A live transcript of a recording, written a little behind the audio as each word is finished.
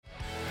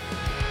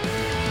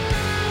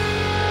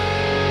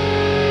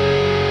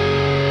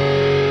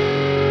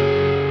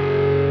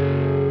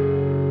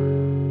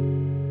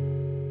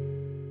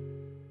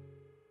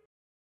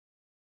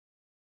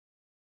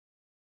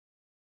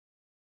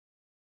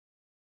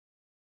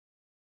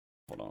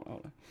Hold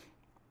on.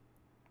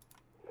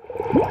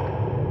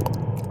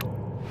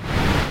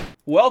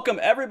 Welcome,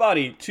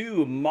 everybody,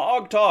 to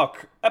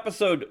MogTalk,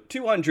 episode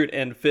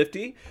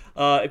 250.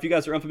 If you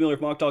guys are unfamiliar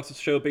with MogTalk, it's a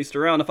show based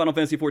around the Final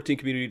Fantasy XIV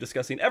community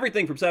discussing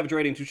everything from Savage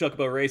Raiding to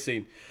Chocobo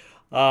Racing.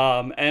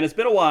 And it's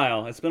been a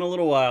while. It's been a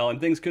little while,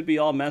 and things could be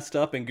all messed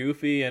up and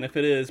goofy, and if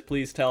it is,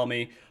 please tell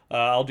me.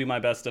 I'll do my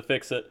best to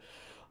fix it.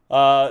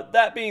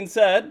 That being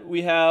said,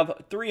 we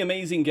have three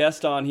amazing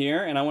guests on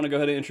here, and I want to go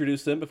ahead and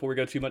introduce them before we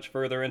go too much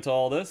further into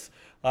all this.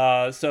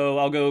 So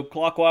I'll go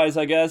clockwise,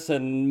 I guess,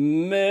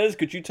 and Ms.,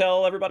 could you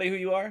tell everybody who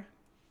you are?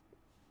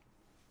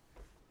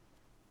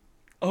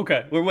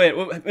 Okay, wait,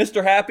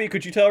 Mr. Happy,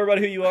 could you tell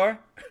everybody who you are?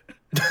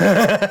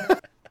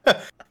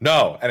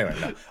 No, anyway,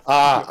 no.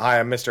 I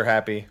am Mr.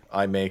 Happy.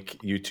 I make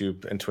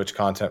YouTube and Twitch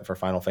content for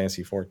Final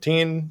Fantasy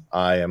XIV.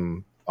 I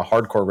am a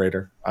hardcore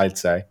raider, I'd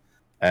say.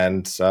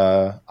 And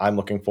I'm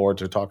looking forward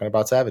to talking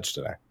about Savage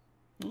today.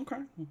 Okay.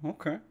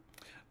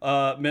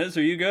 Ms.,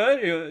 are you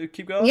good? You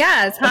keep going?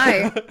 Yes,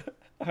 hi.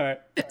 All right.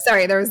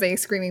 Sorry, there was a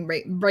screaming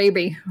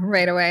baby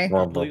right away.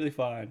 Completely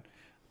fine.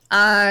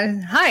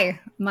 Hi,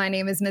 my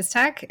name is Ms.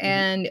 Tech,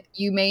 and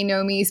you may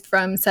know me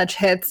from such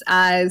hits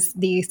as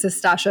the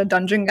Sestasha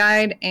Dungeon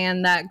Guide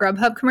and that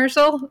Grubhub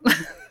commercial.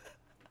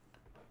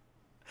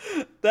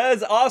 That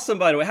is awesome,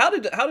 by the way. How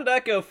did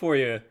that go for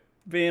you,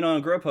 being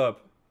on Grubhub?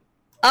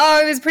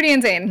 Oh, it was pretty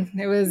insane.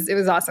 It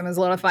was awesome. It was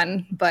a lot of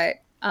fun, but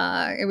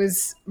it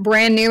was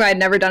brand new. I'd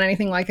never done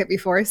anything like it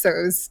before, so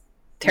it was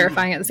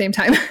terrifying at the same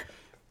time.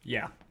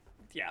 Yeah.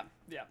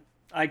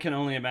 I can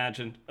only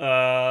imagine.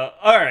 All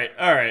right.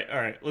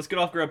 Let's get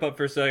off Grubhub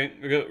for a second.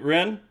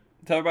 Ren,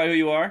 tell everybody who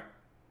you are.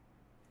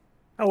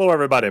 Hello,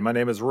 everybody. My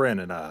name is Ren,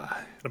 and in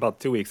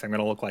about 2 weeks, I'm going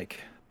to look like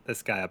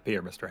this guy up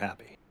here, Mr.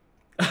 Happy.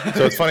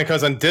 So it's funny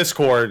because on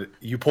Discord,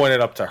 you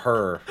pointed up to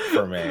her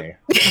for me.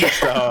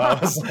 So I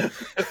was like,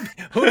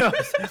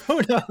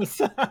 Who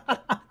knows?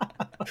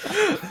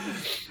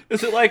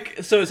 Is it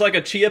like, so it's like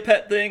a chia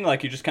pet thing?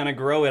 Like you just kind of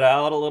grow it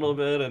out a little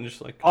bit and just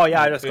like... Oh,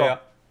 yeah, I just go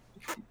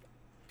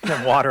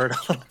and water it a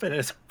little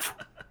bit.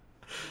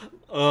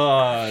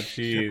 Oh,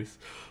 jeez.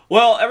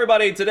 Well,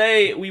 everybody,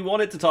 today we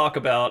wanted to talk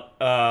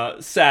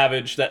about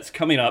Savage that's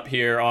coming up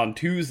here on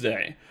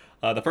Tuesday.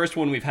 The first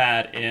one we've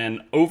had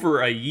in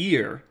over a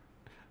year.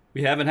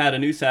 We haven't had a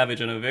new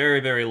Savage in a very,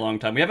 very long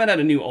time. We haven't had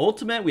a new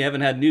Ultimate. We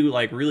haven't had new,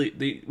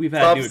 we've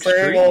had new Extremes. Stop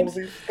saying all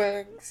these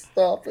things.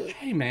 Stop it.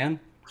 Hey, man.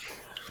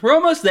 We're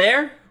almost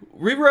there.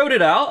 We wrote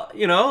it out.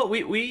 You know,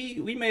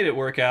 we made it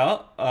work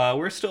out.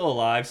 We're still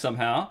alive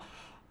somehow.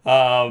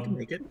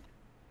 Make it.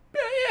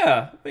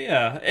 Yeah.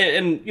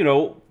 And, you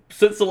know,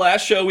 since the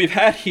last show we've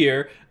had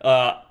here,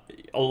 a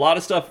lot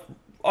of stuff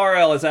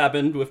RL has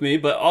happened with me,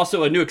 but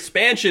also a new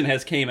expansion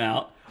has came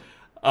out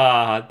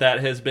that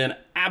has been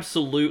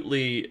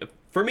absolutely,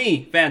 for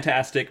me,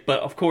 fantastic. But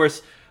of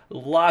course,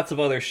 lots of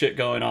other shit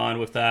going on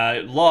with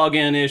that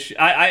login issue.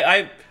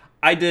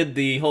 I did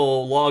the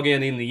whole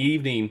login in the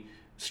evening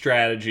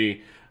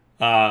strategy.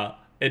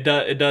 It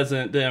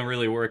didn't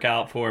really work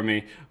out for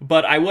me,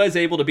 but I was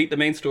able to beat the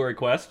main story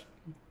quest.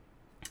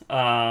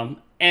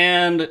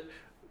 And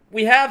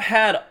we have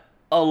had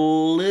a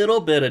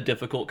little bit of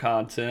difficult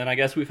content. I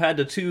guess we've had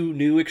the two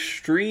new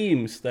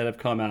Extremes that have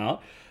come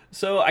out.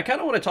 So I kind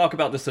of want to talk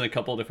about this in a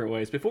couple of different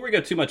ways. Before we go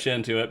too much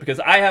into it, because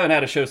I haven't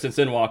had a show since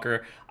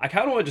Endwalker, I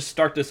kind of want to just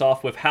start this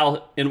off with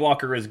how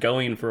Endwalker is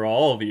going for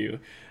all of you.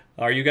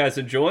 Are you guys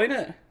enjoying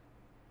it?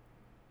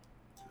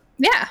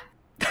 Yeah.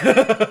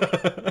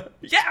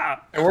 Yeah.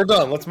 and we're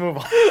done. Let's move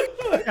on.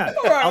 Yeah,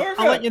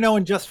 I'll let you know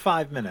in just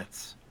 5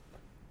 minutes.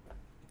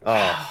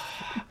 Oh,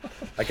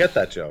 I get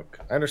that joke.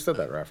 I understood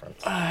that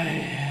reference.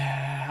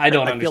 I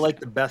don't understand. I feel like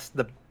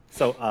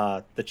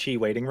the Chi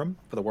waiting room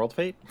for the World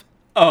Fate.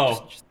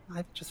 Oh.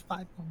 Just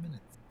 5 more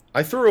minutes.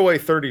 I threw away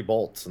 30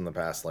 bolts in the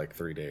past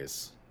 3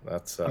 days.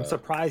 That's. I'm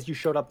surprised you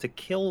showed up to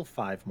kill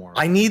 5 more.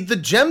 I need the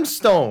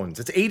gemstones.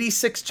 It's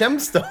 86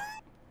 gemstones.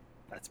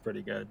 That's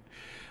pretty good.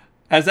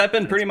 Has that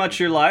been pretty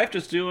much your life?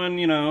 Just doing,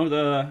 you know,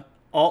 the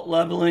alt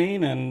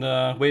leveling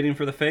and waiting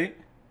for the fate?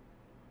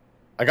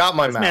 I got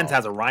my This mount. man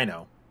has a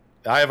rhino.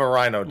 I have a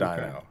rhino dino.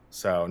 Okay.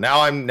 So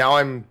now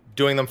I'm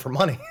doing them for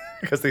money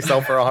because they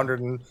sell for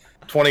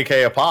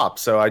 120k a pop.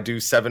 So I do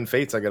 7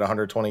 fates, I get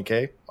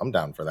 120k. I'm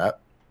down for that.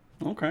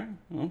 Okay.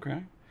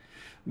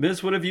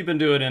 Miz, what have you been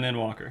doing in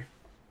Endwalker?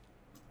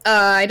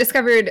 I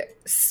discovered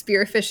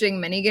spearfishing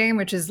minigame,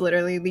 which is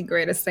literally the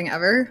greatest thing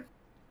ever.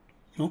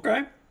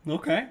 Okay.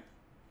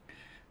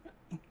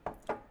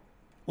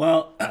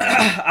 Well,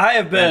 I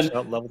have been...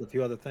 Leveled a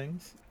few other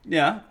things.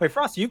 Yeah. Wait,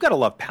 Frost, you've got to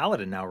love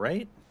Paladin now,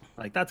 right?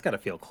 Like, that's got to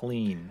feel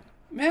clean.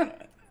 Man.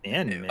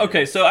 And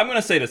okay, so I'm going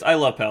to say this. I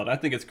love Paladin. I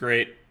think it's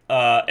great.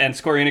 And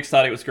Square Enix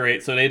thought it was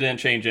great, so they didn't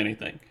change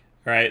anything.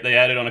 Right? They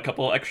added on a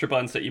couple extra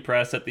buttons that you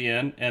press at the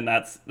end, and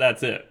that's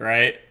it,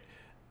 right?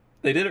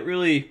 They didn't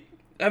really...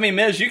 I mean,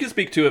 Miz, you can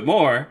speak to it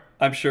more,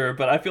 I'm sure,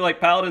 but I feel like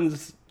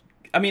Paladin's...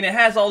 I mean, it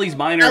has all these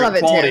minor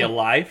quality of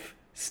life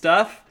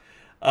stuff,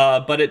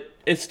 but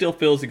it still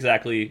feels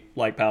exactly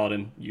like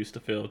Paladin used to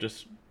feel.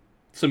 Just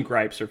some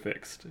gripes are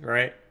fixed,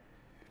 right?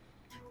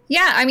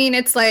 Yeah, I mean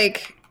it's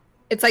like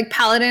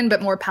Paladin but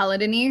more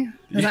Paladin-y.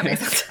 Does that make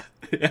sense?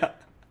 Yeah.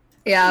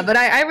 Yeah, but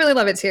I really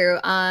love it too.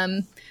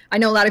 I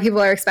know a lot of people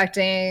are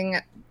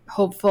expecting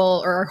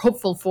hopeful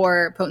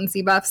for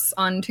potency buffs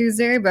on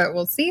Tuesday, but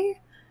we'll see.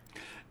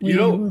 You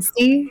know, We'll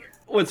see.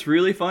 what's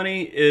really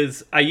funny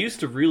is I used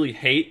to really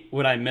hate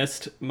when I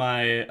missed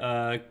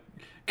my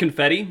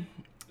confetti,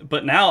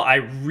 but now I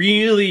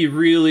really,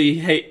 really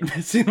hate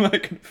missing my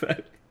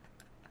confetti.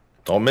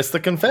 Don't miss the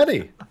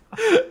confetti.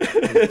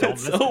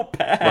 It's so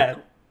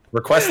bad.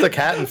 Request the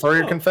cat and throw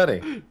your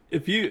confetti.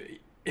 If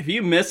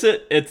you miss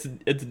it, it's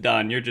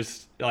done. You're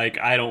just like,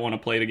 I don't want to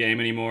play the game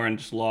anymore and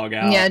just log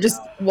out. Yeah,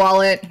 just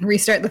wallet,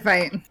 restart the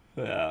fight.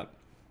 Yeah.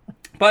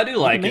 But I do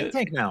like you can main it.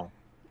 tank now.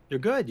 You're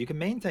good. You can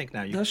main tank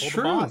now. You That's can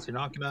true. pull the boss. You're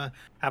not gonna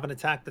have an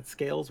attack that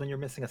scales when you're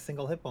missing a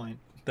single hit point.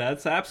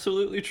 That's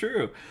absolutely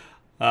true.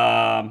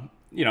 I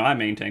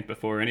main tanked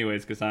before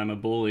anyways because I'm a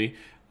bully.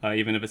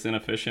 Even if it's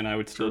inefficient, I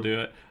would still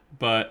do it.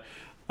 But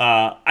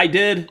I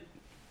do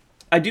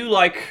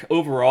like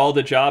overall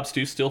the jobs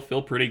do still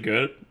feel pretty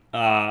good.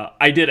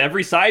 I did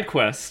every side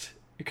quest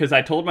because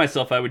I told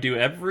myself I would do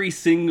every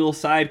single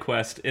side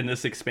quest in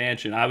this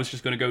expansion. I was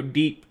just going to go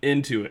deep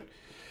into it.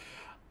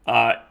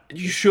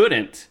 You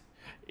shouldn't.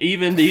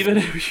 Even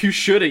if you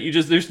shouldn't,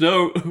 there's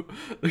no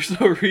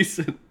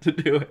reason to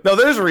do it. No,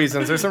 there's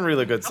reasons. There's some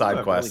really good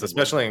side quests,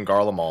 especially in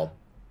Garlemald.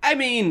 I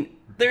mean,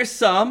 there's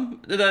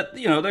some that,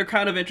 they're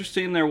kind of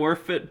interesting, they're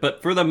worth it,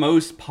 but for the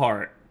most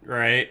part,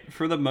 right?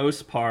 For the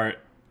most part,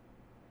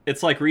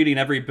 it's like reading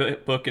every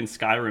book in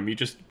Skyrim.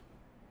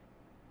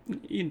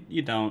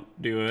 You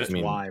don't do it. I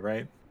mean, Why,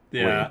 right?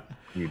 Yeah.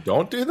 Wait, you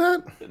don't do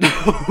that?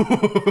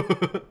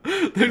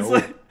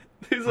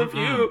 There's a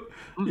few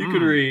you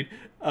could read,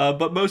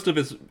 but most of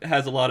it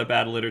has a lot of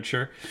bad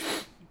literature.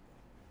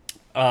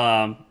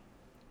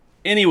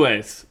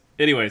 Anyways,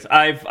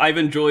 I've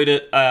enjoyed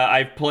it.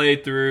 I've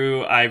played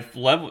through. I've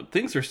leveled.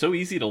 Things are so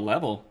easy to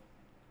level.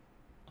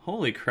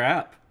 Holy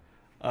crap!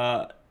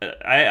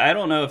 I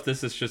don't know if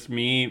this is just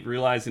me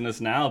realizing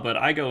this now, but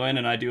I go in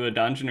and I do a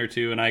dungeon or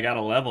two, and I got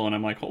a level, and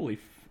I'm like, holy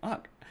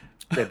fuck!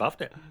 They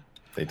buffed it.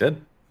 They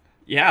did.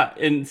 Yeah,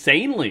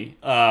 insanely.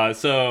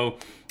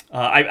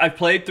 I've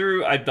played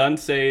through. I've done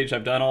Sage.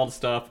 I've done all the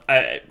stuff.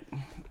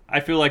 I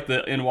feel like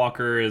the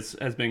Endwalker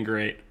has been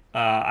great.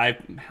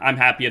 I'm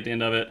happy at the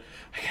end of it.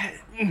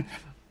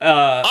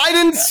 I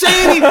didn't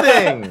say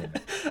anything.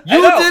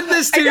 You did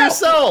this to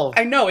yourself.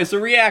 I know it's a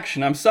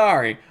reaction. I'm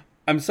sorry.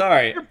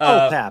 You're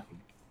both happy.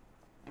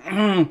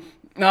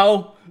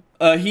 No,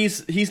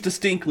 he's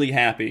distinctly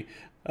happy.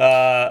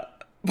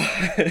 But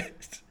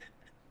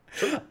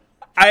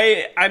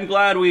I'm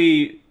glad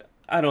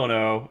I don't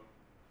know.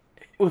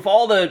 With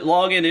all the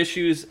login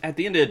issues, at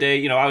the end of the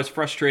day, I was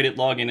frustrated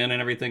logging in and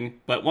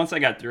everything. But once I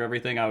got through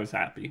everything, I was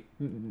happy.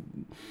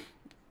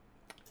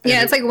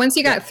 Yeah, it's like once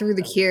you got through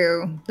the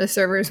queue, the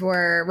servers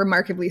were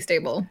remarkably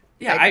stable.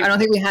 Yeah, I don't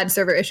think we had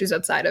server issues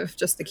outside of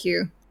just the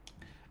queue.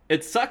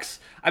 It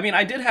sucks. I mean,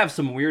 I did have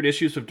some weird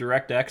issues with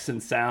DirectX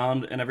and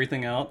sound and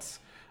everything else.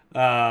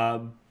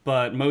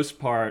 But most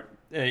part,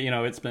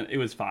 it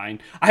was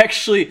fine. I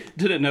actually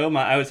didn't know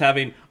I was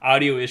having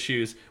audio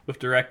issues with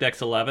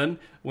DirectX 11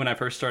 when I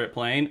first started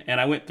playing, and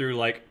I went through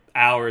like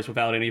hours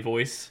without any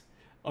voice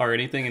or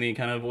any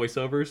kind of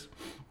voiceovers.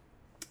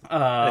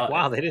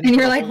 Wow, they didn't. And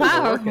you're like,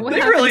 wow, They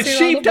really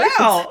cheaped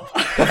out.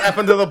 What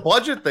happened to the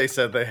budget they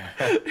said they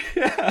had?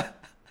 Yeah.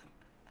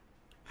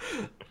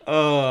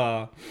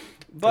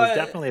 But There's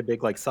definitely a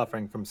big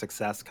suffering from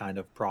success kind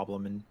of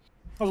problem, and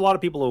there's a lot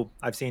of people who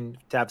I've seen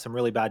to have some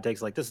really bad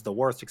takes. Like, this is the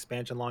worst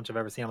expansion launch I've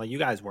ever seen. I'm like, you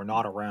guys were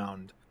not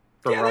around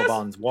for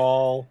Robon's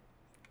Wall,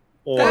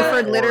 Or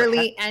for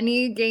literally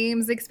any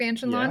game's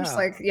expansion launch.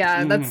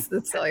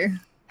 That's silly.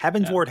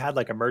 Heaven's Ward had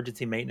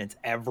emergency maintenance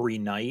every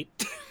night.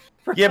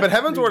 Yeah, but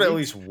Heaven's Ward at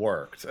least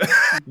worked.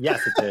 Yes,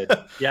 it did.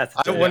 Yes,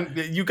 it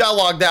did. You got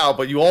logged out,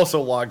 but you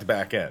also logged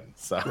back in.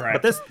 So. Right.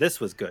 But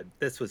this was good.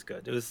 This was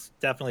good. It was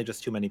definitely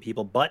just too many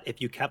people. But if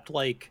you kept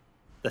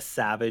the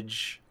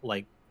savage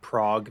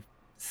prog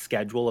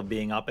schedule of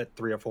being up at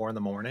 3 or 4 in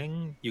the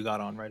morning, you got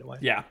on right away.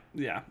 Yeah.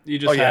 You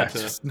just had to.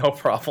 Just no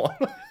problem.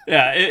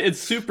 Yeah, it's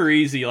super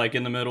easy,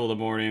 in the middle of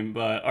the morning,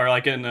 or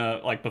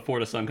in before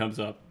the sun comes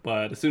up.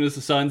 But as soon as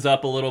the sun's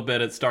up a little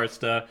bit, it starts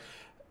to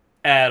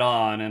add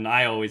on, and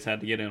I always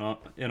had to get in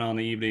on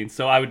the evening.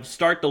 So I would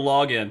start the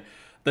login.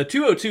 The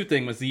 202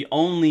 thing was the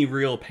only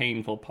real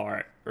painful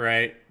part,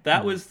 right?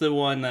 That was the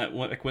one that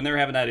when they were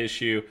having that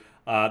issue,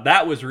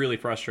 that was really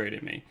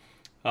frustrating me.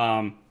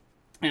 And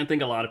I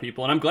think a lot of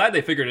people, and I'm glad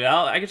they figured it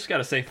out. I just got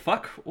to say,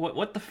 fuck,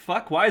 what the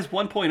fuck? Why is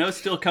 1.0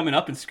 still coming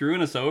up and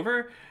screwing us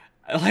over?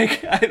 I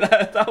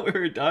thought we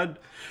were done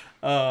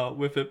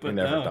with it, but We're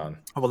never no. done.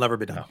 I will never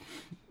be done. No,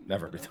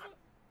 never be done.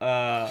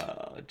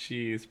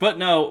 Jeez. But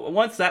no,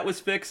 once that was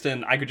fixed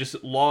and I could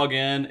just log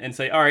in and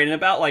say, all right, in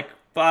about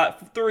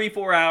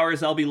 3-4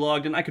 hours, I'll be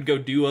logged in. I could go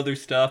do other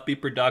stuff, be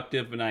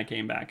productive, and I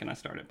came back and I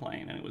started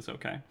playing and it was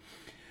okay.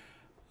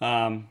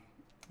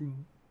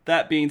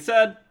 That being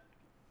said,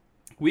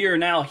 we are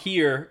now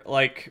here,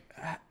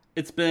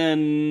 It's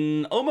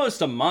been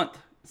almost a month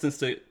since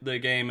the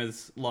game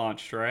is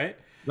launched, right?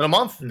 It's been a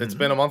month. Mm-hmm. It's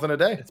been a month and a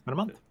day. It's been a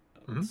month.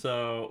 Mm-hmm.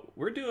 So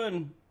we're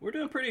doing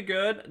pretty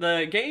good.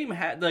 The game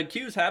the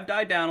queues have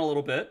died down a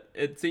little bit.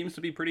 It seems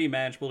to be pretty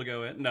manageable to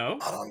go in. No,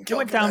 they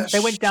went down. They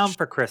went down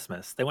for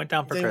Christmas. But like the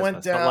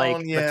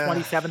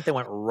 27th, they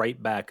went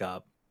right back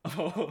up.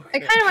 Oh, okay. I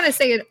kind of want to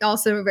say it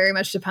also very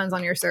much depends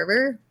on your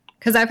server.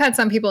 Because I've had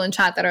some people in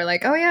chat that are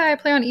like, oh yeah, I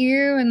play on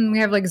EU and we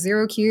have like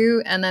 0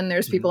 queue. And then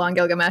there's people on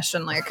Gilgamesh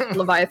and like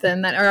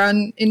Leviathan that are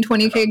in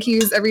 20k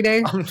queues every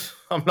day.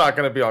 I'm not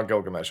going to be on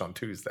Gilgamesh on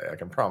Tuesday. I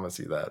can promise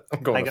you that.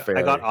 I'm going to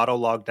I got auto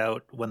logged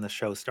out when the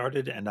show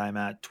started and I'm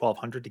at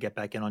 1200 to get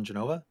back in on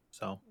Genova.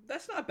 So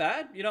that's not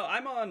bad. You know,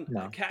 I'm on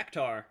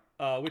Cactar,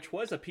 which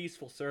was a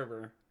peaceful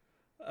server.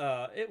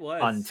 It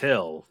was.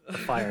 Until the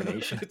Fire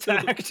Nation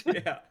attacked.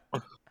 Yeah.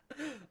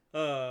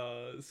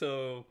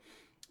 So...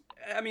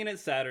 I mean,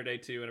 it's Saturday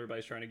too, and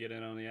everybody's trying to get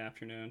in on the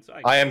afternoon. So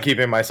I am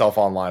keeping myself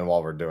online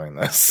while we're doing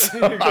this.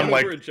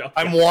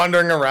 I'm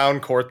wandering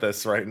around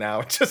Corthus right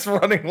now, just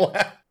running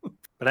left.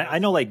 But I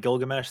know like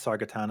Gilgamesh,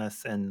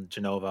 Sargatanas, and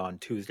Genova on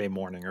Tuesday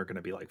morning are going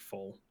to be like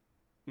full.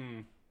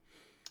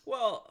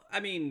 Well, I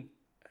mean,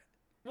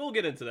 we'll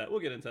get into that.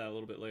 We'll get into that a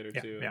little bit later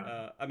too.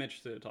 Yeah. I'm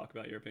interested to talk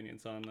about your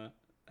opinions on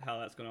how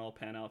that's going to all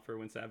pan out for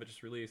when Savage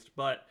is released.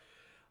 But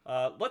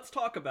let's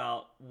talk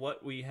about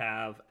what we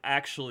have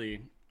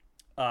actually.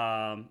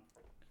 All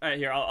right,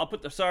 here I'll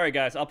put the. Sorry,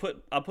 guys. I'll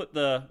put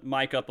the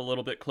mic up a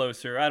little bit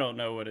closer. I don't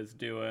know what it's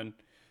doing.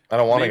 I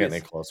don't want to get any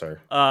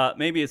closer.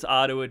 Maybe it's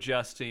auto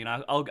adjusting.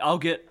 I'll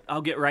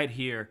get right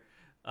here.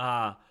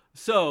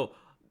 So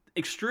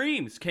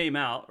Extremes came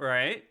out,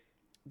 right?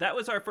 That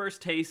was our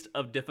first taste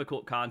of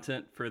difficult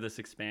content for this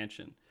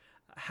expansion.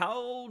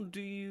 How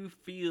do you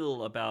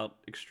feel about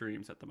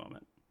Extremes at the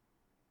moment?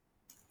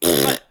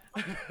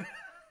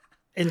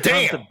 In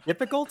terms of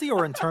difficulty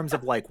or in terms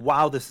of like,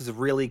 wow, this is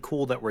really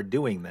cool that we're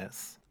doing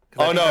this?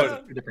 Oh, no.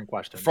 That's a different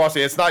question.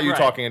 Frosty, it's not you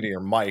talking into your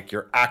mic.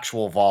 Your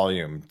actual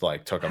volume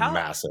like took a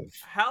massive.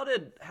 How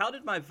did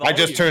my volume?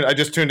 I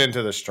just tuned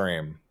into the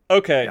stream.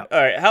 Okay. Yep.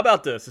 All right. How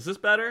about this? Is this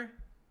better?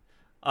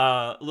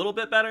 A little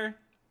bit better?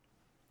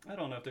 I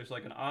don't know if there's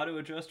like an auto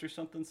adjust or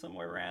something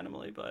somewhere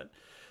randomly, but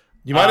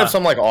you might have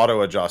some like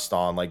auto adjust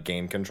on, like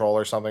game control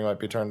or something might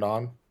be turned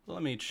on.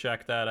 Let me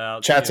check that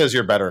out. Chat says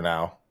you're better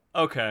now.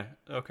 Okay.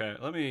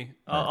 Let me.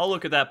 I'll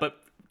look at that. But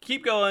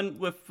keep going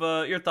with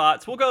your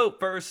thoughts. We'll go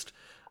first.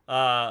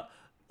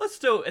 Let's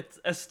do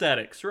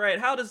aesthetics, right?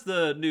 How does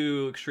the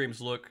new Extremes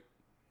look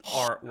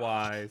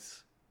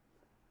art-wise?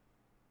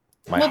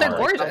 Well, they're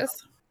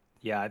gorgeous.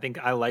 Yeah, I think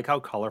I like how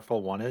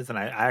colorful one is, and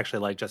I actually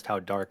like just how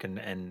dark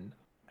and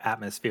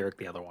atmospheric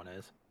the other one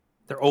is.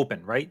 They're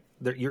open, right?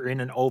 You're in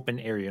an open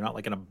area. You're not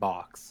like in a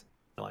box.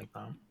 I like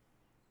that.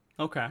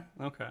 Okay.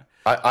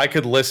 I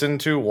could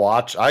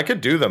watch. I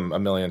could do them a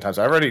million times.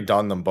 I've already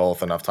done them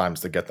both enough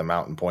times to get them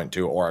out in point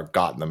 2, or I've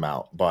gotten them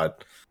out.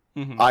 But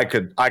I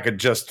could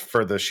just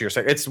for the sheer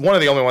sake. It's one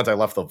of the only ones I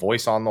left the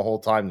voice on the whole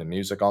time, the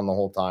music on the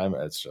whole time.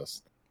 It's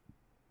just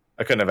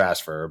I couldn't have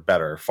asked for a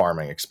better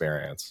farming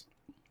experience.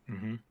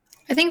 Mm-hmm.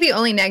 I think the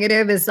only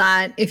negative is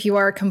that if you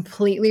are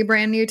completely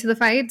brand new to the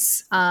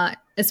fights,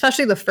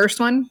 especially the first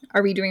one,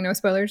 are we doing no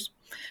spoilers?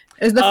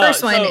 Is the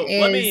first one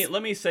is...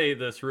 Let me say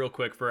this real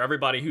quick for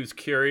everybody who's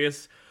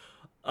curious.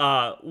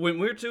 When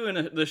we're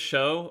doing this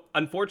show,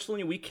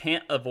 unfortunately, we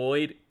can't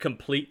avoid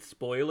complete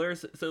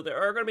spoilers. So there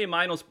are going to be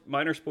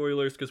minor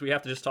spoilers because we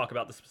have to just talk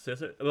about the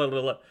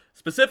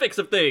specifics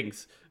of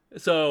things.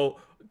 So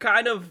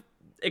kind of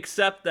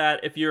accept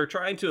that if you're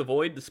trying to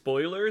avoid the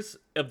spoilers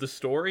of the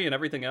story and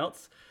everything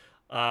else,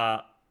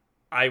 I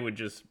would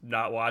just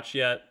not watch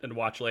yet and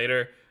watch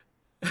later.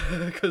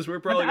 Because we're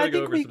probably going to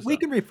go over some stuff. We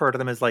can refer to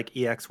them as like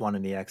EX1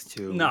 and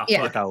EX2. No,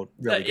 without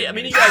really I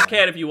mean, you guys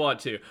can if you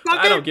want to.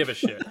 I don't give a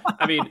shit.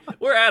 I mean,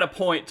 we're at a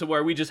point to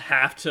where we just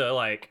have to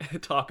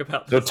like talk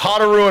about this. So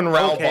Tataru and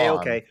Raubon.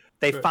 Okay.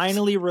 They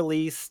finally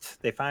released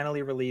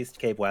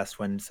Cave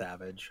Westwind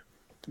Savage.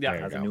 Yeah,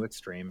 as a new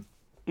extreme.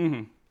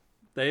 Mm-hmm.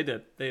 They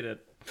did.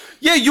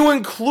 Yeah, we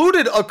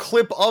included a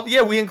clip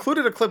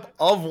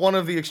of one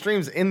of the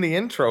extremes in the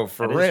intro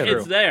for Rin.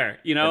 It's there,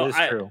 you know. It is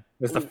true.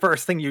 It was the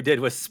first thing you did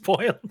was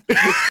spoil.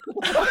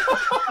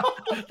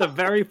 The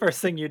very first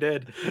thing you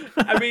did.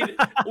 I mean,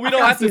 we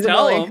don't have to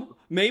tell them.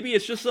 Maybe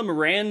it's just some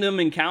random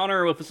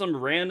encounter with some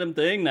random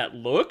thing that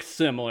looks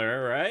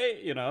similar,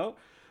 right? You know.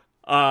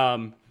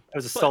 It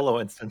was a solo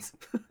instance.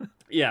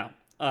 Yeah.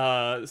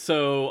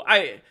 So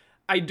I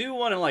do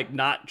want to like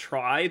not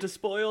try to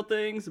spoil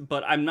things,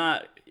 but I'm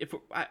not. If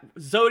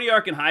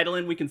Zodiark and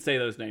Heidelin, we can say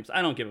those names.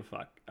 I don't give a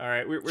fuck. All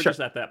right, we're just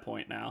at that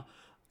point now.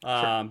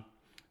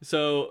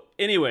 So,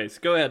 anyways,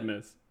 go ahead,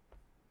 Miss.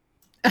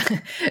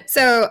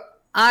 So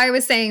I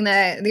was saying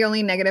that the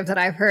only negative that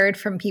I've heard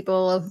from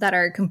people that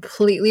are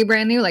completely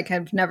brand new, like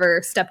have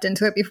never stepped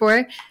into it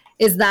before,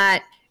 is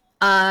that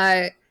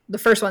the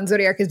first one,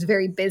 Zodiark, is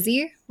very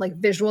busy, like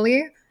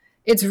visually.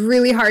 It's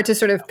really hard to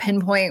sort of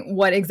pinpoint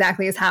what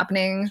exactly is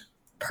happening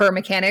per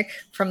mechanic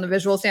from the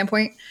visual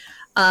standpoint.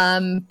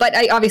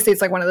 But obviously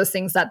it's like one of those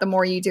things that the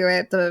more you do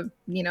it, the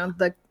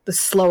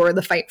slower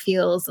the fight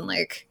feels, and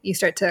like you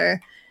start to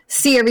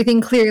see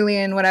everything clearly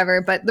and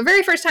whatever. But the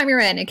very first time you're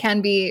in, it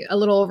can be a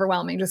little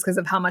overwhelming just because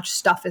of how much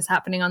stuff is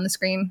happening on the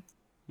screen.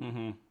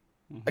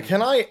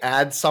 Can I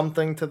add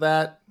something to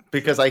that?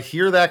 Because I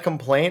hear that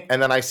complaint,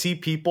 and then I see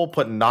people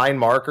put 9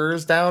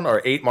 markers down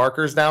or 8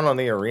 markers down on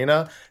the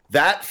arena.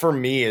 That, for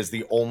me, is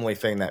the only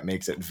thing that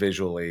makes it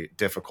visually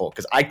difficult,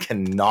 because I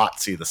cannot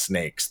see the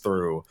snakes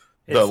through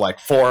the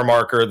 4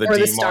 marker, the or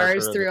D the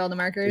stars marker, through all the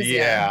markers.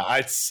 Yeah,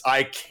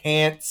 I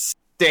can't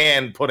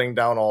stand putting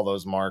down all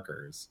those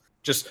markers.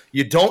 Just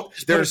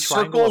there's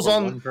circles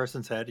on one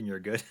person's head and you're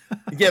good.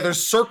 Yeah,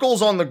 there's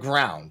circles on the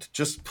ground.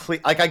 Just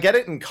please, like, I get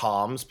it in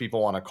comms,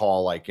 people want to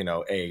call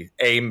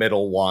a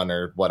middle one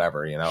or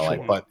whatever,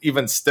 Sure. but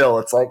even still,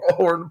 it's like,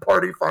 oh, we're in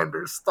Party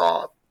Finder,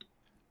 stop.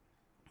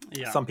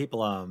 Yeah. Some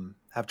people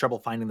have trouble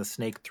finding the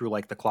snake through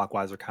like the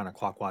clockwise or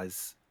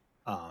counterclockwise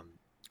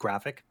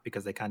graphic,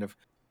 because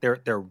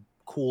they're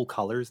cool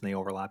colors and they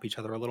overlap each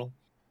other a little.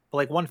 But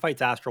like one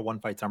fight's Astral, one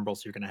fight's Umbral,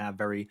 so you're going to have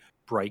very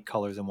bright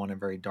colors in one and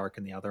very dark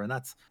in the other. And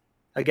that's,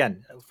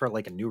 again, for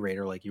like a new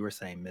raider, like you were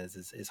saying, Miz,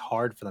 is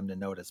hard for them to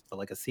notice. But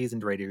like a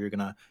seasoned raider, you're going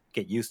to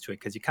get used to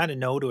it because you kind of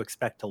know to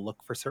expect to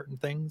look for certain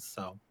things.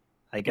 So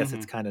I guess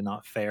it's kind of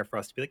not fair for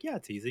us to be like, yeah,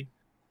 it's easy.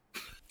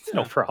 It's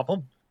no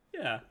problem.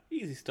 Yeah,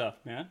 easy stuff,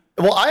 man.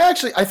 Well, I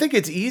think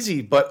it's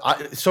easy, but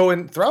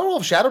in Thrall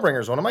of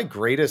Shadowbringers, one of my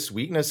greatest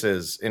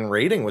weaknesses in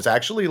raiding was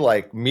actually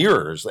like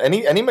mirrors.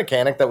 Any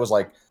mechanic that was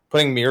like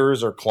putting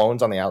mirrors or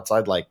clones on the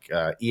outside, like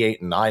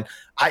E8 and 9,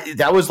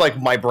 that was like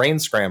my brain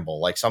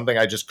scramble, like something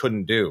I just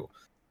couldn't do.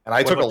 And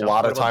I took a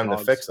lot of time to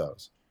fix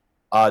those.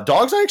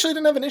 Dogs I actually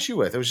didn't have an issue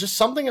with. It was just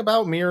something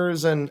about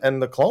mirrors and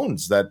the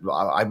clones that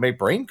my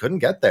brain couldn't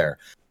get there.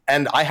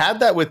 And I had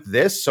that with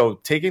this, so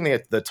taking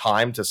the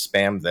time to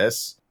spam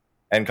this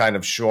and kind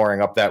of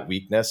shoring up that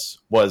weakness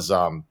was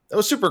it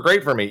was super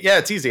great for me. Yeah,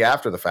 it's easy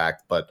after the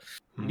fact, but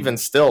even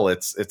still,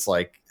 it's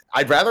like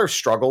I'd rather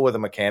struggle with a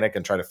mechanic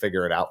and try to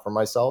figure it out for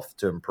myself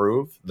to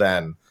improve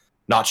than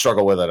not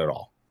struggle with it at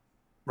all.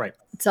 Right.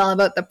 It's all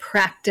about the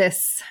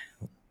practice.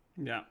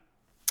 Yeah.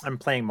 I'm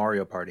playing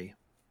Mario Party.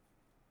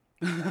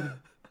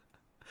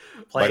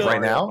 Like right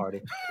now?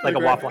 Party. Like a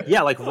waffle.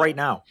 Yeah, like right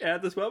now. Yeah,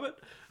 at this moment?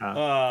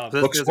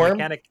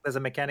 There's a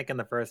mechanic in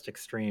the first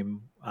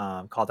extreme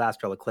called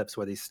Astral Eclipse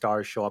where these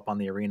stars show up on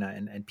the arena,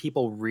 and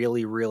people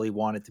really, really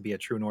want it to be a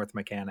True North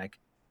mechanic.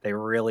 They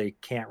really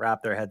can't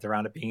wrap their heads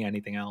around it being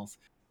anything else.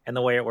 And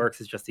the way it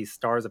works is just these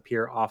stars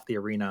appear off the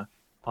arena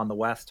on the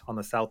west, on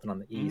the south, and on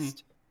the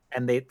east.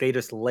 And they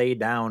just lay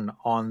down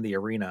on the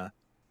arena.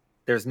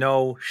 There's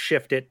no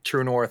shift it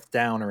True North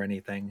down or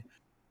anything.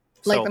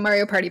 Like the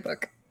Mario Party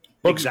book.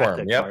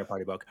 Exactly, Mario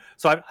Party book.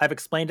 So I've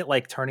explained it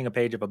like turning a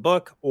page of a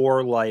book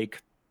or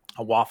like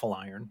a waffle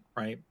iron,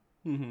 right?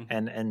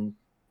 And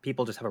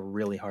people just have a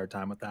really hard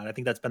time with that. I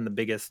think that's been the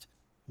biggest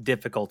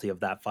difficulty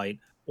of that fight,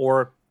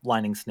 or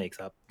lining snakes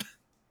up.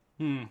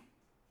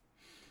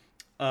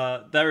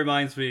 That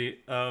reminds me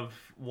of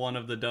one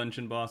of the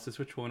dungeon bosses.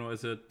 Which one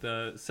was it?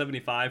 The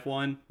 75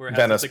 one? Where it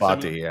has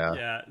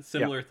Venispati,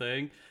 similar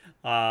thing.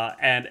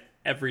 And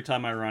every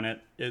time I run it,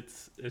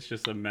 it's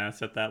just a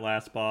mess at that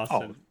last boss.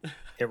 I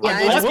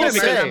just put a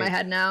mirror on my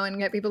head now and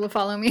get people to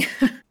follow me.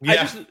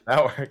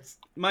 That works.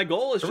 My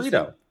goal is just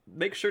to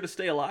make sure to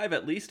stay alive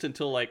at least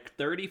until like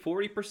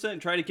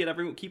 30-40%. Try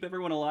to keep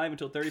everyone alive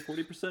until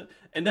 30-40%,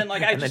 and then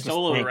like I just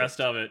solo the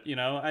rest of it.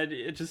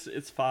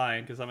 It's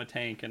fine because I'm a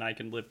tank and I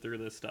can live through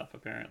this stuff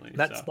apparently.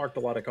 That sparked a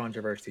lot of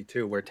controversy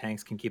too, where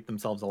tanks can keep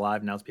themselves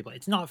alive. Now it's people.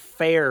 It's not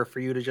fair for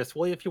you to just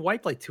if you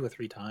wipe like 2 or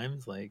 3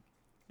 times, like.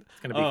 It's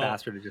going to be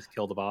faster to just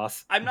kill the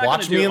boss. I'm not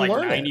going to do it like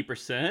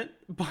 90%,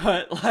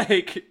 but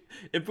like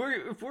if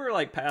we're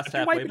like past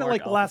halfway mark, you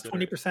like the last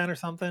 20% or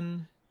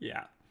something.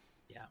 Yeah.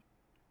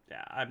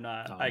 I'm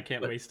not. I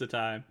can't waste the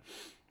time.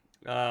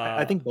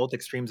 I think both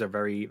extremes are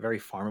very, very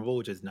farmable,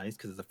 which is nice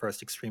because it's the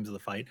first extremes of the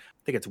fight.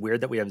 I think it's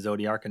weird that we have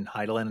Zodiark and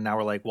Heidelin, and now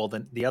we're like, well,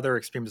 then the other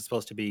extremes are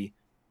supposed to be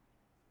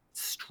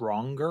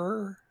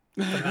stronger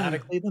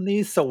thematically than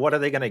these. So what are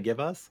they going to give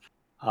us?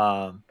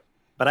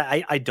 But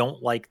I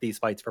don't like these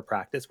fights for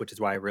practice, which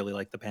is why I really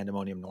like the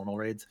Pandemonium normal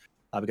raids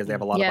because they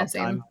have a lot of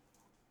uptime.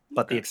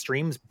 But the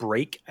extremes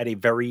break at a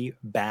very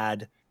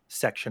bad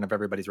section of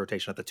everybody's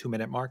rotation at the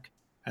 2-minute mark.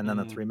 And then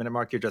the 3-minute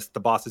mark, the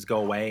bosses go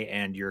away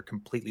and you're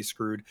completely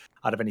screwed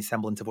out of any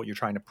semblance of what you're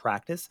trying to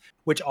practice,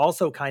 which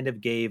also kind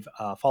of gave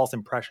false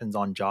impressions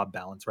on job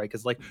balance, right?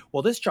 Because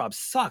this job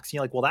sucks. And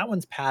you're like, well, that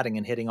one's padding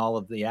and hitting all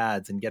of the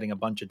ads and getting a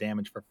bunch of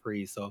damage for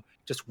free. So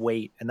just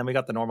wait. And then we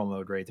got the normal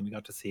mode raids and we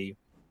got to see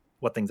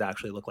what things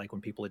actually look like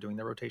when people are doing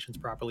their rotations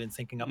properly and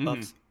syncing up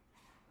buffs.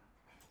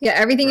 Yeah,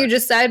 everything you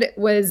just said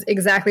was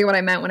exactly what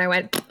I meant when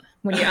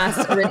you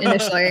asked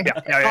initially.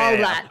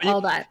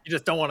 All that. You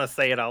just don't want to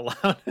say it out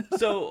loud.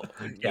 So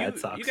it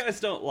sucks. You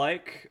guys don't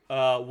like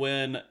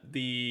when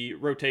the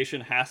rotation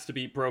has to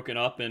be broken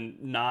up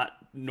and not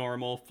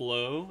normal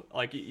flow?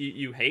 Like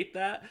you hate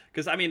that?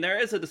 Because I mean,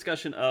 there is a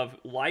discussion of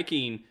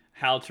liking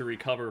how to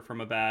recover from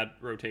a bad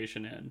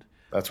rotation end.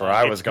 That's where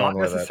I was going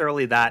with it. It's not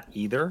necessarily that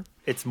either.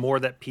 It's more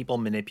that people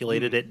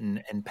manipulated it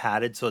and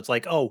padded. So it's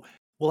like, oh,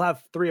 we'll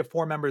have 3 or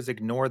 4 members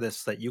ignore this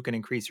so that you can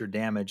increase your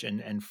damage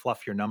and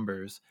fluff your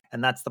numbers.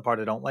 And that's the part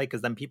I don't like,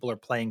 because then people are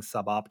playing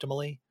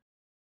suboptimally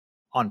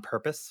on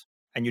purpose,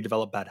 and you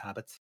develop bad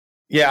habits.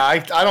 Yeah, I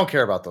don't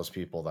care about those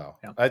people though.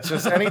 Yeah. It's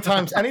just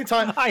anytime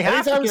I have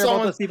anytime to care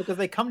about those people because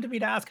they come to me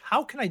to ask,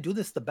 how can I do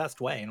this the best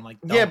way? And I'm like,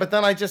 yeah, but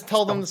then I just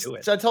tell them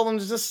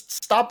to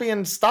just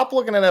stop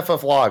looking at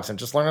FF logs and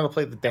just learn how to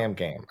play the damn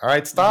game. All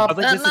right, stop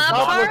looking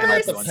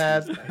at the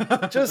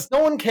pad. Just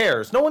no one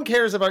cares. No one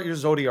cares about your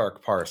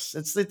Zodiac parse.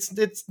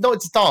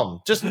 It's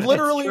dumb. Just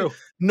literally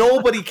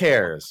nobody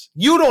cares.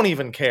 You don't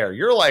even care.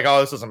 You're like,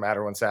 oh, this doesn't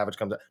matter when Savage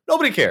comes out.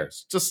 Nobody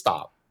cares. Just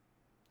stop.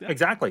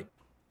 Exactly.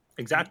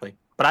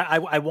 But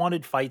I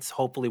wanted fights,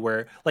 hopefully,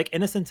 where like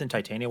Innocence and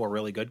Titania were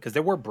really good, because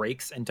there were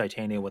breaks in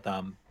Titania with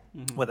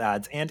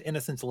ads, and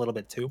Innocence a little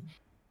bit too.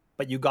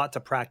 But you got to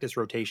practice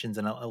rotations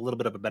in a little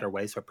bit of a better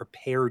way, so it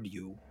prepared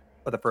you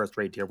for the first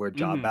raid tier, where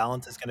job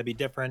balance is going to be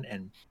different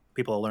and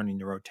people are learning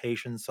the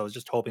rotations. So I was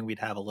just hoping we'd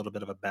have a little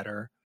bit of a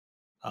better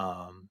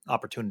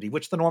opportunity,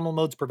 which the normal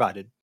modes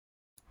provided.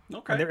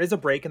 Okay. And there is a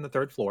break in the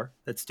 3rd floor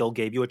that still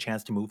gave you a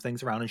chance to move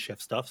things around and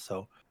shift stuff.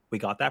 So we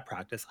got that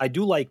practice. I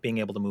do like being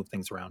able to move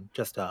things around.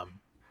 Just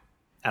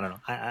I don't know.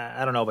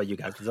 I don't know about you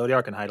guys.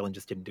 Zodiac and Heidelin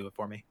just didn't do it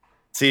for me.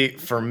 See,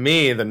 for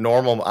me,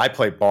 I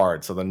play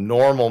Bard, so the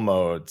normal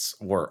modes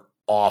were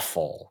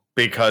awful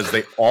because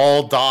they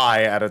all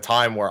die at a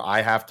time where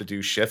I have to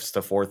do shifts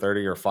to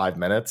 4:30 or 5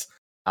 minutes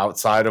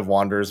outside of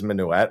Wanderer's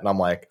Minuet, and I'm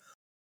like,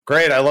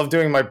 great, I love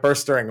doing my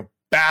burst during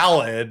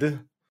Ballad.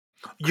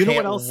 You know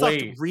what else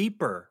sucked?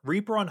 Reaper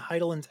on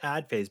Heidelin's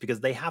ad phase,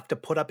 because they have to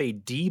put up a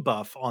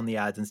debuff on the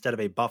ads instead of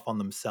a buff on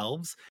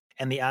themselves,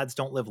 and the ads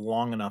don't live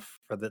long enough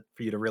for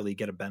you to really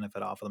get a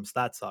benefit off of them. So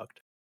that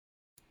sucked.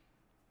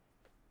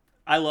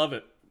 I love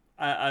it.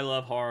 I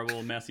love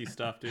horrible, messy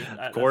stuff, dude.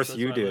 Of course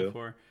you do.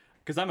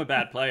 Because I'm a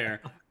bad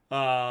player.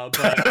 But,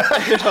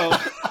 you know...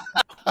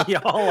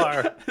 Y'all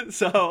are.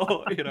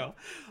 So, you know...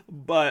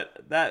 But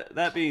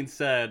that being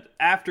said,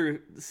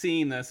 after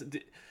seeing this...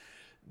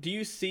 Do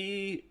you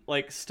see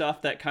like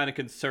stuff that kind of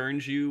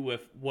concerns you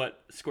with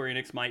what Square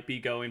Enix might be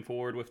going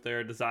forward with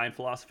their design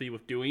philosophy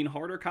with doing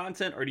harder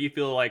content, or do you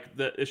feel like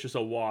that it's just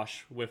a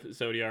wash with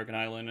Zodiac and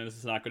Island and this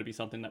is not going to be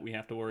something that we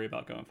have to worry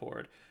about going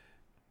forward?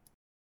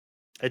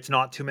 It's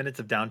not 2 minutes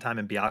of downtime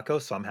in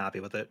Byakko, so I'm happy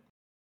with it.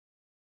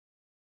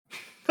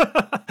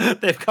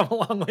 They've come a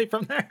long way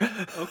from there.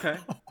 Okay.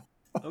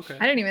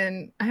 I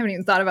haven't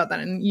even thought about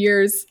that in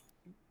years.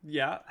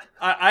 Yeah,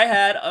 I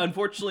had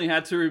unfortunately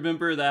had to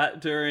remember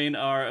that during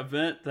our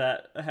event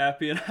that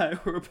Happy and I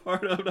were a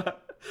part of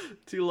not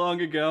too long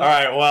ago. All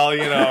right, well,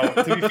 you know,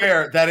 to be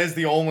fair, that is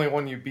the only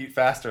one you beat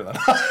faster than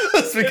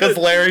us because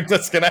Larry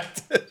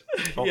disconnected.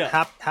 Well,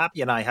 yeah.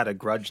 Happy and I had a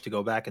grudge to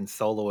go back and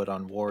solo it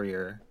on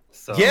Warrior.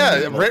 So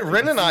yeah,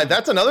 Rin and I,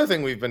 that's another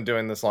thing we've been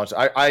doing this launch.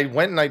 I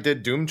went and I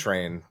did Doom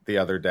Train the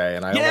other day,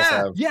 and I almost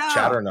have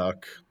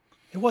Chatternook.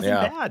 It wasn't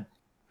bad.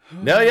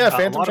 No,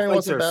 Phantom Train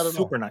wasn't bad at all.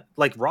 Super nice.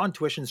 Like Raw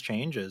Intuition's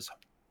changes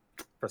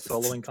for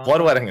soloing content.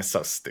 Bloodwedding is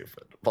so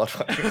stupid.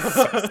 Bloodwedding is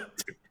so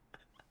stupid.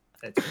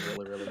 It's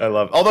really, really good. I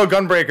love. Although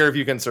Gunbreaker, if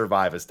you can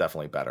survive, is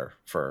definitely better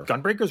for.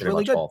 Gunbreaker's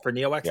really good for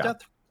Neo X Death.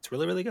 It's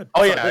really, really good.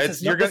 Oh yeah,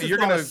 you're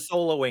gonna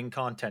soloing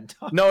content.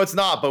 No, it's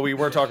not. But we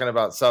were talking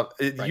about stuff.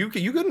 Right.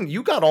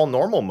 You got all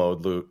normal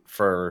mode loot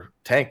for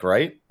tank,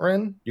 right,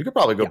 Rin? You could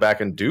probably go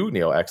back and do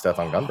Neo X Death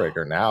on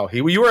Gunbreaker now.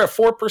 You were at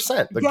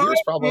 4%. The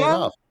gear's probably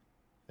enough.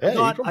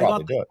 Yeah, you could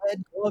probably do it.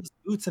 Head, gloves,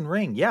 boots, and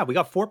ring. Yeah, we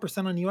got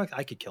 4% on UX.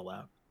 I could kill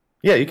that.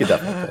 Yeah, you could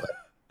definitely kill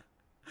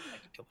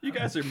that. You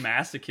guys are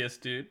masochists,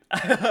 dude.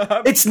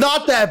 It's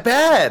not that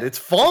bad. It's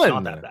fun. It's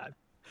not that bad.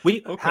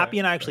 Happy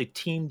and I actually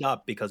teamed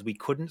up because we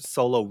couldn't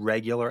solo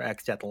regular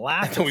X-Death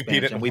last we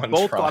beat it in we one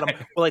both try. got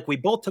them. We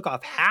both took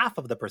off half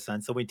of the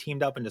percent, so we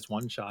teamed up in just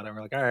one shot. And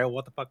we're like, all right,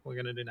 what the fuck are we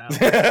gonna do now?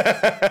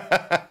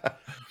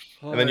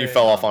 And then you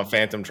fell off on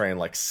Phantom Train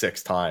like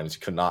 6 times. You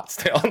could not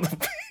stay on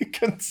the. You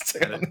couldn't stay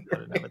on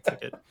the have a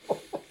ticket.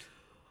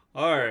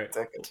 All right.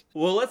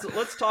 Well,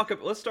 let's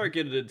start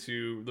getting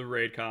into the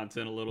raid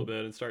content a little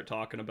bit and start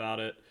talking about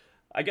it.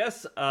 I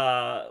guess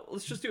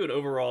let's just do an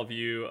overall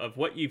view of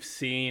what you've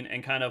seen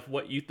and kind of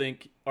what you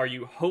think. Are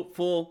you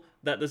hopeful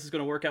that this is going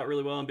to work out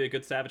really well and be a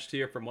good Savage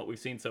tier from what we've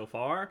seen so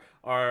far,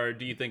 or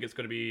do you think it's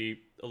going to be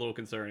a little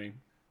concerning?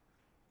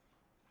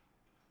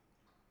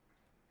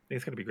 I think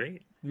it's going to be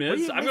great.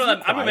 Miz, I'm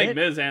gonna make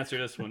Miz answer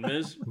this one.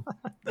 Miz.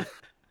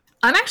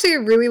 I'm actually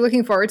really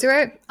looking forward to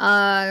it.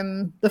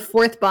 The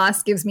 4th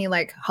boss gives me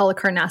like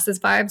Holocarnassus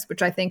vibes,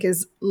 which I think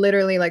is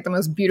literally like the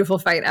most beautiful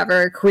fight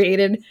ever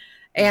created.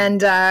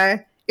 And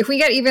if we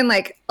get even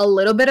like a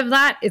little bit of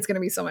that, it's going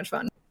to be so much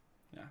fun.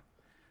 Yeah,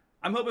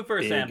 I'm hoping for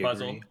a sand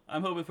puzzle.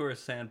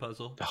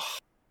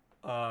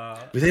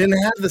 We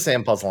didn't have the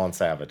sand puzzle on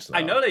Savage, though.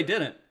 I know they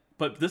didn't,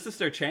 but this is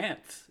their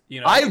chance.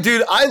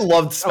 I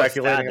loved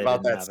speculating sad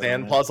about they that didn't have it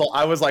sand on puzzle.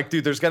 I was like,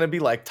 dude, there's gonna be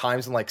like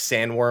times when like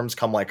sandworms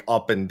come like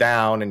up and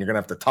down, and you're gonna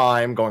have to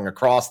time going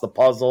across the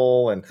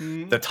puzzle, and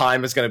the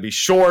time is gonna be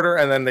shorter,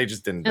 and then they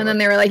just didn't. And then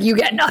they were like, "You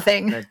get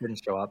nothing." And it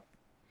didn't show up.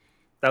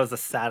 That was the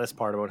saddest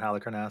part about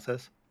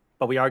Halicarnassus.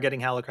 But we are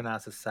getting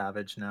Halicarnassus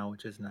Savage now,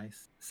 which is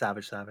nice.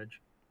 Savage.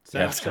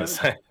 Yeah, I was gonna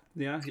say.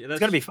 Yeah, that's It's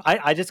gonna be.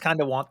 I just kind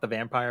of want the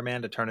Vampire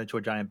Man to turn into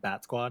a giant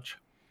bat squatch.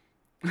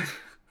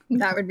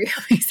 That would be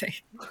amazing.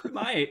 You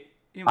might.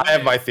 I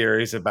have my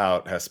theories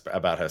about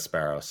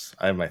Hesperos.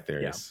 I have my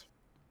theories.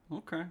 Yeah.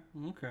 Okay.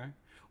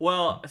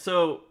 Well,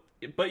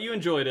 but you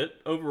enjoyed it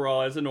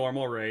overall as a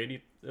normal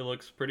raid. It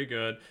looks pretty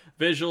good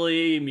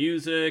visually,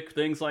 music,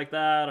 things like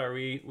that. Are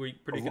we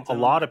pretty content? A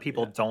lot of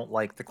people don't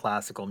like the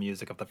classical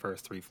music of the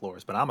first 3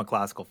 floors, but I'm a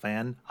classical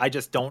fan. I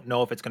just don't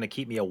know if it's going to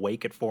keep me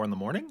awake at 4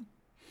 a.m.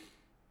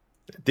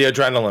 The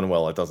adrenaline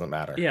will. It doesn't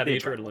matter. Yeah, the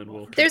adrenaline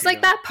will. There's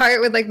like that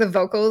part with like the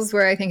vocals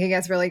where I think it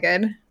gets really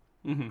good.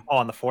 Mm-hmm. Oh,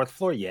 on the 4th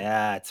floor,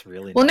 yeah, it's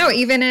really. Well, nice. no,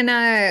 even in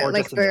Or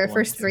like just in the the other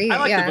first ones. 3. I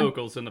like yeah. the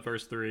vocals in the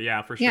first 3.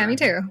 Yeah, for sure. Yeah, me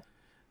too.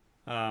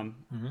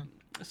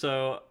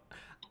 So,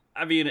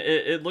 I mean,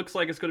 it looks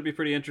like it's going to be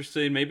pretty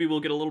interesting. Maybe we'll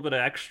get a little bit of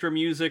extra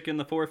music in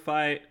the 4th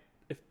fight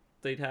if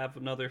they'd have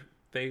another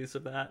phase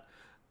of that.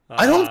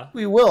 I don't think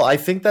we will. I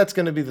think that's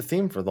going to be the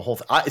theme for the whole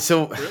thing.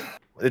 Really?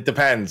 It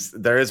depends.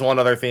 There is one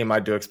other theme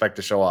I do expect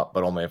to show up,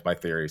 but only if my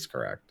theory is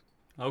correct.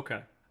 Okay.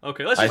 Let's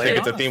I just think get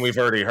it's a theme we've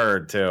already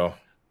heard too.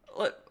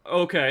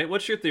 Okay,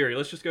 what's your theory?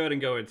 Let's just go ahead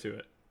and go into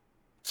it.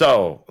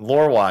 So,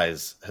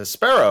 lore-wise,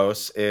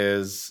 Hesperos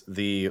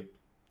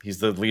he's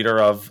the leader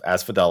of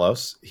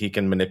Asphodelos. He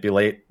can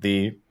manipulate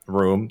the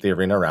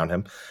arena around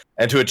him,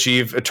 and to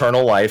achieve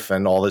eternal life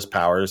and all his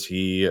powers,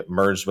 he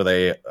merged with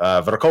a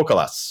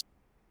Verkokolas.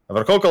 A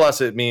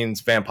Verkokolas, it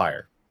means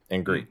vampire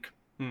in Greek.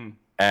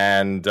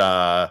 And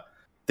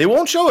they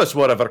won't show us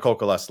what a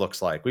Verkokolas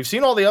looks like. We've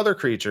seen all the other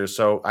creatures,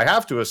 so I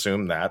have to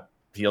assume that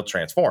he'll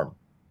transform,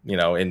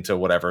 into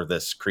whatever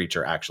this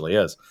creature actually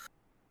is.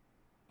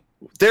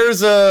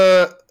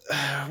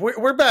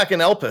 We're back in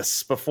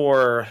Elpis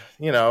before,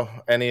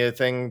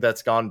 anything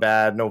that's gone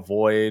bad, no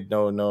void,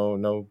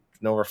 no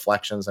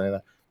reflections, any of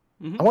that.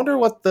 Mm-hmm. I wonder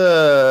what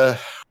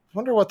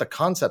the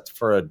concept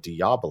for a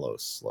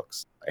Diabolos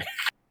looks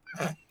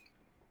like.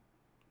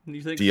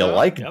 Do you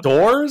like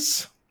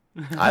doors?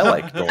 I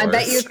like doors. I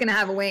bet you it's gonna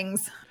have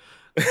wings.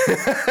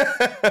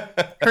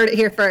 Heard it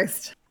here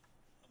first.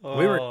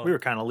 We were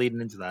kind of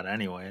leading into that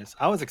anyways.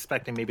 I was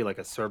expecting maybe like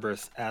a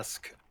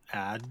Cerberus-esque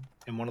ad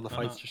in one of the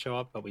fights to show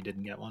up, but we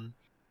didn't get one.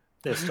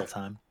 There's still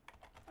time.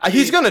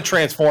 He's going to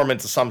transform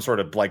into some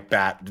sort of like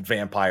bat,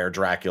 vampire,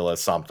 Dracula,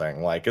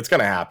 something. Like it's going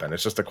to happen.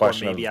 It's just a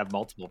question of maybe have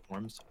multiple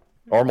forms.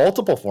 Or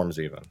multiple forms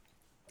even.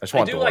 I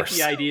do like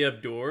the idea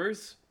of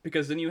doors,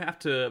 because then you have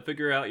to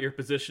figure out your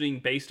positioning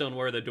based on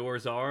where the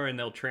doors are, and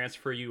they'll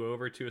transfer you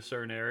over to a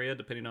certain area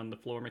depending on the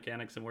floor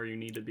mechanics and where you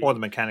need to be. Or the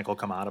mechanic will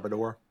come out of a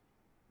door.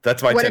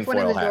 That's my What tinfoil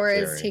if one of the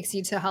doors theory. takes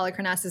you to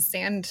Halicarnassus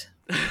stand?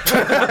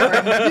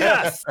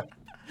 Yes,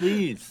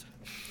 please.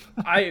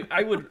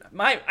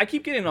 I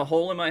keep getting a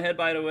hole in my head,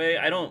 by the way.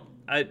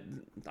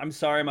 I'm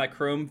sorry, my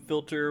Chrome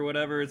filter or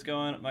whatever is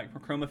going. My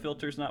Chroma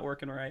filter's not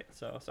working right,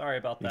 so sorry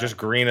about that. You're just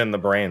green in the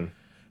brain.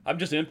 I'm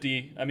just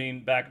empty. I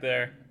mean, back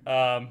there.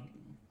 But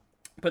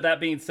that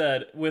being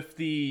said, with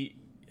the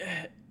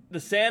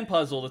sand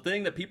puzzle, the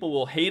thing that people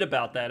will hate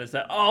about that is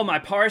that, oh, my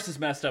parse is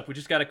messed up. We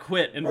just got to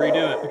quit and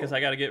redo it because I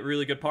got to get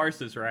really good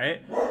parses,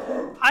 right?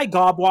 I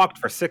gobwalked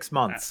for 6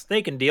 months.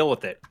 They can deal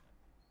with it.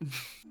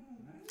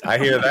 I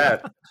hear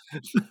that.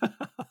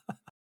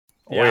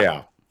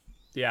 Yeah.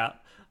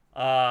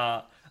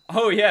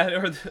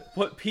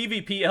 What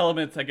PvP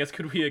elements, I guess,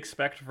 could we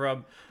expect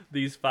from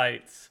these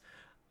fights?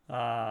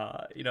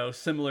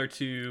 Similar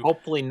to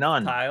hopefully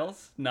none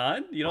tiles.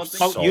 None? You don't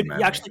think so?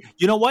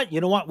 You know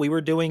what? We were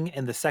doing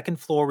in the second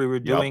floor. We were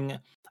doing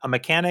a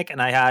mechanic,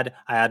 and I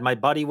had my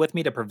buddy with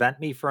me to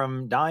prevent me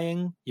from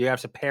dying. You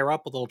have to pair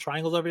up with little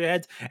triangles over your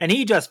heads, and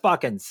he just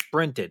fucking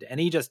sprinted, and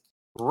he just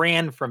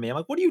ran from me. I'm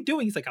like, "What are you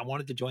doing?" He's like, "I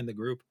wanted to join the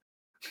group."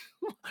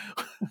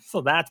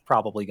 So that's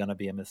probably going to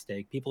be a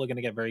mistake. People are going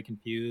to get very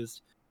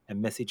confused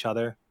and miss each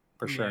other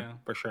for sure.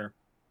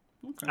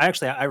 Okay. I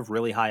have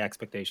really high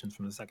expectations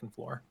from the second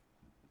floor.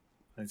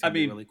 It's gonna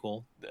be really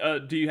cool.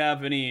 Do you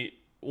have any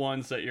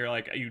ones that you're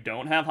like you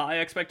don't have high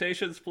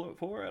expectations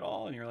for at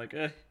all, and you're like,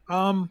 eh?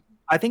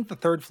 I think the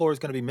third floor is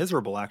going to be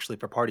miserable actually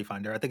for Party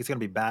Finder. I think it's going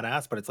to be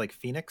badass, but it's like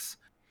Phoenix.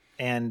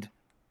 And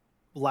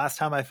last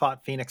time I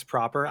fought Phoenix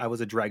proper, I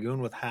was a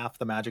Dragoon with half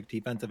the magic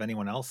defense of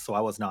anyone else, so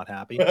I was not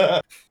happy.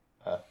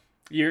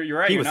 You're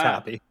right. He was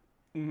happy.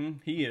 Mm-hmm.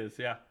 He is,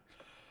 yeah.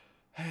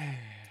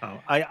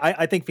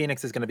 I think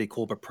Phoenix is going to be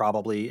cool, but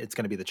probably it's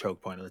going to be the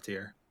choke point of the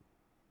tier.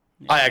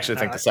 Yeah. I actually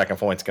think the second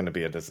fight's going to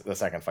be a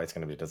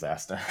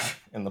disaster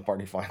in the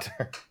Party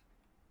Finder.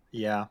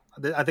 Yeah,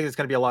 I think it's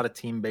going to be a lot of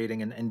team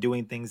baiting and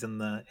doing things in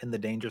the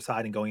danger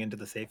side and going into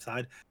the safe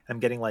side. I'm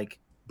getting like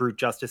Brute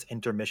Justice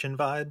intermission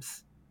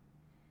vibes,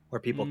 where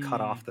people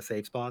cut off the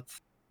safe spots.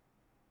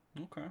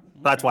 Okay.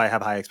 That's why I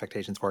have high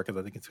expectations for it, because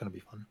I think it's going to be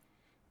fun.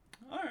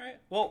 All right.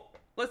 Well,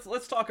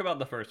 let's talk about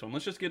the first one.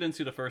 Let's just get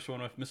into the first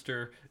one with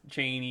Mr.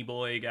 Cheney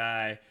boy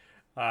guy.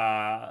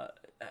 How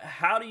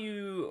do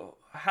you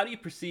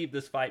perceive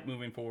this fight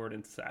moving forward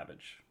in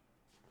Savage?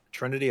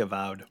 Trinity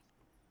Avowed.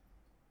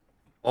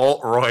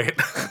 Alt-right.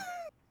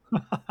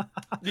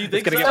 Do you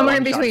think so? Somewhere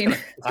in between.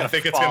 I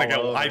think it's going to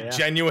get. I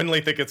genuinely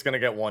think it's going to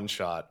get one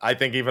shot. I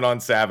think even on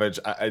Savage,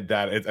 I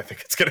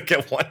think it's going to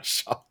get one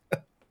shot.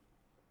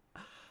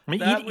 I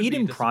mean,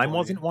 Eden Prime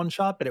wasn't one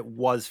shot, but it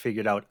was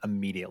figured out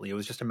immediately. It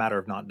was just a matter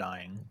of not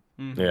dying.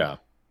 Mm-hmm. Yeah.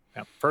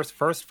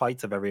 First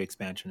fights of every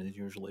expansion is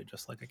usually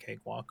just like a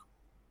cakewalk.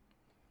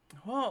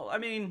 Well, I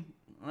mean,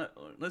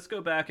 let's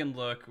go back and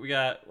look. We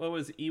got, what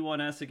was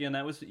E1S again?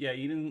 That was,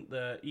 Eden.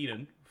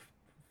 Eden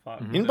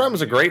Prime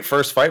was a great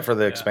first fight for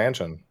the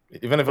expansion.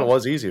 Even if it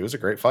was easy, it was a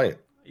great fight.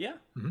 Yeah.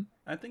 Mm-hmm.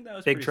 I think that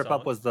was Big trip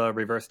solid. up was the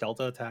reverse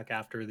Delta attack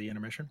after the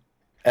intermission.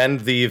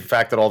 And the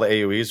fact that all the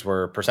AoEs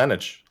were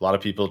percentage. A lot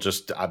of people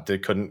just they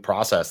couldn't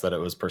process that it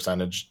was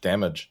percentage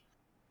damage.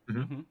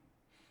 Mm-hmm.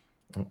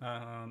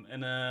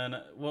 And then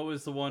what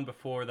was the one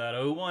before that?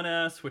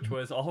 O1S, which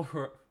was all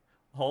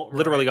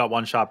literally got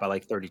one shot by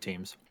like 30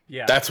 teams.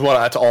 Yeah, that's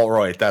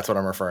alt-right. That's what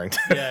I'm referring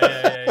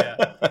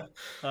to.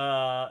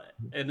 Yeah.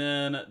 And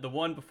then the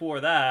one before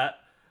that.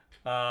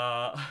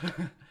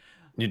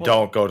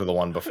 Don't go to the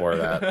one before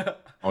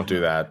that. Don't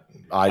do that.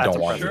 I don't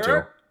want you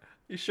to.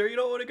 You sure you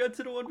don't want to go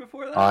to the one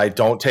before that?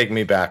 Don't take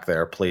me back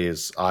there,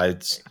 please.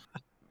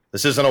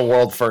 This isn't a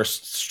world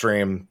first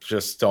stream.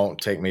 Just don't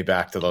take me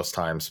back to those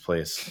times,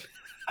 please.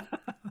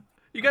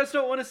 You guys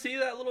don't want to see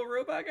that little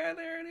robot guy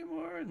there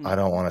anymore? I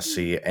don't want to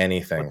see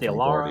anything the from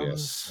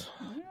alarms.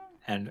 Gordius.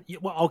 And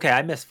okay,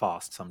 I miss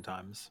Faust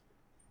sometimes.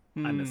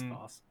 I miss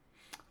Faust.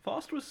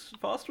 Faust was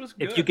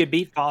good. If you could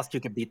beat Faust, you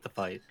could beat the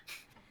fight.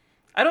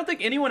 I don't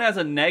think anyone has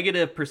a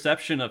negative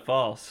perception of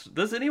Faust.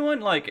 Does anyone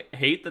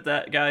hate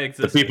that guy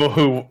exists? The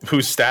people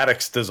whose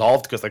statics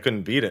dissolved because they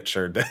couldn't beat it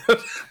sure did.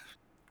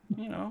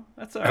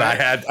 That's all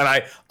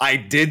right. I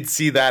did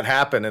see that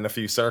happen in a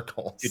few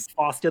circles. Dude,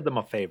 Faust did them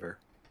a favor.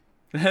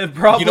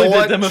 Probably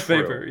did them a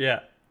favor.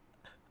 Yeah.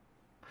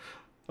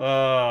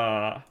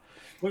 I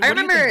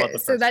remember,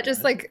 so that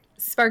just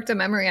sparked a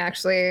memory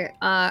actually,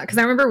 because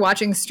I remember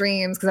watching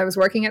streams because I was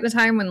working at the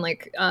time when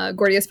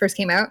Gordius first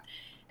came out,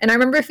 and I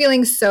remember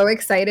feeling so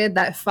excited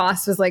that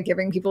Faust was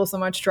giving people so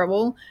much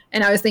trouble,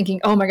 and I was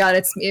thinking, oh my god,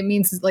 it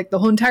means the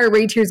whole entire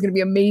raid tier is going to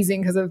be amazing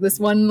because of this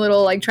one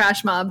little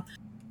trash mob,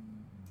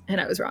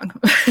 and I was wrong.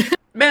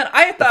 Man,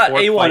 I thought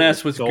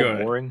A1S was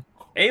good. Boring.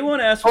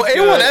 A1S was good.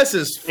 A1S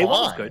is fine.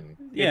 A1 good.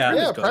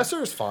 Yeah,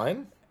 Presser is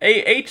fine.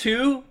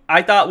 A2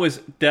 I thought was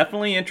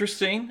definitely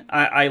interesting.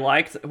 I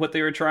liked what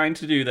they were trying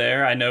to do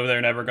there. I know they're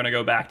never going to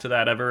go back to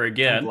that ever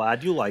again. I'm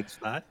glad you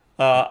liked that.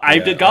 I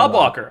did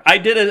Godwalker. I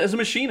did it as a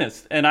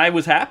machinist, and I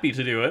was happy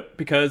to do it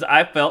because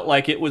I felt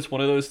like it was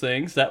one of those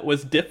things that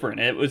was different.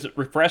 It was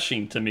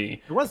refreshing to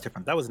me. It was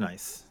different. That was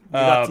nice.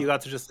 You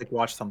got to just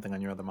watch something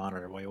on your other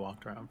monitor while you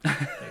walked around.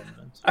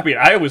 I mean,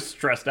 I was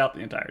stressed out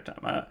the entire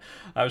time.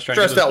 I was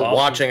stressed out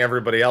watching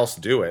everybody else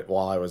do it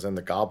while I was in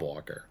the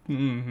Godwalker.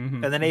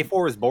 Mm-hmm. And then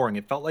A4 was boring.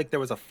 It felt like there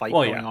was a fight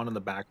going on in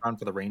the background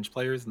for the range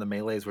players, and the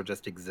melees were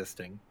just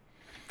existing.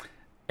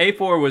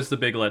 A4 was the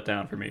big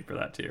letdown for me for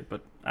that tier,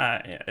 but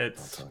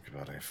it's... I'll talk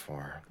about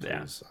A4, please.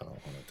 Yeah. I don't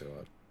want to do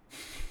it.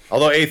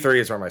 Although A3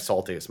 is where my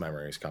saltiest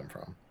memories come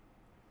from.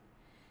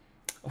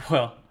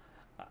 Well,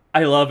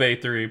 I love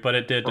A3, but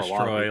it did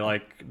destroy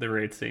the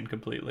raid scene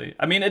completely.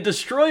 I mean, it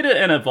destroyed it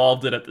and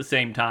evolved it at the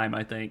same time,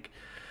 I think.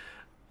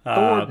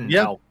 Thornton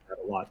helped a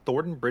lot.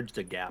 Thornton bridged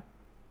a gap.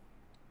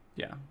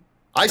 Yeah.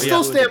 I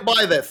still stand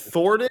by that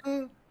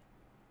Thornton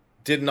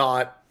did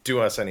not do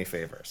us any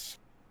favors.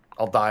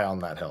 I'll die on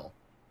that hill.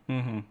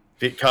 Mm-hmm.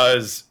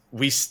 Because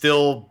we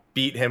still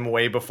beat him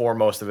way before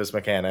most of his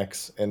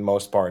mechanics in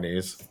most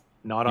parties.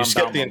 Not on you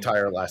skipped the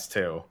entire last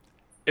two.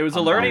 It was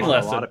a learning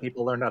lesson. A lot of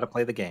people learned how to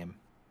play the game.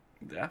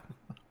 Yeah.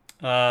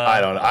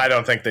 I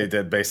don't think they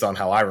did based on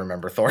how I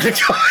remember Thornton.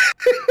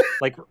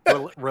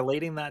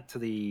 Relating that to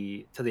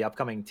the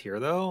upcoming tier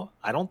though,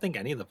 I don't think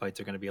any of the fights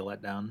are going to be a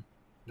letdown.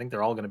 I think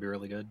they're all going to be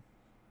really good.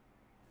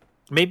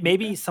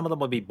 Maybe some of them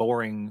will be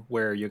boring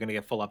where you're going to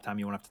get full uptime,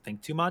 you won't have to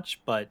think too much,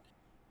 but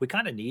we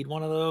kind of need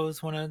one of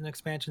those when an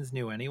expansion's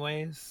new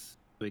anyways,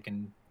 so we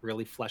can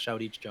really flesh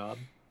out each job.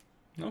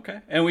 Okay.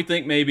 And we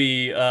think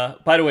maybe,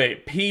 by the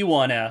way,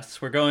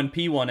 P1S. We're going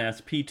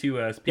P1S,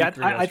 P2S, P3S,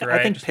 right?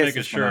 I think just Piss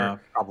is going to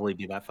probably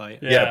be that fight.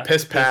 Yeah,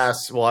 Piss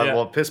Pass.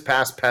 Well, Piss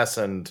Pass, Pess,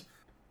 and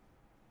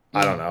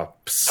I don't know.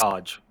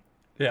 Dodge.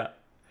 Yeah.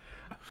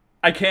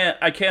 I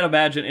can't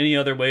imagine any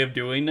other way of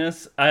doing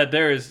this.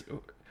 There's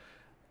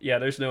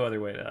no other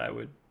way that I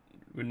would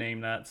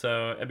name that.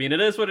 So, I mean,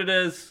 it is what it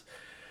is.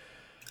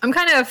 I'm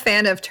kind of a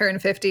fan of turn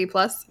 50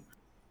 plus.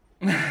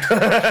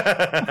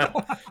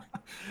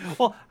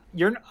 Well,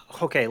 you're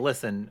okay.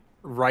 Listen,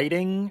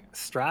 writing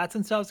strats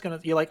and stuff is gonna.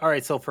 You're like, all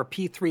right. So for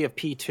P3 of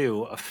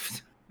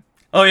P2,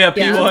 Oh yeah,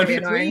 Yeah, that's P1. pretty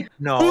annoying.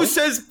 No. Who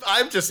says?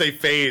 I just say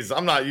phase.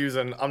 I'm not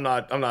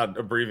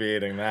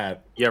abbreviating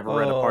that. You ever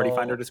read a Party Oh.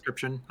 Finder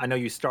description? I know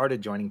you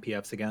started joining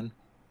PFs again.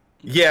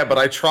 Yeah, but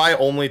I try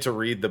only to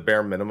read the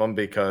bare minimum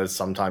because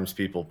sometimes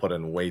people put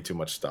in way too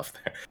much stuff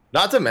there.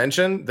 Not to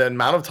mention the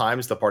amount of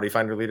times the Party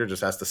Finder leader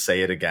just has to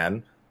say it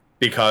again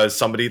because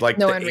somebody like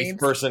No the one eighth reads.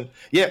 person.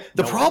 Yeah,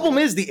 the problem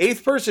is the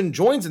eighth person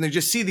joins and they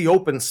just see the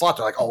open slot.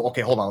 They're like, oh,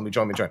 okay, hold on, let me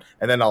join.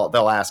 And then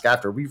they'll ask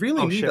after. We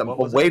really need a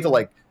way to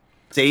like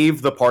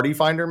save the Party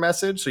Finder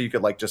message so you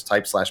could like just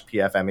type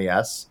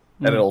 /PFMES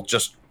and it'll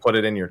just put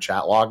it in your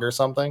chat log or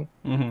something.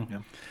 Mm-hmm. Yeah.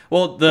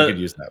 Well, you could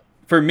use that.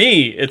 For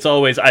me, it's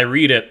always I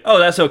read it. Oh,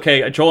 that's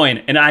okay. I join,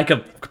 and I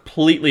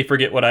completely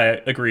forget what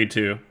I agreed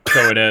to.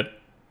 So it did.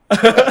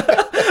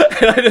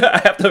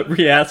 I have to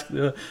re-ask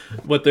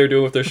what they're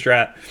doing with their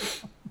strat.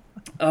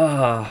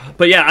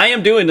 But yeah, I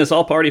am doing this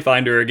all Party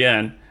Finder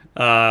again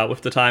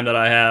with the time that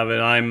I have,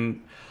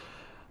 and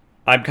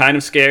I'm kind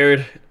of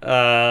scared.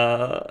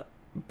 But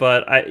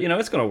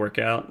it's gonna work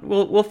out.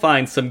 We'll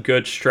find some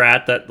good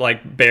strat that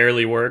like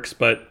barely works,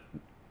 but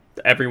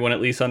everyone at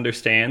least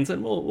understands,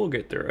 and we'll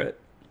get through it.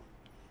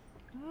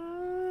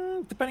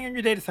 Depending on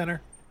your data center.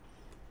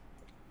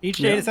 Each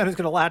data center is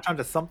going to latch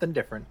onto something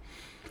different.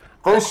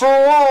 For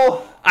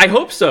sure. I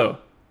hope so.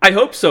 I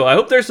hope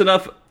there's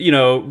enough,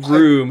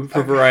 room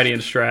for variety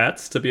and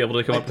strats to be able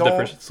to come up with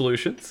different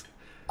solutions.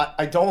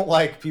 I don't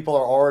like people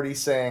are already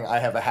saying I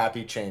have a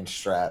happy change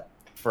strat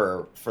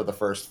for the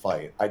first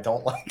fight. I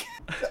don't like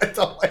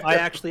I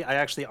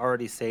actually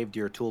already saved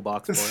your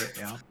toolbox for it.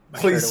 Yeah.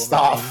 Please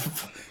stop.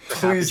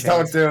 Please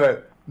don't do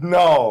it.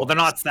 No. Well, they're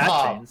not stat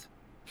chains.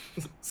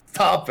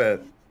 Stop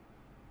it.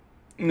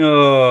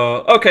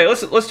 No. Okay,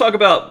 let's talk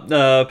about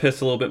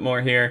Piss a little bit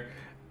more here.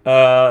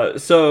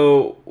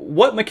 So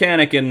what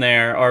mechanic in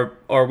there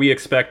are we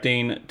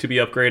expecting to be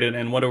upgraded,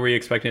 and what are we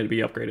expecting it to be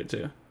upgraded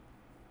to?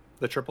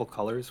 The triple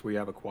colors where you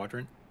have a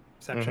quadrant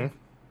section.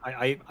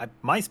 Mm-hmm.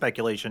 My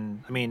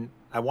speculation,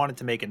 I wanted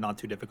to make it not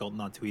too difficult,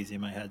 not too easy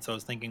in my head. So I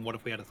was thinking, what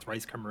if we had a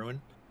thrice come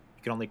ruin?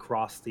 You can only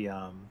cross the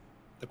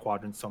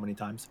quadrant so many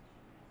times.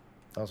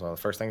 That was one of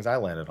the first things I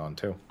landed on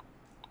too.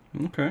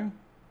 Okay.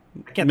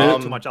 I can't think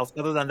of too much else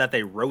other than that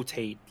they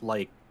rotate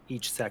like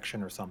each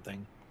section or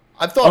something.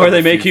 I've thought. Or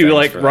they make you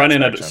like run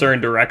in a certain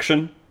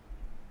direction,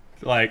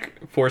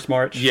 like force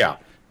march. Yeah.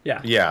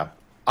 Yeah.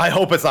 I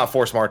hope it's not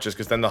force marches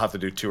because then they'll have to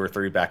do 2 or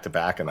 3 back to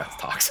back, and that's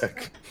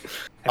toxic.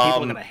 And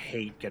people are gonna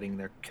hate getting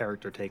their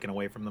character taken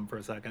away from them for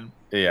a second.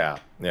 Yeah.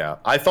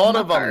 I thought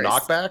of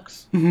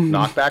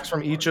knockbacks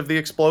from each of the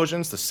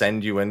explosions to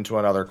send you into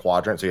another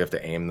quadrant, so you have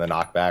to aim the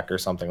knockback or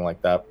something like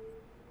that.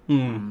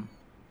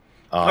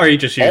 Or you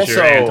just use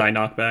your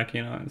anti-knockback,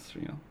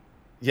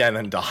 Yeah, and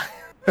then die.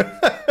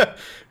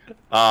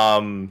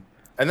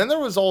 And then there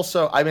was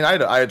also, I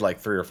had like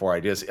 3 or 4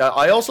 ideas.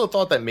 I also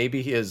thought that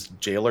maybe his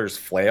jailer's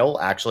flail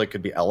actually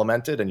could be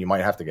elemented, and you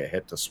might have to get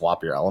hit to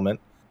swap your element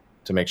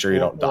to make sure you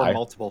don't die. Or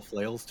multiple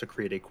flails to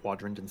create a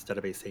quadrant instead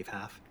of a safe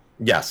half.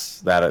 Yes,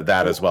 that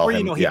as well. Or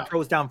he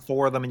throws down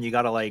 4 of them, and you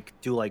got to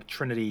do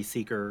Trinity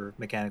Seeker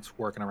mechanics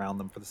working around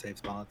them for the safe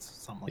spots,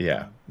 something like that.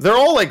 Yeah, they're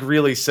all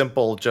really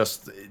simple,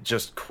 just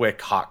quick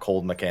hot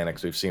cold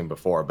mechanics we've seen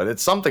before. But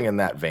it's something in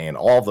that vein.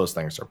 All of those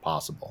things are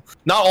possible.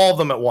 Not all of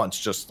them at once,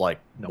 just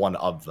one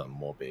of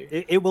them will be.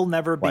 It will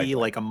never be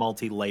like a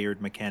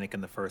multi-layered mechanic in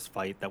the first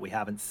fight that we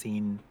haven't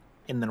seen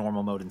in the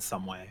normal mode in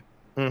some way.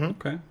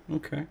 Mm-hmm.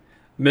 Okay.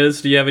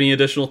 Miz, do you have any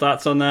additional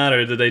thoughts on that,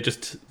 or did they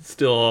just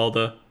steal all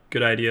the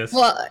good ideas?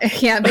 Well,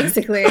 yeah,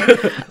 basically.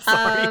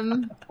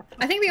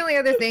 I think the only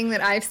other thing that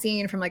I've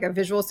seen from a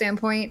visual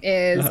standpoint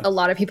is a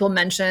lot of people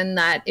mention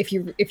that if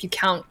you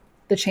count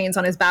the chains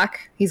on his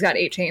back, he's got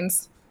 8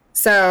 chains.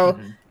 So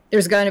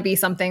there's going to be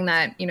something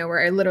that,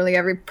 where literally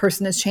every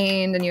person is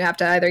chained and you have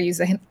to either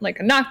use a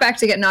knockback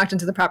to get knocked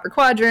into the proper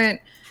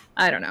quadrant.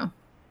 I don't know.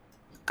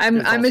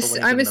 I'm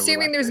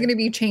assuming there's going to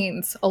be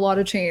chains, a lot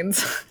of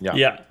chains.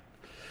 Yeah.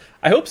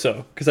 I hope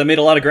so, because I made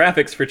a lot of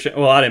graphics for...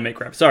 well, I didn't make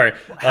graphics, sorry.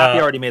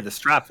 Happy already made the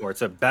strap for it,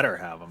 so better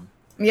have them.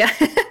 Yeah.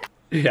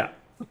 Yeah.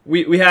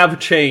 We have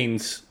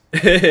chains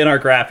in our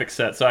graphics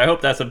set, so I hope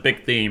that's a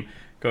big theme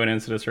going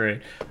into this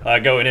raid.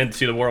 Going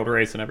into the world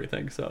race and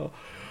everything, so...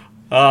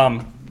 I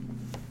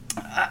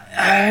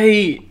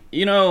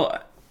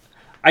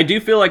do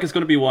feel like it's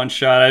going to be one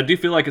shot. I do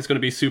feel like it's going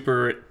to be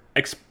super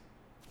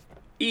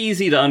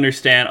easy to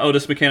understand. Oh,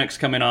 this mechanic's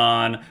coming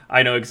on.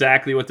 I know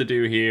exactly what to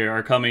do here,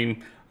 or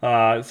coming...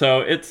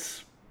 so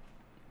it's...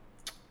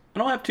 I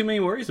don't have too many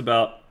worries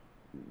about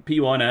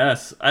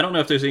P1S. I don't know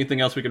if there's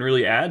anything else we can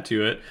really add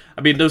to it.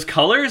 Those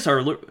colors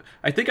are...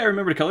 I think I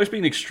remember the colors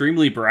being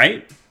extremely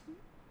bright.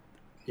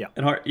 Yeah.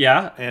 And hard,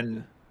 yeah.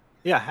 And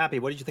yeah, Happy,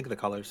 what did you think of the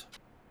colors?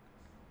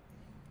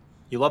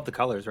 You love the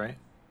colors, right?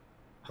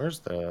 Where's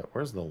the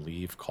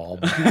leave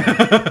called?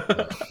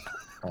 I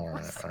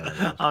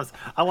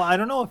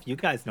don't know if you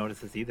guys notice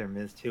this either,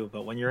 Miz, too.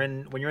 But when you're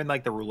in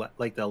the roulette,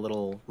 the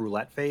little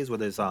roulette phase where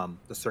there's the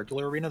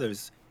circular arena,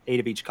 there's 8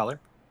 of each color.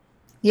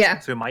 Yeah.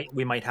 So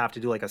we might have to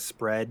do like a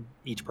spread.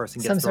 Each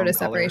person gets some sort of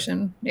color.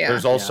 separation. Yeah.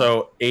 There's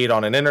also 8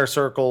 on an inner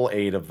circle,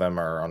 8 of them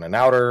are on an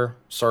outer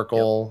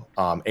circle.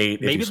 8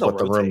 if you split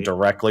the room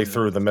directly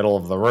through the middle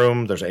of the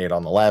room. There's 8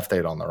 on the left,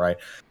 8 on the right.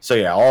 So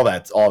yeah, all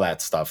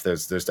that stuff.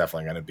 There's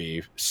definitely going to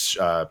be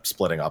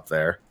splitting up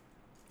there.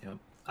 Yeah,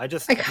 I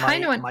just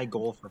my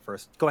goal for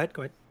first. Go ahead.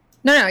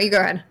 No, you go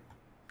ahead.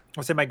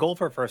 I'll say my goal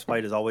for a first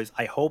fight is always.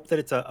 I hope that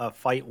it's a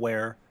fight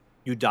where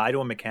you die to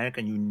a mechanic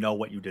and you know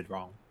what you did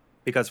wrong.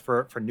 Because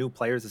for new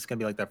players, it's going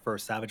to be like their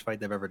first Savage fight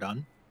they've ever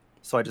done.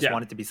 So I just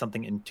want it to be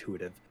something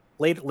intuitive.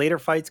 Later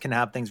fights can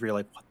have things where you're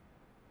like, what?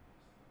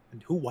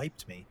 And who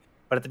wiped me?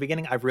 But at the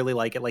beginning, I really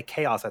like it. Like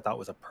Chaos, I thought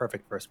was a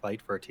perfect first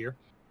fight for a tier.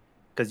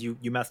 Because you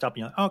messed up and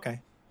you're like, oh,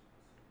 okay.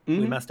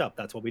 We messed up.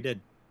 That's what we did.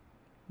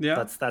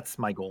 Yeah. That's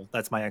my goal.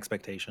 That's my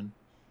expectation.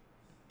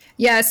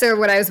 Yeah, so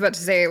what I was about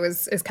to say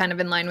is kind of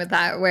in line with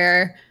that,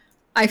 where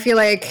I feel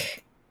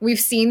like we've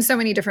seen so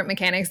many different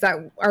mechanics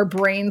that our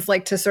brains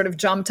like to sort of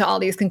jump to all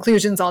these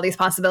conclusions, all these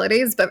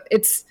possibilities, but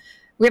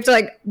we have to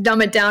like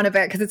dumb it down a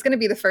bit because it's going to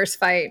be the first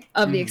fight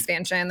of the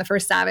expansion, the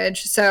first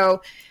Savage.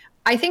 So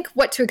I think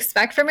what to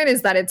expect from it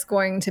is that it's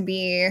going to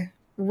be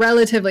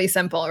relatively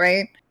simple,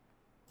 right?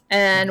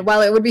 And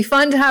while it would be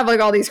fun to have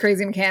like all these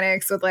crazy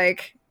mechanics with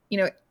like,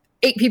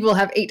 8 people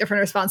have 8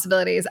 different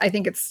responsibilities, I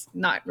think it's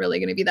not really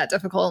going to be that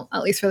difficult,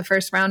 at least for the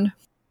first round.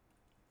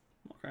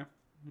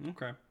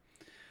 Okay.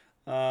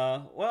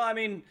 Well, I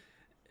mean,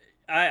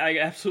 I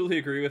absolutely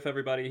agree with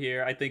everybody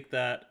here. I think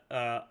that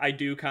I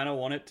do kind of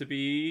want it to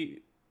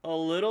be a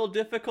little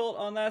difficult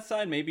on that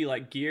side. Maybe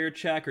like gear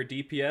check or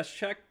DPS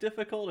check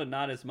difficult, and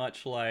not as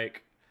much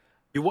like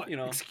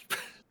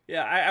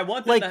Yeah, I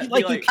want them to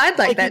be like I'd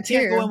like that too. You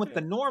can't go in with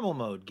the normal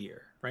mode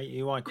gear, right?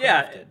 You want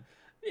crafted.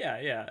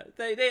 Yeah.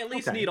 They at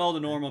least need all the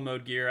normal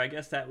mode gear. I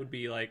guess that would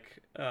be like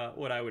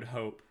what I would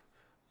hope.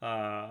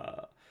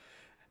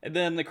 And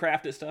then the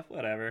crafted stuff,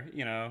 whatever,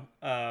 we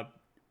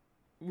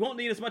won't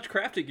need as much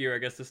crafted gear, I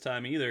guess, this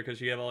time either,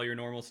 because you have all your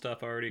normal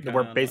stuff already.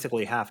 We're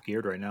basically half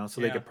geared right now,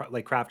 so they could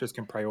crafters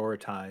can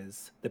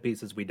prioritize the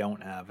pieces we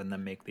don't have and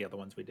then make the other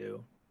ones we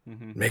do.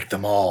 Mm-hmm. Make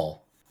them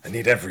all. I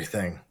need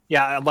everything.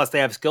 Yeah, unless they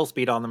have skill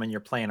speed on them and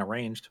you're playing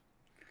arranged.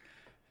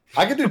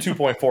 I could do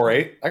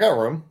 2.48. I got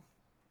room.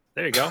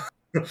 There you go.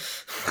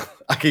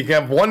 I could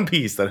have one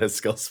piece that has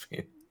skill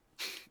speed.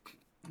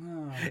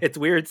 It's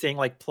weird seeing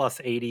like plus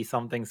 80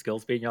 something skill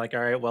speed and you're like, all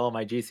right, well,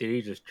 my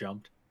GCD just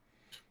jumped.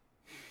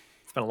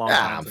 It's been a long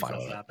time since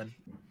that's happened.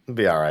 It'll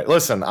be all right.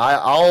 Listen,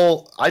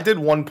 I did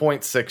 1.6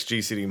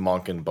 GCD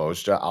Monk and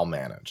Bozja. I'll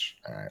manage.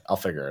 All right, I'll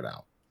figure it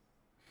out.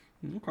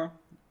 Okay.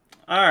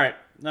 All right.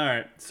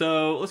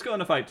 So let's go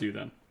into fight 2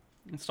 then.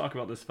 Let's talk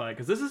about this fight,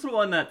 because this is the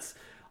one that's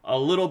a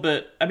little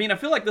bit. I mean, I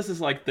feel like this is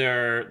like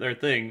their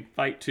thing.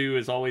 Fight 2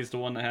 is always the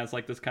one that has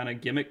like this kind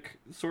of gimmick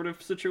sort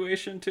of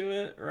situation to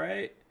it,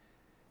 right?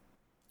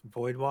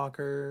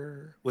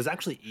 Voidwalker was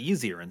actually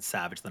easier in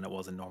Savage than it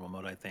was in normal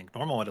mode, I think.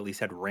 Normal mode at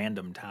least had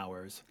random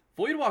towers.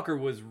 Voidwalker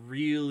was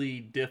really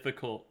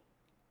difficult.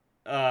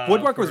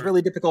 Voidwalker was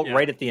really difficult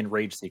right at the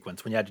enrage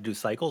sequence when you had to do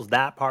cycles.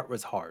 That part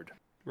was hard.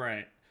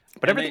 Right.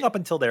 But everything up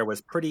until there was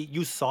pretty.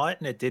 You saw it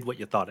and it did what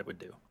you thought it would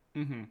do.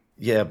 Mm-hmm.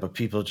 Yeah, but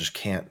people just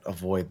can't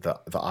avoid the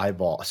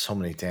eyeball. So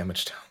many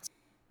damage downs.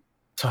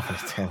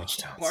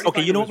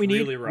 Okay, you know what we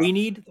need?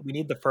 Really we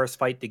need the first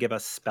fight to give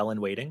us spell and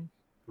waiting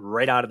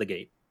right out of the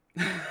gate.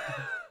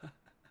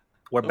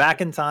 We're back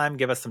in time.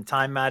 Give us some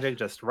time magic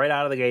just right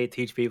out of the gate.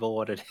 Teach people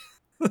what it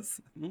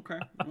is. Okay.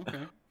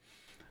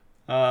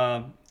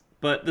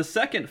 But the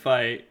second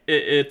fight,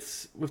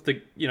 it's with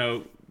the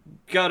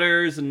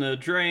gutters and the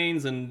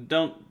drains and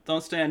don't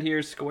stand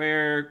here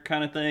square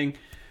kind of thing.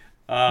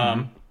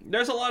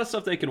 There's a lot of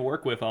stuff they can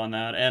work with on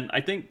that, and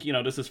I think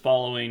this is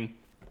following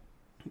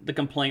the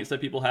complaints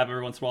that people have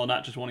every once in a while,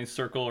 not just wanting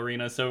circle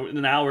arena. So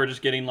now we're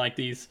just getting like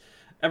these.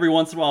 Every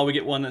once in a while, we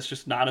get one that's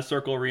just not a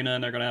circle arena,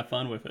 and they're going to have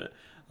fun with it.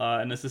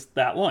 And this is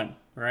that one,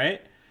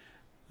 right?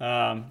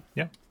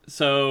 Yeah.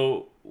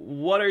 So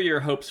what are your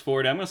hopes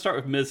for it? I'm going to start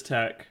with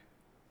Miztech.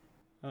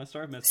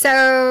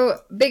 So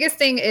biggest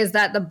thing is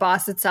that the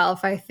boss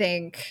itself, I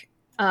think,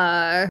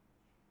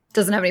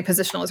 doesn't have any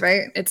positionals,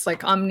 right? It's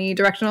like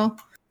omnidirectional.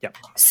 Yeah.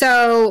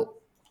 So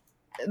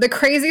the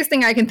craziest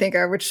thing I can think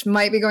of, which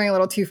might be going a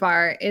little too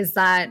far, is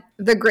that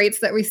the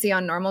grates that we see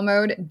on normal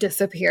mode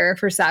disappear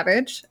for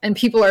Savage, and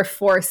people are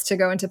forced to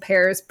go into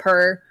pairs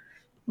per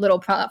little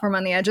platform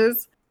on the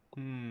edges.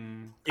 You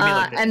mean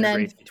like and then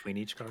grates between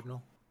each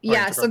cardinal?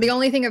 Yeah, so the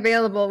only thing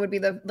available would be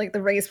the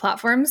raised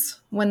platforms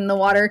when the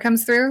water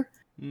comes through,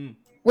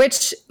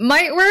 which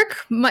might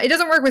work. It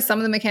doesn't work with some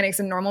of the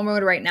mechanics in normal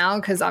mode right now,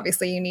 because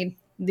obviously you need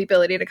the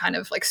ability to kind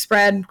of like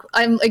spread.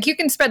 Like you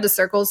can spread the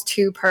circles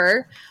 2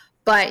 per,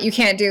 but you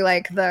can't do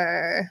like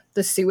the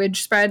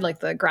sewage spread, like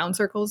the ground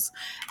circles.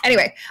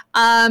 Anyway,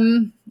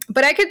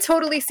 but I could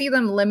totally see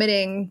them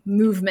limiting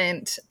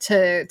movement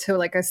to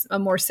like a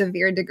more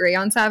severe degree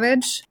on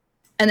Savage,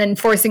 and then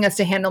forcing us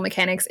to handle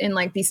mechanics in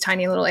like these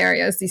tiny little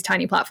areas, these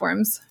tiny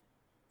platforms.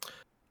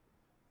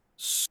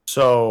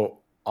 So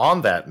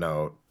on that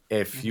note,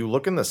 if you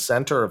look in the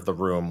center of the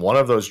room, one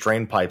of those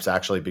drain pipes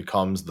actually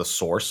becomes the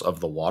source of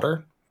the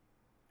water.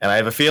 And I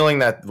have a feeling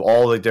that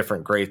all the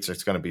different grates,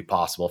 it's going to be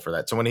possible for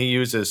that. So when he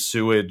uses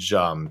sewage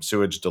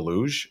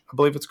deluge, I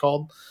believe it's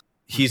called,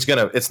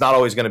 it's not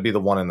always going to be the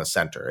one in the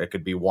center. It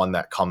could be one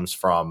that comes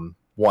from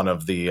one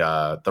of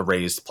the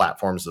raised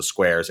platforms, the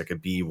squares. It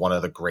could be one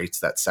of the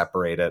grates that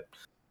separate it.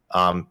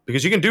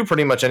 Because you can do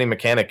pretty much any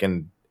mechanic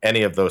in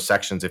any of those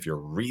sections if you're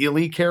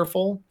really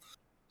careful.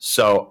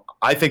 So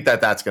I think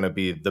that that's going to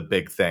be the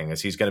big thing,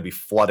 is he's going to be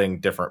flooding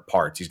different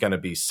parts. He's going to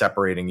be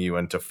separating you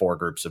into 4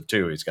 groups of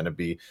 2. He's going to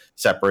be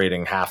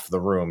separating half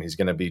the room. He's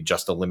going to be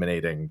just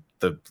eliminating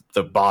the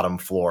bottom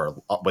floor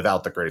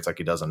without the grates like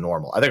he does in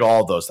normal. I think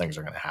all of those things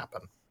are going to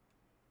happen.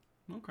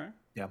 Okay.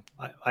 Yeah,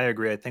 I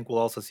agree. I think we'll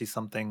also see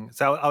something.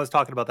 So I was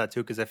talking about that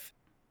too, because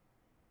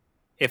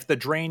if the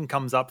drain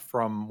comes up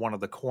from one of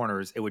the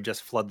corners, it would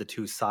just flood the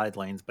 2 side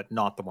lanes, but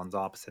not the ones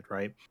opposite,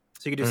 right?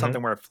 So you could do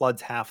something where it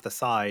floods half the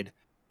side,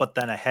 but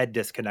then a head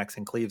disconnects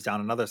and cleaves down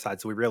another side.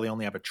 So we really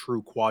only have a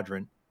true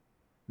quadrant.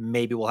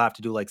 Maybe we'll have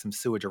to do like some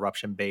sewage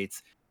eruption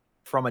baits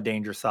from a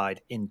danger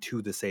side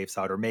into the safe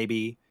side. Or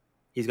maybe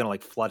he's going to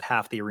like flood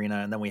half the arena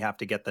and then we have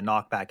to get the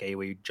knockback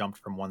AoE jumped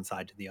from one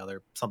side to the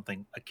other.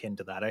 Something akin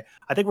to that.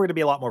 I think we're going to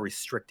be a lot more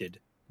restricted.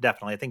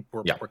 Definitely. I think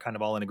we're kind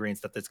of all in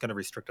agreement that it's going to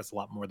restrict us a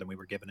lot more than we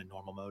were given in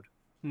normal mode.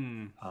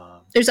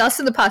 There's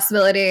also the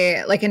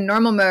possibility, like in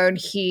normal mode,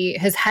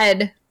 his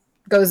head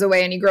goes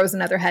away and he grows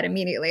another head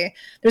immediately.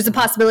 There's a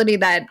possibility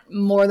that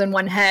more than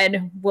one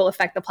head will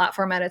affect the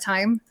platform at a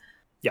time.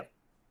 Yep.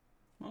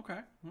 Okay.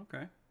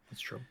 That's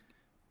true.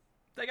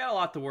 They got a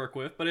lot to work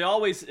with, but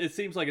it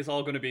seems like it's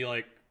all going to be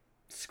like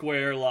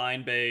square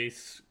line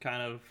base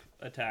kind of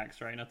attacks,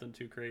 right? Nothing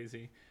too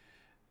crazy.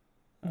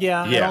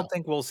 Yeah, I don't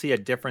think we'll see a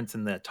difference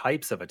in the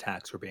types of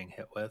attacks we're being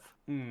hit with.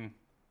 Okay.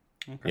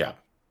 Yeah.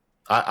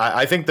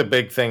 I think the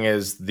big thing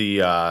is the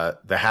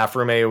half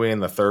room AoE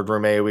and the third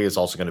room AoE is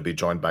also going to be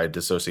joined by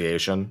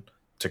dissociation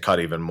to cut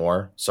even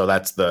more. So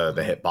that's the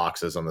hit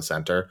boxes on the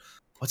center.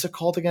 What's it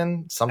called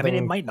again? Something. I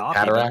mean, it might not be,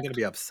 but I'm going to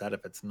be upset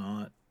if it's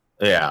not.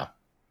 Yeah.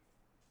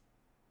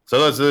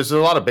 So there's a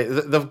lot of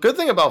the good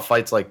thing about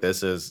fights like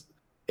this is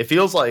it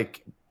feels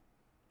like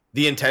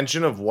the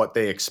intention of what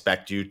they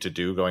expect you to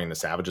do going into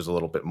Savage is a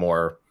little bit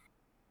more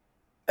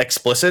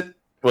explicit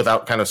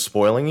without kind of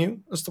spoiling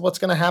you as to what's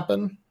going to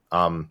happen.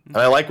 And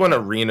I like when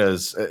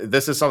arenas,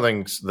 this is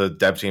something the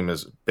dev team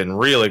has been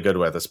really good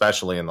with,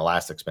 especially in the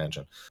last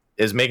expansion,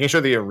 is making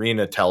sure the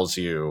arena tells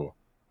you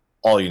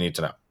all you need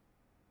to know.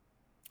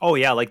 Oh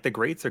yeah, like the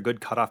grates are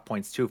good cutoff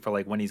points too for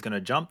like when he's going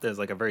to jump. There's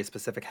like a very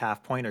specific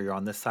half point, or you're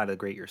on this side of the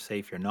grate, you're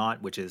safe, you're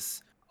not, which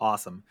is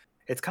awesome.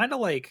 It's kind of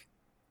like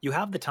you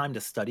have the time to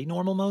study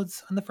normal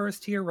modes on the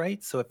first tier,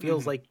 right? So it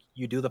feels like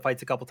you do the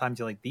fights a couple times,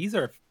 you're like, these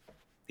are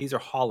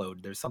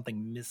hollowed. There's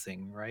something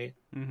missing, right?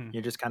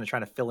 You're just kind of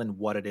trying to fill in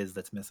what it is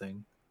that's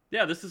missing.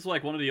 Yeah, this is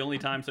like one of the only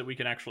times that we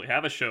can actually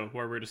have a show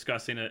where we're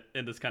discussing it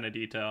in this kind of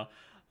detail.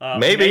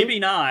 Maybe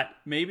not.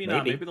 Maybe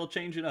they'll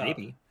change it up.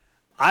 Maybe.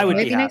 I would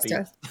be happy.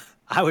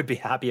 I would be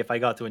happy if I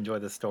got to enjoy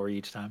this story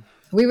each time.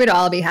 We would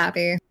all be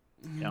happy.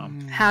 Yeah.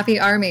 Happy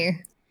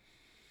army.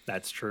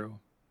 That's true.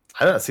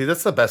 I don't see.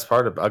 That's the best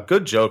part of a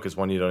good joke is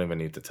one you don't even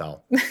need to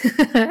tell.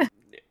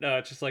 No,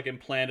 it's just like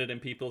implanted in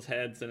people's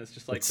heads, and it's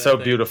just like it's so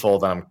beautiful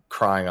that I'm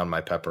crying on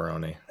my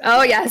pepperoni.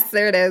 Oh yes,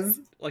 there it is.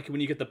 Like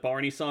when you get the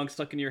Barney song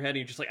stuck in your head, and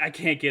you're just like, I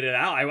can't get it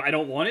out. I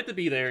don't want it to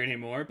be there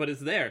anymore, but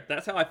it's there.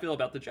 That's how I feel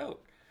about the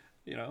joke.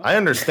 You know. I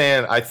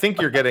understand. I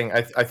think you're getting.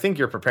 I think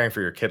you're preparing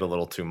for your kid a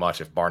little too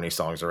much if Barney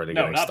songs already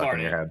getting stuck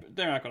Barney. in your head.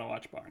 They're not going to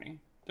watch Barney.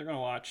 They're going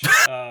to watch.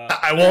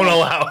 I won't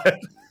allow it.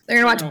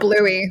 They're going to watch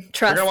Bluey.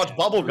 Trust. They're going to watch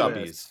Bubble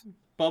Guppies.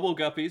 Bubble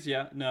Guppies.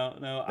 Yeah. No.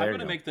 I'm going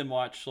to make them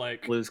watch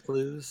like Blue's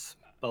Clues.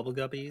 Bubble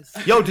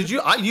Guppies. Yo, did you?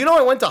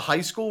 I went to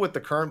high school with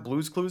the current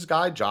Blues Clues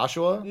guy,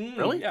 Joshua.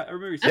 Really? Yeah, I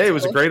remember. Yeah, he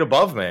was a grade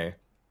above me.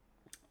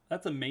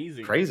 That's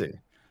amazing. Crazy.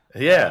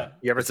 Yeah.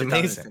 You ever it's sit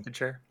amazing. down in a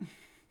chair?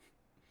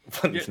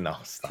 No,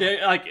 stop.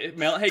 Yeah, like,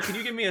 Mel, hey, can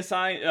you give me a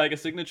sign, like a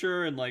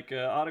signature and like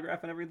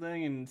autograph and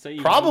everything, and say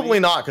you probably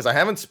not, because I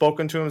haven't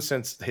spoken to him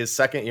since his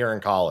second year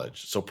in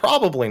college, so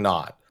probably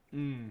not.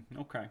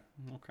 Okay.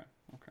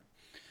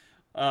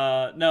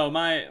 No,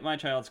 my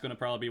child's gonna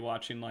probably be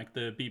watching like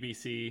the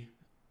BBC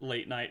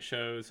late night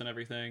shows and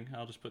everything.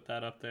 I'll just put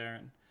that up there,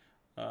 and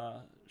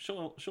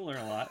she'll learn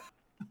a lot.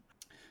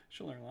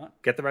 She'll learn a lot.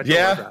 Get the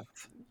retro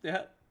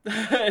Yeah.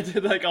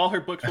 Like all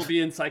her books will be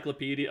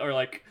encyclopedias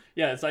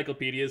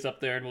up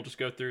there, and we'll just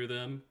go through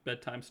them.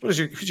 Bedtime stories.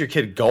 Who's your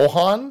kid,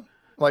 Gohan?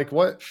 Like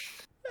what?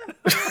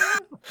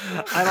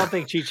 I don't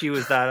think Chi-Chi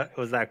was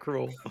that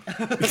cruel.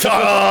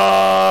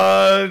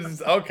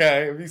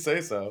 Okay, if you say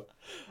so.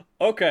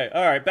 Okay,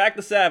 all right. Back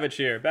to Savage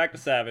here. Back to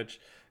Savage.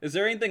 Is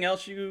there anything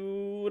else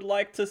you would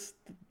like to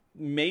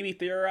maybe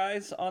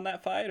theorize on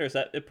that fight, or is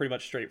that pretty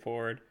much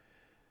straightforward?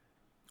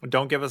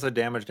 Don't give us a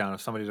damage down if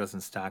somebody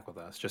doesn't stack with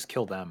us. Just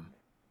kill them.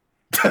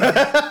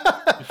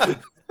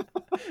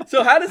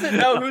 So how does it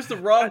know who's the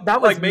wrong?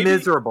 That was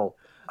miserable.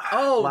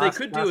 Oh, they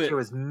could do it. It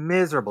was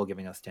miserable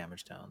giving us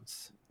damage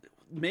downs.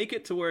 make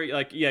it to where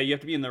like you have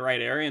to be in the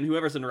right area, and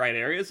whoever's in the right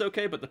area is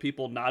okay, but the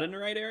people not in the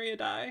right area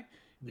die?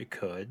 You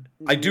could.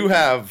 I do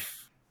have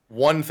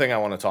one thing I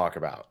want to talk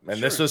about,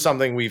 and this was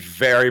something we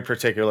very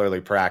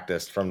particularly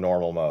practiced from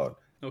normal mode.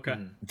 Okay.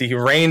 The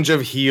range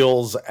of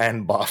heals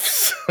and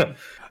buffs.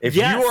 If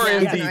you are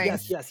in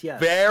the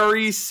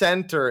very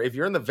center, if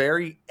you're in the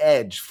very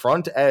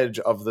front edge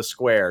of the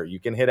square, you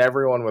can hit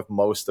everyone with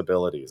most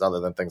abilities other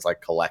than things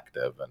like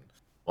collective and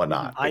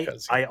whatnot.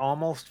 I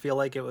almost feel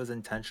like it was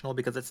intentional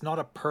because it's not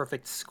a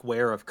perfect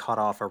square of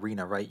cutoff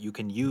arena, right? You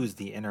can use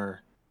the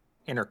inner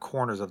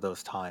corners of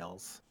those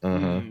tiles.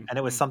 And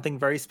it was something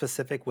very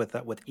specific with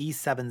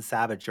E7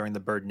 Savage during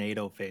the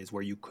Birdnado phase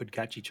where you could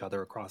catch each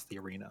other across the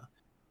arena.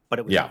 But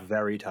it was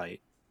very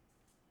tight.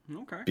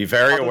 Okay. Be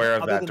very aware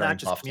of that than during that,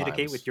 just tough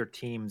communicate times. with your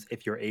teams.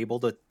 If you're able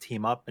to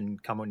team up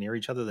and come near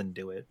each other, then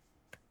do it.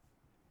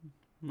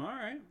 All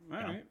right.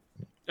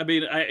 I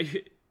mean,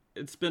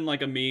 it's been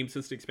like a meme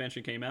since the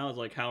expansion came out. Is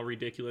like how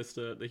ridiculous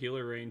the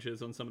healer range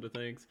is on some of the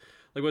things.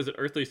 Like, was it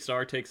Earthly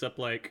Star takes up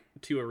like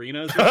 2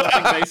 arenas or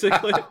something,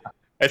 basically?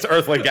 It's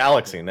Earthly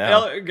Galaxy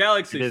now.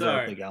 Galaxy, it is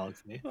sorry. Earthly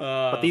Galaxy.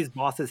 But these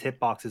bosses'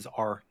 hitboxes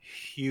are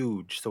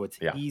huge, so it's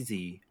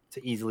easy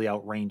to easily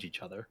outrange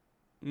each other.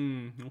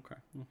 Okay.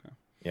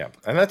 Yeah,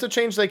 and that's a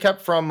change they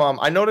kept from.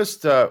 I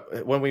noticed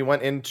when we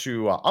went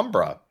into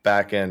Umbra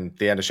back in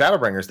the end of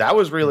Shadowbringers, that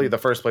was really the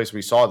first place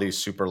we saw these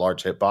super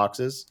large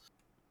hitboxes.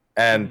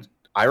 And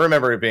I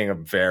remember it being a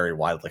very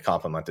widely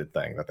complimented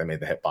thing that they made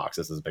the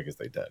hitboxes as big as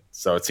they did.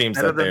 So it seems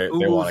that they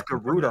want to.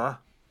 Garuda.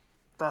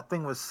 That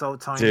thing was so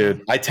tiny.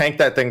 Dude, I tanked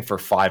that thing for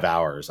 5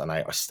 hours, and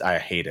I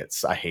hate it.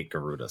 I hate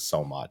Garuda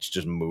so much.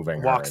 Just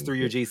moving. Walks through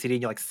your GCD,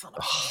 and you're like, son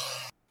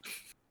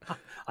of.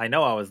 I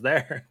know I was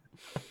there.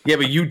 Yeah,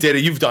 but you did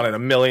it. You've done it a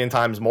million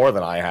times more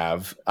than I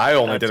have. I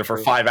only did it for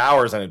 5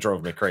 hours, and it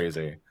drove me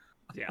crazy.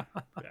 Yeah.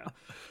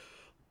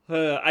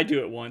 I do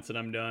it once, and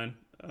I'm done.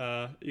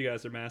 You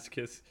guys are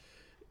masochists.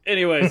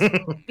 Anyways,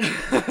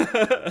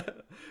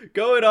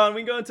 going on,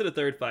 we can go into the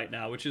third fight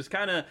now, which is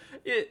kind of,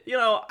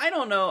 I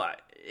don't know.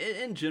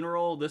 In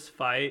general, this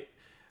fight,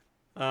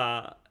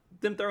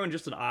 them throwing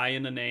just an I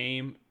in the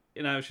name,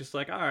 and I was just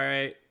like, all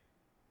right,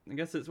 I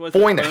guess it's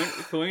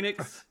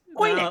Phoenix.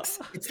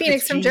 It's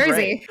Phoenix from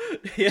Jersey.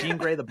 Jean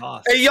Grey, the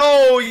boss. Hey,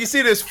 yo, you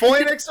see this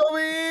Phoenix over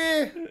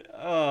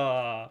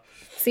here?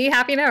 See,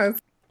 Happy knows.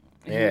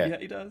 Yeah,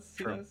 he does.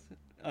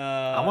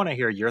 I want to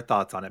hear your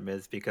thoughts on it,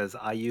 Miz, because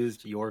I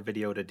used your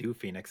video to do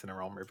Phoenix in a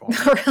Realm Reborn.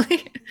 Oh,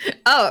 really?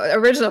 Oh,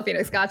 original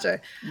Phoenix.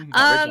 Gotcha.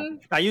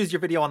 I used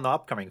your video on the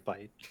upcoming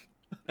fight.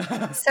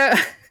 So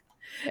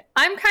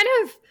I'm kind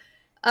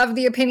of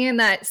the opinion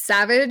that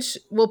Savage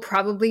will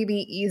probably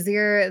be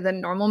easier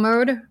than normal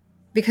mode,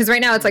 because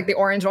right now it's like the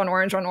orange on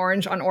orange on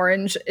orange on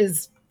orange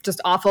is just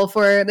awful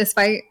for this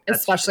fight,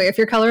 especially if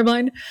you're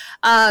colorblind.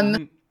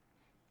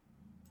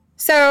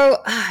 So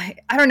I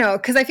don't know,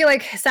 because I feel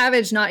like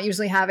Savage not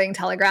usually having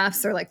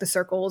telegraphs or like the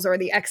circles or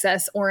the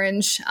excess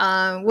orange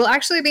will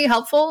actually be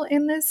helpful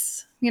in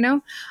this,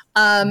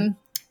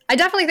 I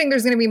definitely think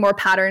there's going to be more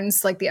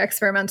patterns like the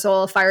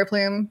experimental fire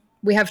plume.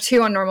 We have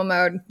 2 on normal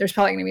mode. There's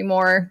probably going to be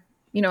more,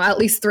 at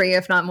least 3,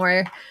 if not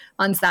more,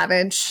 on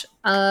Savage.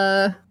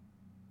 I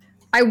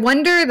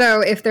wonder,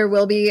 though, if there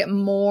will be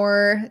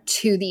more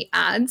to the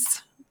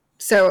ads.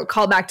 So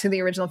call back to the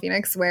original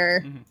Phoenix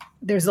where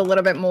there's a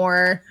little bit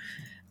more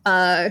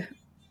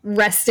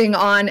resting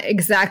on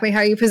exactly how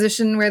you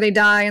position where they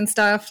die and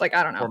stuff. Like,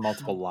 I don't know. Or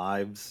multiple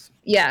lives.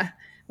 Yeah,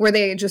 where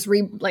they just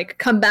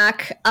come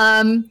back.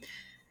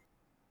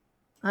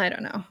 I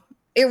don't know.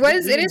 It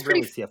is pretty.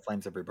 Really see a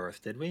Flames of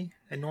Rebirth, did we?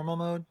 In normal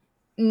mode?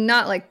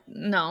 Not like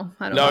no.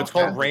 I don't know. No, it's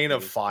called Rain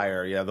of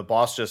Fire. Yeah, the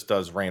boss just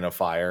does Rain of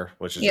Fire,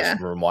 which is just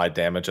room wide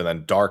damage, and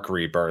then Dark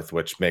Rebirth,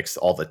 which makes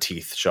all the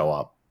teeth show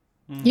up.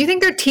 You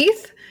think they're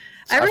teeth?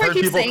 Everyone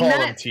keeps saying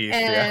that, teeth,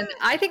 and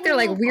I think they're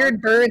like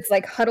weird birds,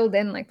 like huddled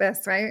in like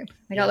this, right?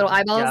 They got little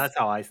eyeballs. Yeah, that's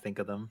how I think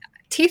of them.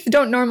 Teeth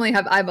don't normally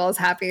have eyeballs.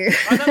 Happy.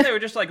 I thought they were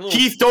just like little.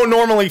 Teeth don't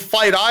normally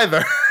fight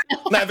either.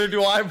 Neither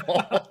do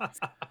eyeballs.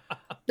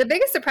 The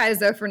biggest surprise,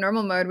 though, for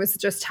normal mode was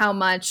just how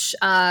much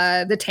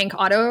the tank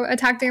auto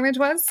attack damage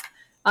was.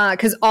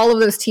 Because all of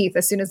those teeth,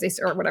 as soon as they,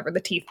 or whatever,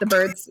 the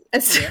birds,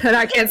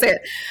 I can't say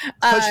it.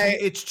 Because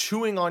it's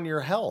chewing on your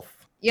health.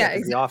 Yeah,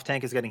 exactly. The off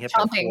tank is getting hit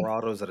by 4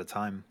 autos at a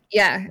time.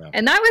 Yeah,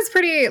 and that was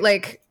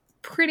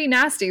pretty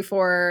nasty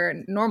for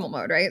normal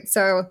mode, right?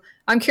 So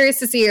I'm curious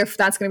to see if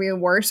that's going to be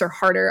worse or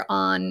harder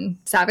on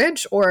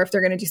Savage, or if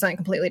they're going to do something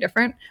completely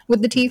different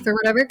with the teeth or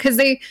whatever. Because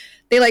they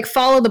like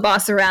follow the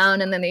boss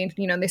around, and then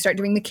they start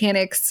doing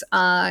mechanics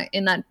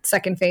in that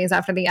second phase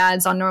after the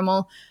ads on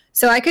normal.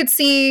 So I could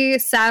see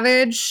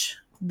Savage,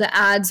 the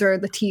ads or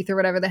the teeth or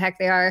whatever the heck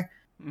they are,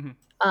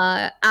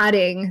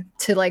 adding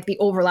to like the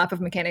overlap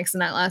of mechanics in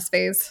that last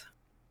phase.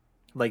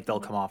 Like they'll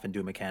come off and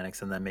do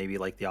mechanics, and then maybe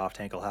like the off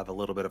tank will have a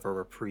little bit of a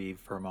reprieve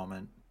for a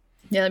moment.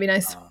 Yeah, that'd be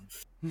nice.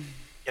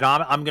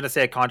 I'm going to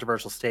say a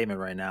controversial statement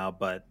right now,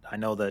 but I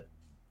know that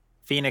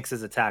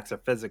Phoenix's attacks are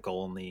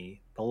physical, and the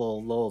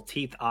little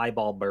teeth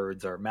eyeball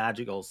birds are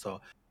magical.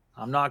 So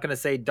I'm not going to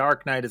say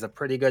Dark Knight is a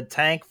pretty good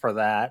tank for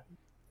that.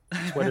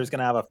 Twitter's going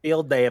to have a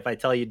field day if I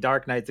tell you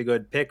Dark Knight's a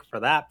good pick for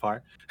that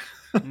part.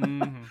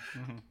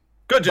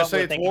 Good, just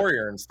say it's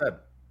Warrior instead.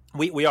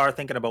 We are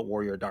thinking about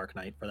Warrior Dark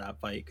Knight for that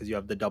fight because you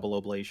have the double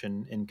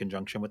oblation in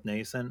conjunction with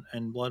Nascent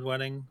and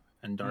Bloodwedding,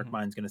 and Dark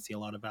Mind's going to see a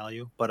lot of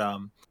value. But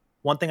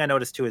one thing I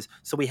noticed too is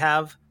so we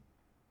have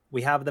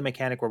the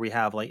mechanic where we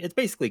have like it's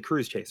basically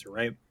Cruise Chaser,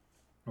 right?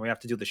 We have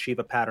to do the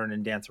Shiva pattern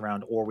and dance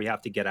around, or we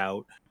have to get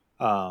out.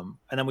 And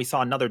then we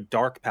saw another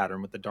dark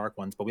pattern with the dark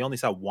ones, but we only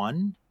saw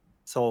one.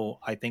 So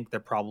I think they're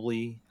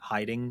probably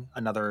hiding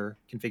another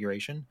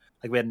configuration.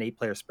 Like we had an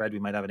 8-player spread, we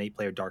might have an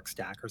 8-player dark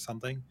stack or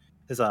something.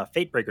 There's a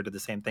Fatebreaker did the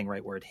same thing,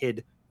 right? Where it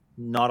hid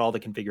not all the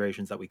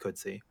configurations that we could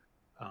see.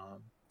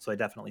 So I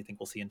definitely think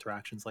we'll see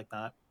interactions like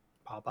that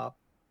pop up.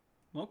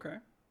 Okay.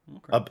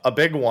 A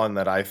big one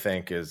that I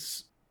think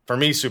is, for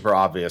me, super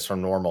obvious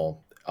from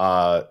normal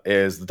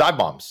is the dive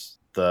bombs.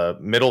 The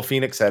middle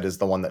Phoenix head is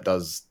the one that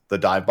does the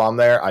dive bomb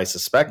there. I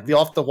suspect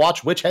you'll have to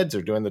watch which heads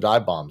are doing the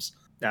dive bombs.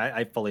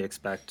 I fully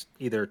expect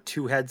either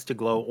 2 heads to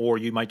glow, or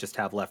you might just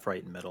have left,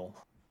 right, and middle.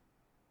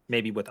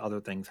 Maybe with other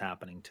things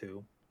happening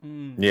too.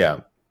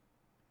 Yeah.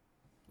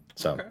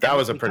 So that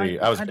was a pretty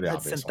obvious.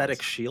 ones.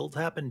 Synthetic shields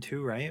happen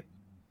too, right?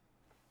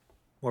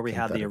 Where we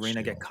had the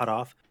arena get cut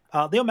off.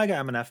 The Omega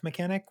MNF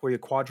mechanic where you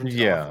quadrant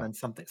it off and then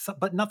something,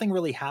 but nothing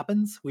really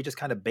happens. We just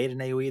kind of bait an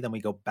AoE, then we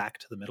go back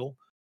to the middle.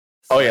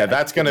 So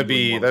that's going to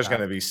be, there's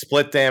going to be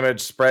split damage,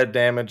 spread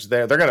damage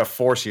there. They're going to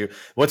force you.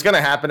 What's going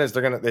to happen is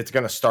it's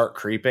going to start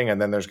creeping, and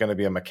then there's going to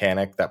be a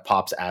mechanic that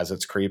pops as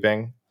it's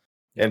creeping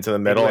into the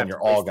middle, and you're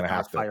all going to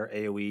have to fire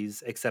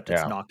AoEs, except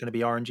it's not going to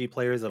be RNG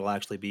players. It'll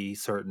actually be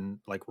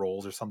certain like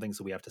roles or something.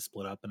 So we have to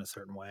split up in a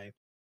certain way.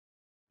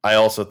 I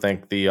also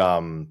think the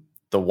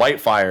white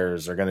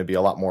fires are going to be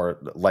a lot more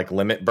like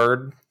Limit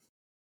Bird.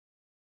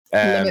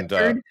 And Limit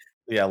Bird?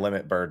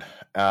 Limit Bird.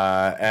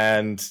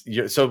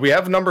 So we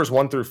have numbers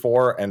 1 through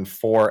 4 and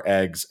 4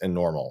 eggs in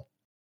normal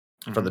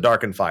for the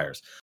Darkened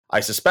Fires.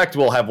 I suspect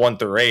we'll have 1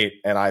 through 8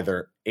 and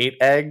either 8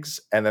 eggs,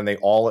 and then they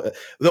all.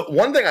 The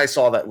one thing I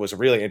saw that was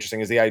really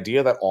interesting is the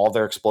idea that all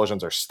their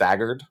explosions are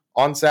staggered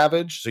on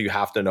Savage, so you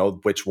have to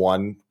know which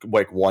one,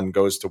 like 1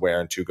 goes to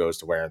where, and 2 goes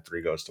to where, and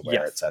 3 goes to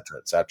where, etc.,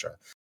 etc.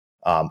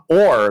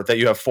 Or that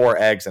you have 4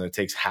 eggs and it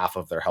takes half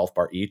of their health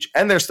bar each,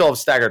 and they still have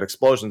staggered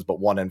explosions, but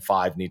 1 and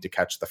 5 need to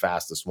catch the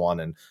fastest one,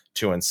 and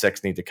 2 and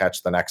 6 need to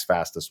catch the next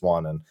fastest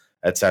one, and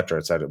etc.,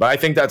 etc. But I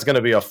think that's going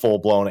to be a full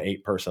blown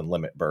 8-person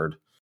Limit Bird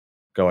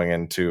going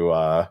into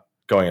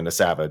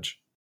Savage.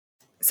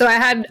 So I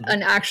had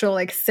an actual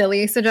like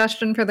silly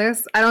suggestion for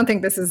this. I don't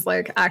think this is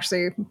like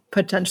actually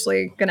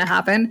potentially going to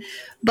happen,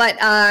 but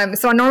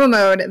so on normal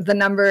mode, the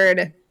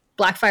numbered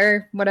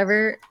Blackfire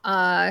whatever.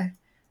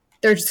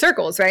 There's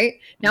circles, right?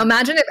 Now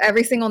imagine if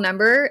every single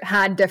number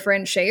had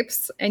different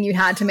shapes and you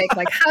had to make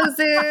like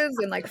houses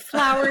and like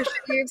flower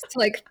shapes to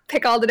like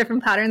pick all the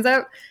different patterns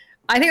out.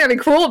 I think that'd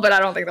be cool, but I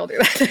don't think they'll do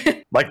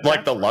that.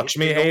 like the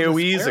Lakshmi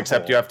AoEs,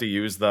 except you have to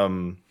use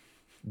them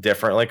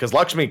differently. Because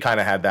Lakshmi kind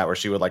of had that where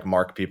she would like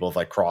mark people with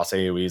like cross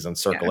AoEs and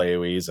circle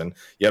AoEs, and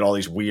you had all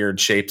these weird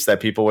shapes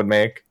that people would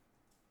make.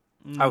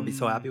 I would be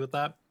so happy with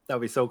that. That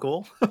would be so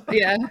cool.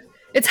 Yeah.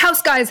 It's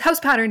house, guys. House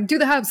pattern. Do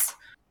the house.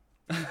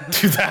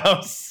 To the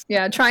house.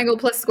 Yeah, triangle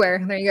plus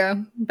square. There you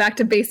go. Back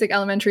to basic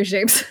elementary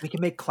shapes. We can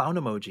make clown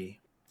emoji.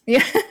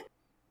 Yeah.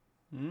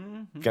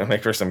 Gonna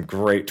make for some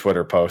great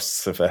Twitter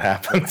posts if it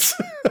happens.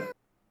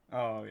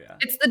 Oh yeah.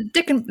 It's the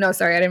dick and no,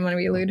 sorry, I didn't want to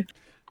be lewd.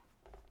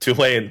 Too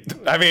late.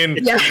 I mean,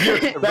 yeah.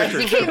 You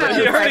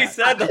already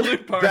said the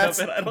lewd part of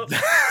it. I don't.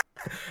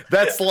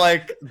 That's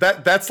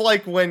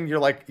like when you're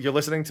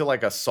listening to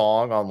like a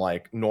song on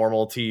like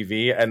normal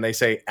TV and they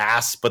say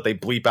ass but they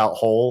bleep out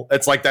hole.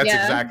 It's like that's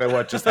exactly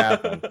what just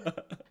happened.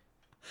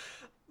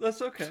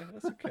 That's okay.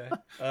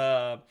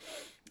 I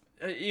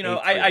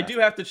do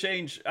have to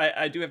change.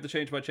 I do have to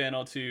change my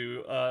channel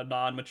to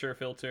non-mature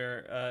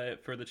filter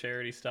for the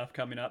charity stuff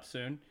coming up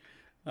soon.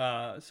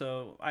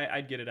 So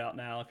I'd get it out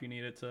now if you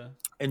needed to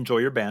enjoy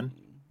your ban.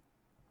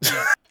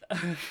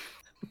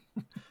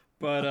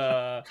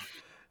 But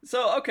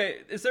so, okay,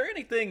 is there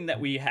anything that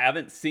we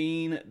haven't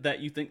seen that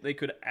you think they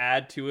could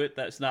add to it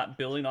that's not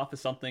building off of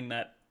something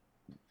that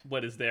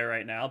what is there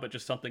right now, but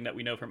just something that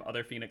we know from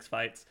other Phoenix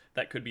fights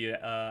that could be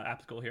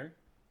applicable here?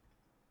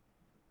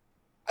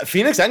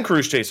 Phoenix and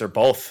Cruise Chaser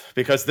both,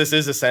 because this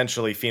is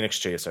essentially Phoenix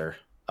Chaser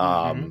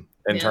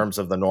in terms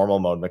of the normal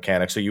mode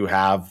mechanic. So you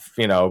have,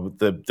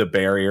 the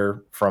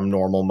barrier from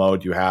normal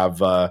mode. You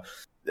have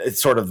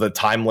it's sort of the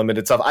time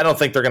limited stuff. I don't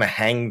think they're going to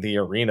hang the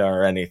arena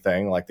or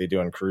anything like they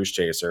do in Cruise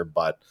Chaser,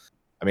 but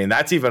I mean,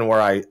 that's even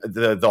where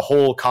the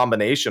whole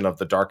combination of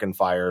the Darkened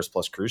Fires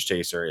plus Cruise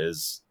Chaser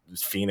is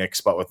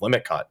Phoenix, but with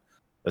limit cut,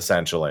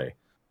 essentially.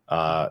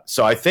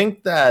 So I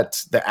think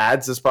that the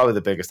ads is probably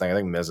the biggest thing. I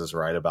think Miz is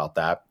right about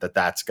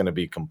that's going to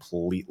be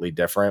completely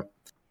different.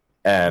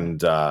 And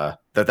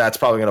that's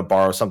probably going to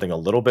borrow something a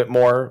little bit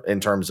more in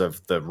terms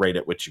of the rate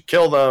at which you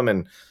kill them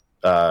and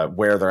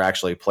where they're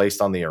actually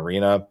placed on the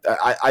arena.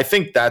 I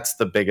think that's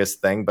the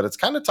biggest thing, but it's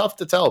kind of tough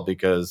to tell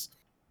because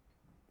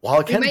while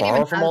it We can might borrow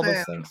even from have all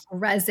those things.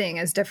 Rezzing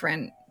as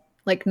different,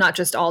 like not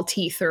just all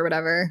teeth or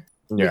whatever.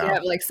 We could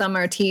have like some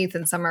are teeth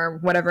and some are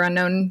whatever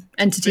unknown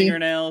entity.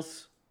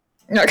 Fingernails.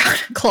 No,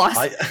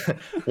 claws.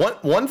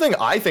 One thing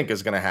I think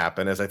is going to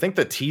happen is I think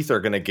the teeth are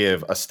going to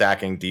give a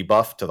stacking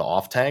debuff to the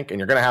off tank, and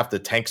you're going to have to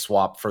tank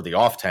swap for the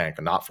off tank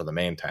and not for the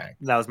main tank.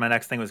 That was my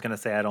next thing. I was going to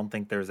say I don't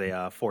think there's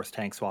a forced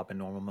tank swap in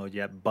normal mode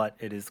yet, but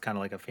it is kind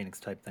of like a Phoenix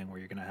type thing where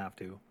you're going to have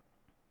to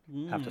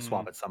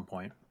swap at some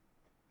point.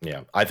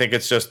 Yeah, I think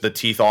it's just the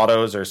teeth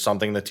autos or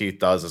something the teeth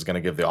does is going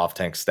to give the off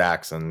tank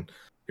stacks, and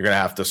you're going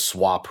to have to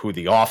swap who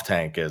the off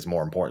tank is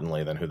more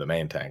importantly than who the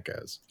main tank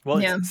is. Well,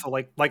 so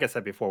like I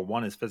said before,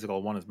 one is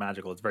physical, one is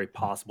magical. It's very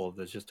possible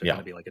there's just going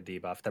to be like a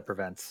debuff that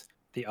prevents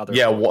the other.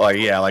 Yeah,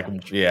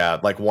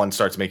 like one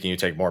starts making you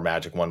take more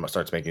magic, one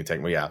starts making you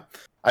take more. Yeah,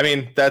 I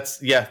mean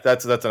that's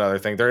another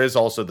thing. There is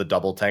also the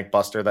double tank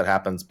buster that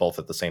happens both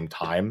at the same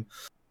time.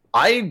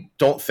 I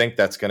don't think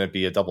that's going to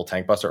be a double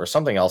tank buster, or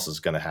something else is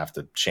going to have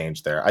to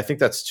change there. I think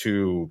that's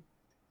too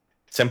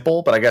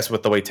simple, but I guess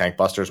with the way tank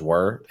busters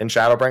were in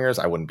Shadowbringers,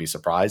 I wouldn't be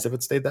surprised if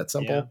it stayed that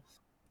simple. Yeah.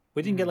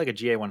 We didn't get like a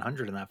GA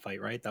 100 in that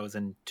fight, right? That was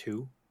in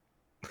 2.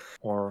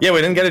 Or yeah,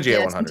 we didn't get a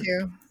GA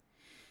 100.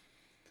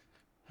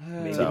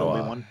 Maybe there'll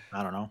be one.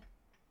 I don't know.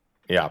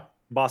 Yeah,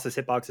 Boss's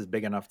hitbox is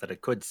big enough that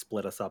it could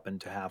split us up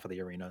into half of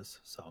the arenas.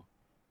 So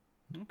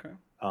okay.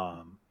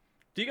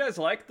 Do you guys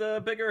like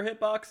the bigger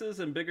hitboxes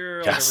and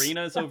bigger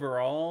arenas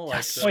overall?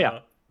 Yes. Like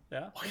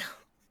yeah. Oh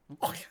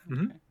yeah.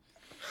 Mm-hmm.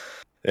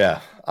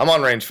 Yeah, I'm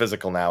on range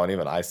physical now, and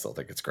even I still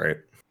think it's great.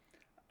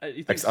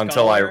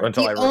 Until I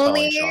the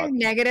only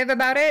negative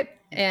about it,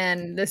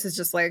 and this is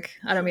just like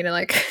I don't mean to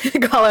like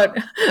call out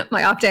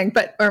my op tank,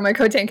 or my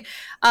co-tank.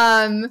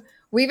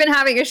 We've been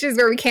having issues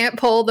where we can't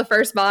pull the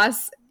first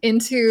boss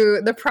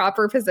into the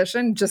proper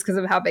position just because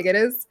of how big it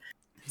is.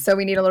 So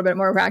we need a little bit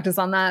more practice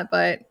on that,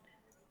 but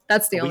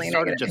that's the only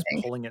negative. Just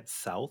pulling it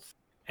south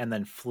and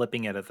then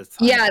flipping it at the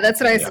time. Yeah, that's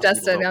what I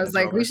suggested. I was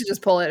like, we should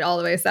just pull it all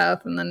the way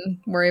south and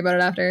then worry about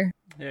it after.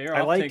 Yeah,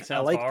 I like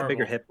the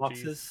bigger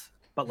hitboxes,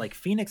 but like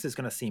Phoenix is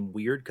going to seem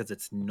weird because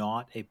it's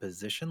not a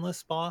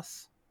positionless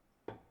boss.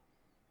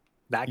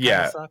 That kind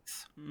of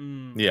sucks.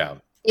 Yeah.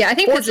 Yeah, I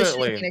think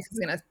position Phoenix is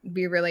going to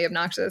be really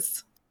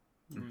obnoxious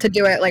to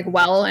do it like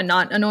well and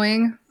not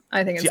annoying.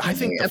 I think it's I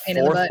think a the pain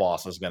in the butt. fourth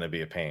boss is going to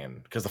be a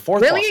pain because the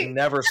fourth boss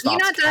never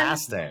stops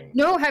casting.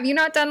 No, have you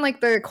not done like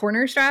the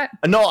corner strat?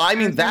 No, I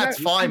mean that's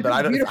fine, but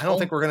I don't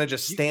think we're going to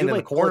just stand in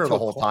the corner the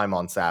whole time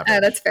on Savage.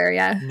 That's fair,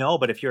 yeah. No,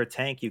 but if you're a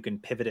tank, you can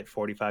pivot at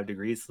 45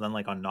 degrees. So then,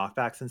 like on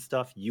knockbacks and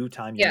stuff, you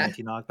time your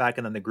anti-knockback,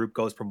 and then the group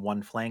goes from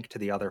one flank to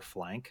the other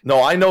flank.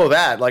 No, I know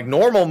that. Like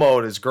normal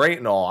mode is great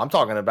and all. I'm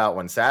talking about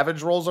when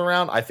Savage rolls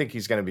around. I think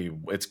he's going to be.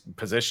 It's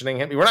positioning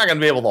him. We're not going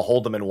to be able to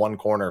hold him in one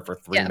corner for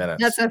 3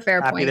 minutes. That's a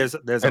fair point. There's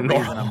a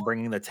reason I'm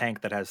bringing the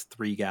tank that has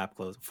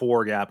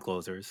 4 gap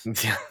closers.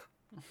 Yeah.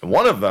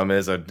 One of them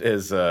is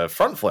a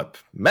front flip.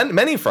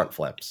 Many front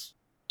flips.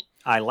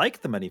 I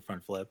like the many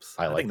front flips.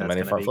 I like the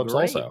many front flips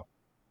also.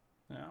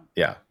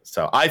 Yeah.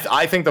 So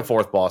I think the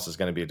fourth boss is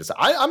going to be a design.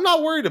 I'm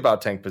not worried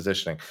about tank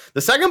positioning.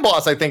 The second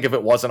boss, I think if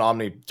it wasn't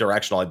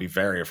omnidirectional, I'd be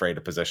very afraid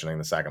of positioning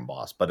the second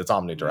boss. But it's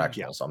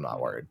omnidirectional, so I'm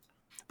not worried.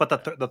 But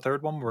the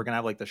third one, we're going to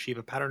have like the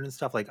Shiva pattern and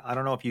stuff. Like, I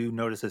don't know if you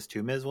noticed this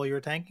too, Miz, while you were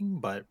tanking,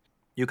 but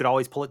you could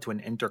always pull it to an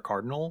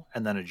intercardinal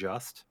and then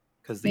adjust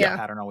because the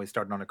pattern always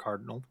started on a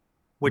cardinal,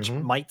 which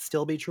might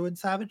still be true in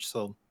Savage.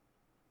 So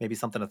maybe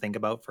something to think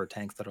about for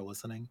tanks that are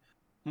listening.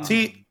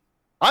 See,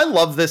 I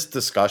love this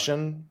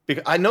discussion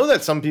because I know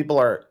that some people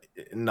are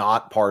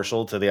not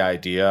partial to the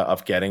idea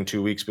of getting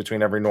 2 weeks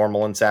between every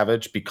normal and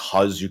Savage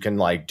because you can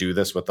like do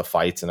this with the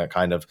fights and it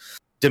kind of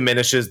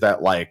diminishes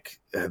that like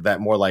that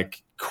more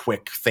like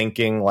quick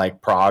thinking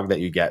like prog that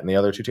you get in the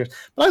other 2 tiers.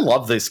 But I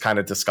love these kind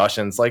of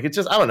discussions. Like it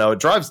just, I don't know, it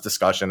drives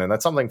discussion, and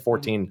that's something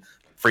 14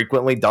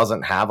 frequently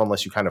doesn't have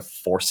unless you kind of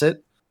force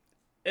it.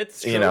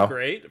 It's so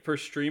great for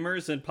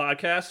streamers and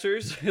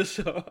podcasters.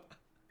 So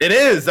it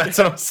is. That's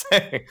what I'm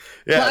saying.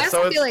 Yeah. Well, I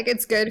also feel like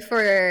it's good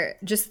for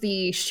just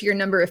the sheer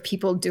number of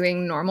people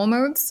doing normal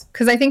modes.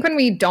 Because I think when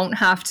we don't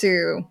have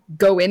to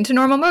go into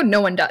normal mode,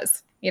 no one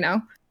does. You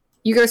know,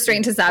 you go straight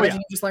into Savage and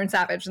you just learn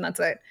Savage, and that's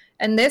it.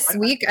 And this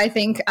week, I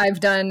think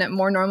I've done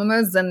more normal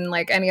modes than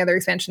like any other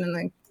expansion in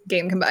the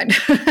game combined.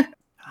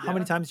 How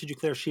many times did you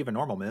clear Shiva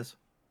normal, Miz?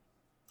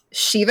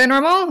 Shiva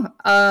normal?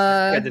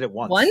 I did it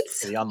once.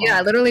 Once?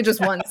 Yeah, literally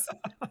just once.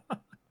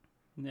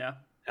 Yeah.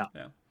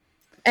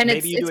 And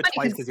maybe you do it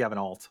twice because you have an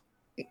alt.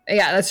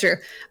 Yeah, that's true.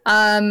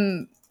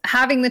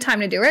 Having the time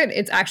to do it,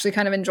 it's actually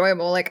kind of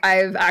enjoyable. Like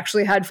I've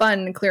actually had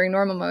fun clearing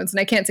normal modes, and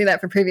I can't say that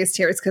for previous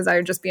tiers because I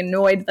would just be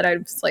annoyed that I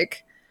was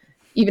like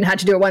even had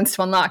to do it once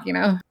to unlock, you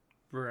know?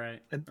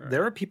 Right.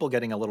 There are people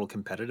getting a little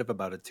competitive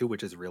about it too,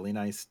 which is really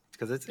nice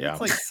because it's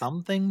like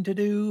something to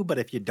do, but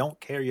if you don't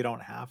care, you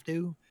don't have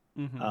to.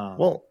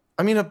 Well,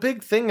 I mean, a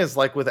big thing is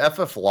like with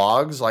FF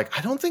logs, like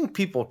I don't think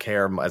people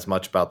care as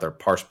much about their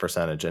parse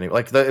percentage anymore.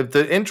 Like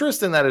the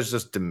interest in that is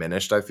just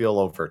diminished, I feel,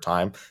 over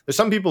time. There's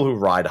some people who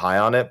ride high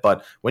on it,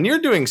 but when you're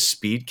doing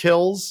speed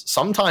kills,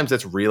 sometimes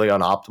it's really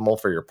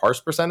unoptimal for your parse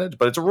percentage,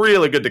 but it's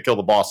really good to kill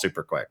the boss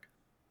super quick.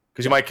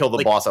 Because you might kill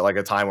the boss at like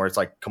a time where it's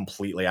like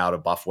completely out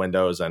of buff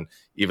windows, and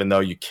even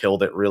though you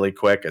killed it really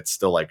quick, it's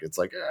still like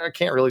I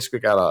can't really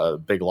squeak out a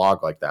big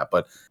log like that.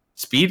 But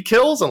speed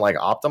kills and like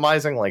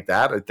optimizing like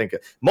that, I think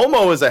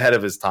Momo is ahead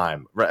of his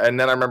time. And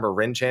then I remember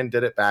Rin-Chan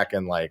did it back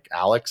in like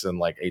Alex and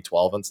like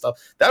A12 and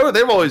stuff.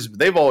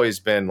 They've always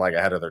been like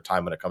ahead of their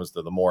time when it comes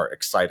to the more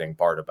exciting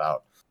part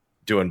about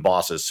doing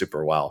bosses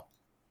super well.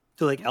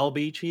 So like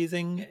LB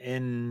cheesing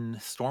in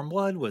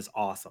Stormblood was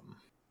awesome.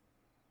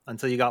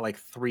 Until you got like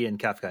 3 in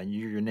Kefka and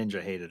your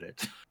ninja hated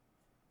it.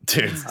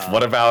 Dude,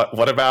 what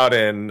about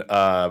in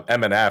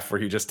MNF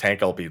where you just tank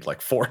LB'd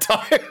like 4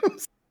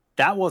 times?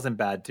 That wasn't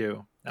bad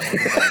too.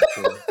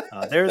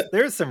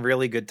 There's some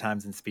really good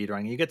times in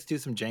speedrunning. You get to do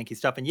some janky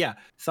stuff, and yeah,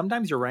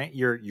 sometimes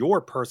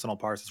your personal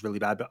parse is really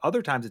bad, but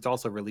other times it's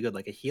also really good.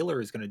 Like a healer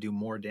is going to do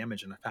more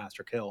damage in a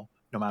faster kill,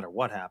 no matter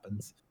what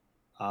happens.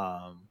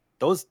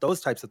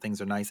 Those types of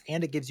things are nice,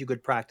 and it gives you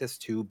good practice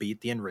to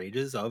beat the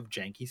enrages of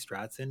janky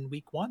strats in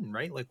week 1,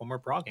 right? Like when we're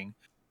progging,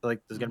 so like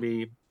there's going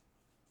to be.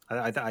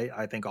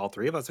 I think all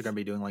 3 of us are going to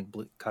be doing like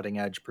cutting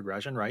edge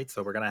progression, right?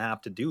 So we're going to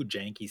have to do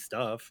janky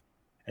stuff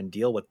and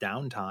deal with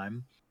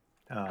downtime.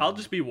 I'll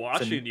just be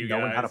watching you guys.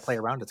 Knowing how to play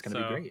around, it's going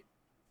to be great.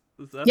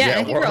 Yeah,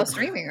 I think we're all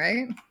streaming,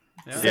 right?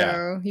 Yeah.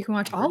 So you can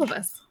watch all of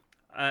us.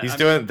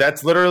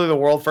 That's literally the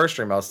world first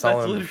stream. I was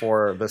telling him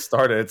before this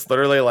started. It's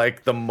literally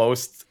like the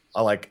most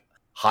like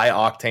high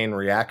octane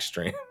react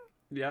stream.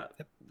 Yeah.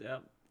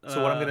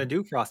 So what I'm going to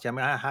do, Frosty, I'm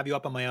going to have you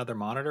up on my other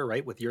monitor,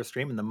 right, with your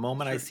stream. And the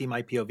moment I see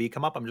my POV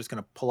come up, I'm just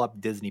going to pull up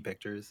Disney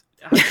pictures.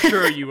 I'm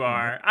sure you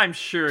are.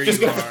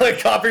 Just gonna play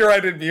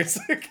copyrighted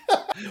music.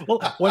 Well,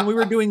 when we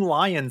were doing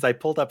Lions, I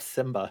pulled up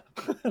Simba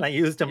and I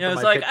used him. Yeah,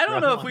 it's like I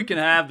don't know if we can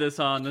have this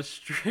on the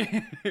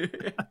stream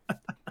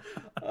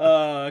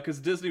because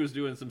Disney was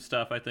doing some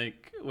stuff, I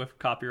think, with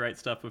copyright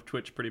stuff with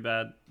Twitch pretty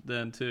bad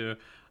then too,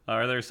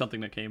 or there's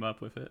something that came up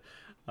with it.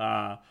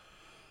 But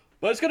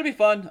it's gonna be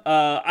fun.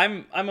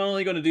 I'm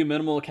only gonna do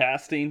minimal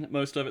casting.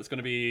 Most of it's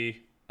gonna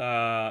be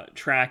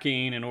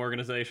tracking and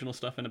organizational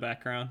stuff in the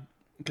background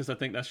because I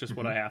think that's just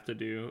what I have to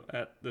do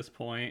at this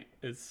point.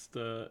 It's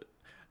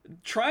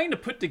trying to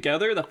put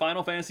together the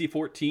Final Fantasy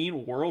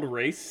XIV world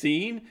race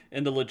scene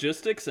and the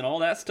logistics and all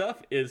that stuff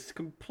is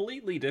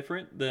completely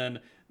different than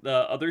the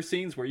other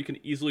scenes where you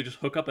can easily just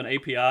hook up an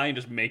API and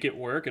just make it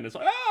work and it's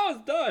like, oh,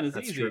 it's done. It's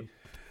easy. True.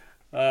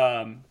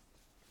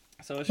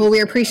 So it's we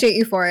appreciate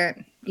you for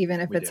it, even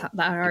if it's that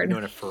hard. We've been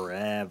doing it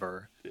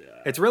forever. Yeah.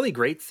 It's really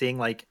great seeing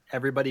like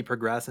everybody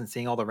progress and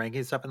seeing all the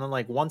ranking stuff. And then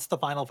like once the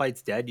final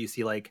fight's dead, you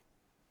see like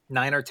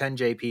 9 or 10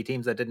 JP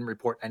teams that didn't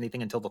report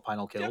anything until the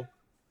final kill.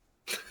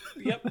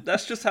 Yep,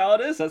 that's just how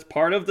it is. That's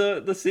part of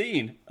the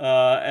scene.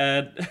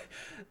 And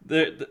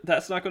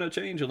that's not going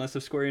to change unless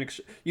if Square Enix...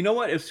 You know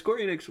what? If Square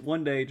Enix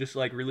one day just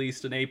like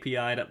released an API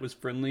that was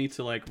friendly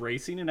to like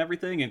racing and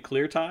everything and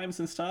clear times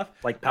and stuff...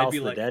 Like Palace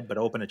of the Dead, but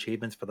open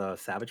achievements for the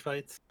Savage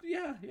fights?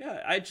 Yeah.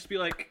 I'd just be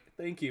like,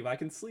 thank you, I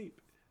can sleep.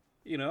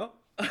 You know?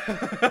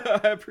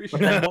 I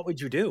appreciate that. What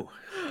would you do?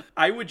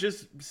 I would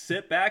just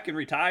sit back and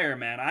retire,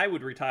 man. I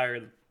would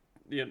retire...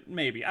 Yeah,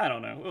 maybe. I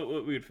don't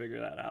know. We would figure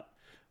that out.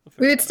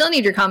 We would still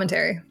need your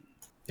commentary.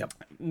 Yep.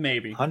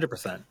 Maybe.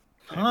 100%.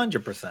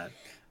 100%.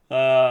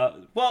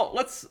 Well,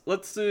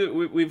 let's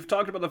do. We've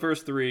talked about the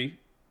first 3.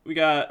 We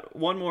got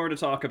one more to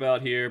talk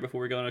about here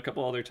before we go on a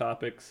couple other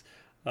topics.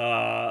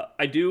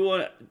 I do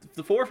want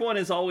the 4th one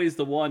is always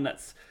the one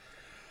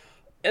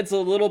it's a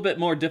little bit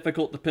more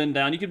difficult to pin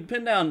down. You can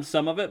pin down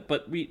some of it,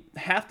 but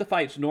half the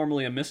fight's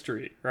normally a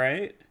mystery,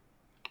 right?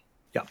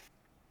 Yeah.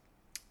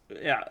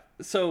 Yeah.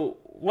 So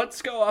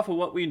let's go off of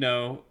what we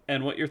know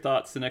and what your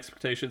thoughts and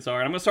expectations are.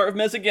 And I'm going to start with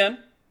Miz again,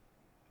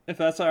 if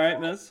that's all right,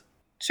 Miz.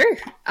 Sure.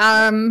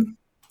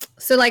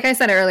 So like I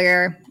said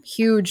earlier,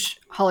 huge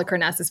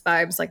Holocarnassus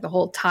vibes, like the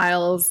whole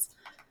tiles,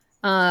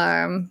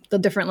 the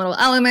different little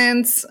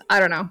elements. I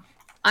don't know.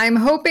 I'm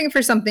hoping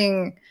for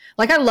something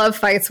like I love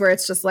fights where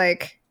it's just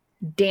like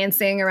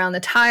dancing around the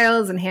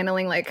tiles and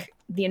handling like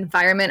the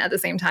environment at the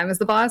same time as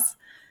the boss.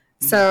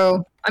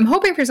 So I'm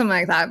hoping for something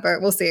like that,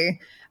 but we'll see.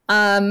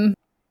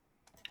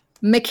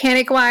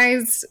 Mechanic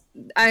wise,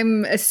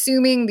 I'm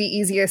assuming the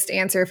easiest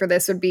answer for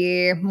this would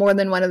be more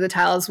than one of the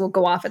tiles will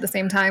go off at the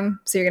same time.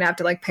 So you're going to have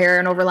to like pair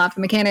and overlap the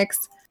mechanics.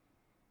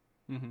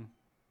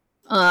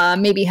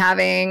 Maybe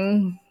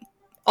having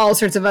all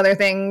sorts of other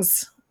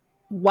things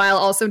while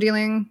also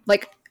dealing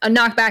like a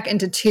knockback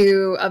into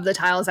 2 of the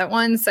tiles at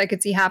once. I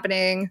could see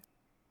happening.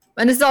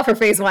 And this is all for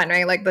phase 1,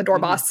 right? Like the door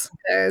boss,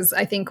 because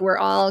I think we're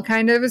all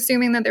kind of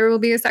assuming that there will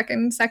be a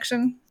second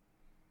section.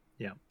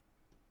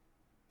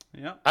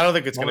 Yeah. I don't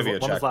think it's going to be a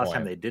checkpoint. When was the last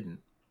time they didn't?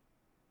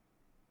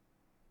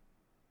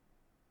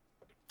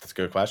 That's a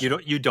good question.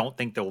 You don't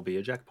think there will be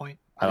a checkpoint?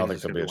 I don't think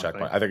there'll be a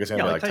checkpoint. I think it's going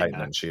to be like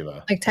Titan and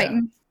Shiva. Like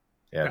Titan?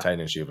 Yeah, Titan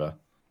and Shiva.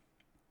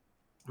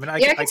 I mean,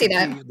 I could see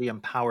the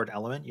empowered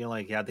element. You know,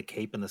 like you had the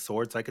cape and the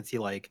sword, so I could see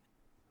like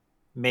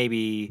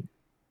maybe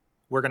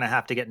we're gonna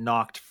have to get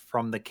knocked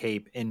from the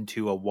cape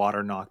into a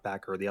water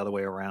knockback or the other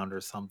way around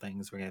or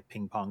something. So we're gonna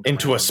ping pong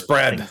into a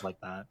spread, things like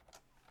that.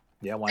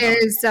 Yeah, why not?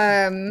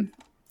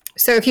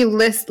 So if you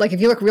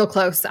look real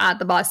close at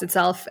the boss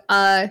itself,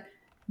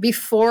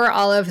 before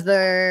all of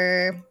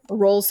the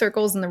roll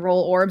circles and the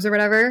roll orbs or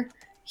whatever,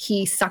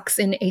 he sucks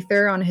in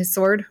aether on his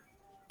sword,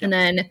 and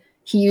then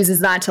he uses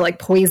that to like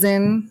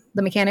poison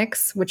the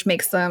mechanics, which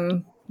makes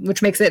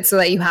it so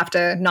that you have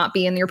to not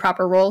be in your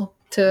proper roll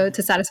to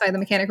satisfy the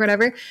mechanic or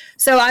whatever.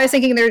 So I was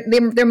thinking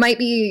there might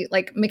be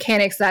like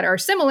mechanics that are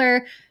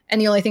similar, and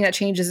the only thing that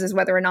changes is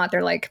whether or not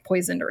they're like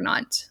poisoned or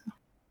not.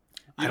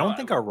 I don't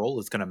think our roll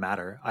is going to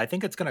matter. I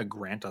think it's going to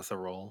grant us a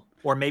roll.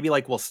 Or maybe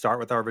like we'll start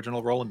with our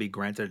original roll and be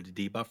granted a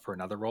debuff for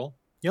another roll.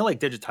 You know, like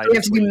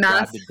Digititis, where you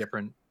grab the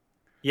different...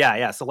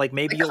 Yeah. So like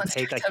maybe you'll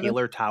take a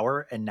healer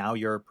tower and now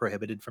you're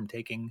prohibited from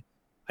taking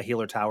a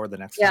healer tower the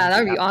next time. Yeah,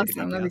 that would be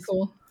awesome. That'd be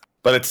cool.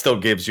 But it still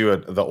gives you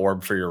the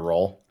orb for your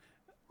roll.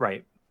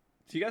 Right.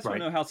 Do you guys want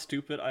to know how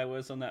stupid I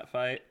was on that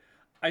fight?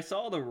 I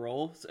saw the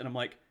rolls and I'm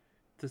like,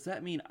 does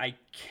that mean I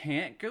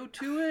can't go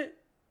to it?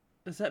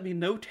 Does that mean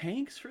no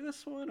tanks for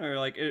this one, or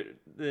like it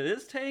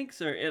is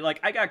tanks, or like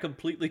I got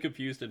completely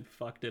confused and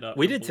fucked it up.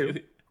 We did too.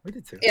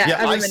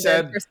 Yeah,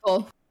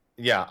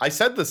 I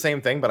said the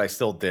same thing, but I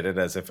still did it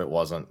as if it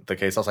wasn't the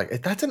case. I was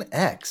like, that's an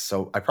X,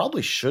 so I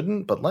probably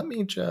shouldn't. But let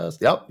me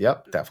just. Yep,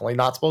 definitely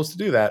not supposed to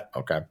do that.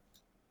 Okay.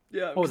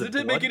 Yeah, because it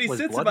didn't make any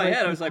sense in my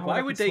head. I was like,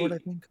 why would they?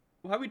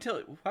 Why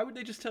would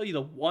they just tell you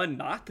the one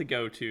not to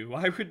go to?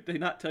 Why would they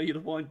not tell you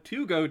the one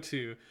to go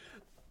to?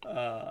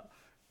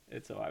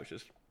 And so I was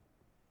just.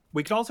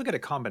 We could also get a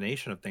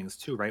combination of things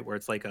too, right? Where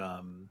it's like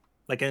an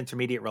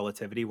intermediate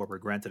relativity where we're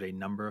granted a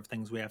number of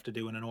things we have to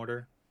do in an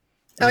order.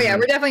 Oh yeah,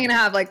 we're definitely gonna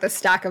have like the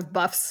stack of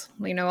buffs.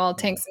 You know, all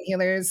tanks and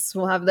healers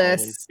will have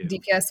this.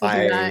 DPS will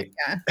do that.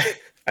 Yeah.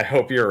 I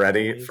hope you're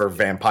ready for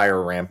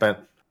Vampire Rampant,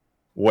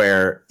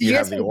 where you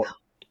have the orb.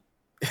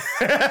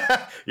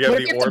 You have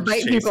the orbs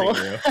chasing people.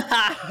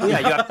 you. Yeah,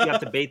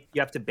 you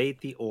have to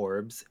bait the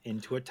orbs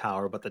into a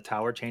tower, but the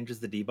tower changes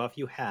the debuff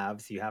you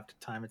have, so you have to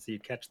time it so you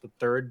catch the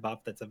third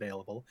buff that's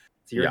available.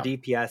 So you're a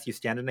DPS, you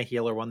stand in a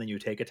healer one, then you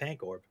take a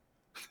tank orb.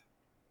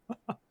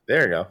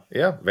 There you go.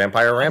 Yeah,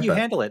 Vampire Rampant. You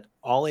handle it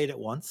all 8 at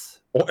once.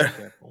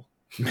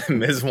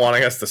 Miz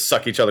wanting us to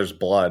suck each other's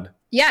blood.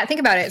 Yeah, think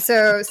about it.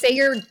 So say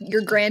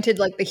you're granted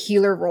like the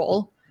healer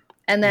role,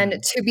 and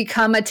then to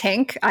become a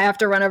tank, I have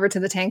to run over to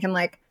the tank and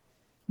like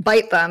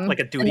bite them like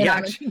a duty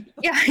action.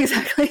 Yeah,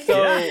 exactly.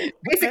 So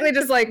basically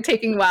just like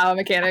taking WoW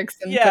mechanics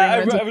and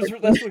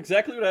that's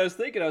exactly what I was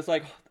thinking. I was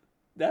like,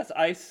 that's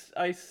Ice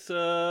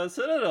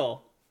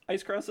Citadel.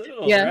 Ice Cross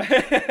Citadel. Yeah.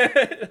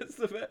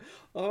 Right?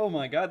 Oh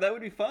my god, that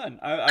would be fun.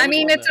 I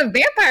mean, it's a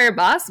vampire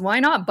boss. Why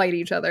not bite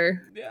each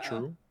other? Yeah.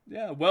 True.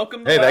 Yeah.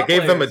 Welcome. Hey, that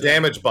gave them a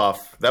damage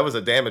buff. That was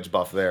a damage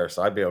buff there,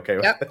 so I'd be okay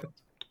with it.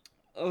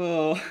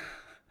 Oh,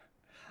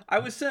 I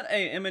was sent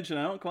an image and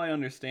I don't quite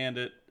understand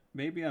it.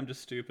 Maybe I'm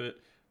just stupid.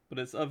 But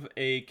it's of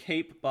a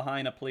cape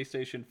behind a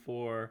PlayStation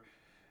 4.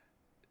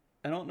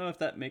 I don't know if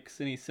that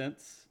makes any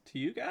sense to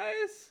you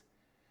guys.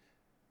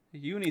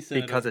 Uni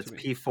sent because it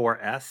it's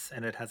P4S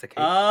and it has a cape.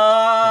 Oh,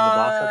 and the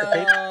boss has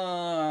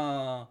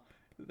a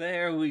cape.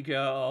 There we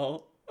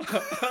go.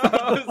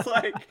 I was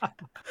like,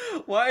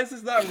 why is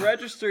this not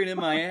registering in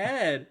my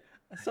head?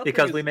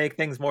 Because we make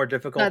things more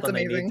difficult than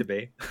they need to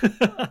be.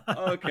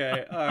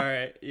 Okay, all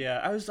right. Yeah,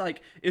 I was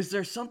like, is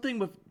there something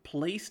with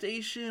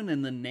PlayStation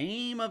and the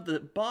name of the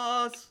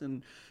boss?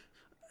 And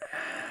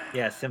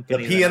yeah,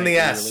 Symphony. The P and the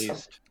S.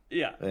 Released.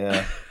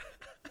 Yeah.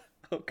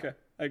 Okay,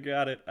 I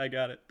got it.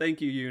 Thank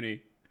you,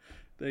 Uni.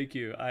 Thank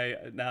you.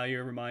 Now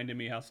you're reminding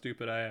me how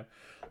stupid I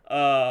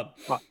am.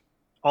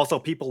 Also,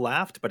 people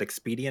laughed, but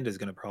Expedient is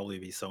going to probably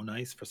be so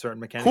nice for certain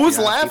mechanics. Who's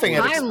laughing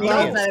at Expedient?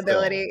 I love that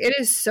ability. It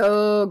is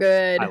so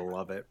good. I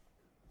love it.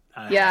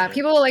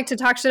 People like to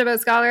talk shit about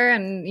Scholar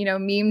and,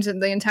 memed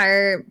the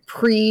entire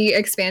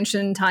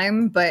pre-expansion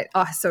time, but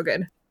so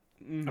good.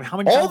 How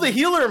many all the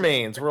healer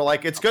mains were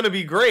like, it's going to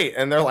be great.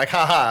 And they're like,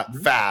 haha,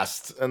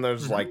 fast. And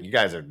there's like, you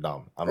guys are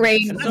dumb.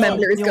 Range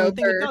members go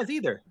third. It does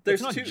either.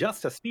 There's not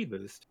just a speed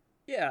boost.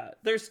 Yeah,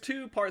 there's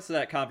two parts to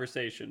that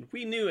conversation.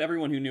 We knew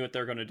everyone who knew what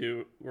they're going to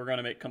do were going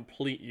to make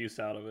complete use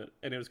out of it,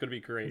 and it was going to be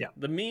great. Yeah.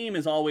 The meme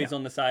is always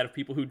on the side of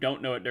people who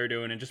don't know what they're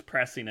doing and just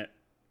pressing it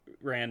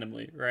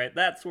randomly, right?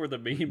 That's where the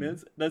meme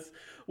is.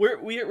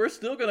 We're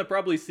still going to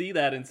probably see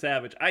that in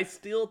Savage. I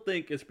still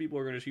think as people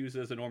are going to use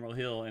it as a normal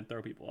heal and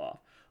throw people off.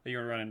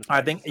 You're going to run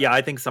into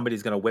I think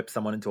somebody's going to whip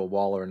someone into a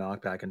wall or a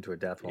knockback into a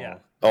death wall. Yeah.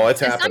 Oh, it's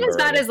happened. It's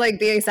not as bad as like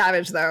BA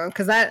Savage though,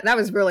 because that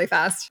was really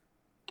fast.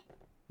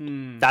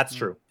 That's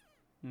true.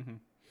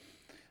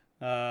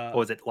 Mm-hmm.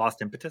 Was it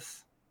Lost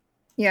Impetus?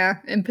 Yeah,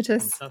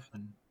 Impetus.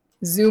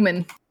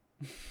 Zooming.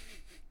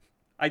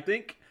 I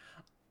think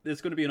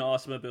it's going to be an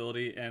awesome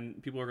ability,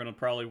 and people are going to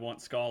probably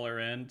want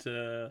Scholar in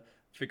to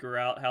figure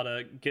out how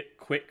to get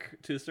quick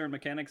to certain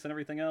mechanics and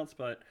everything else,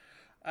 but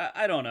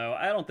I don't know.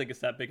 I don't think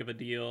it's that big of a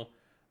deal.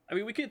 I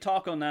mean, we could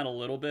talk on that a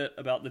little bit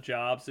about the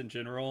jobs in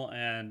general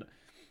and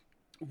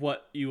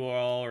what you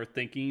all are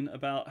thinking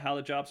about how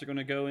the jobs are going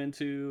to go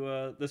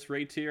into this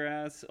raid tier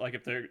as. Like,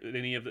 if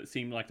any of it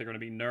seem like they're going to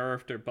be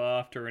nerfed or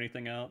buffed or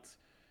anything else.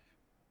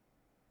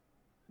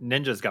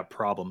 Ninja's got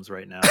problems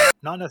right now.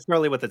 Not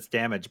necessarily with its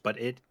damage, but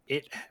it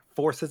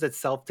forces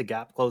itself to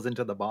gap close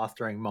into the boss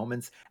during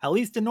moments, at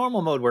least in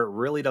normal mode, where it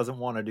really doesn't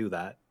want to do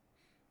that.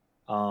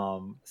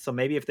 So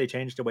maybe if they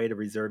changed a way to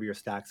reserve your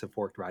stacks of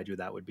Forked Raiju,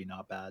 that would be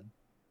not bad.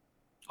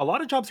 A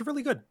lot of jobs are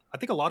really good. I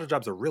think a lot of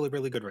jobs are really,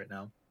 really good right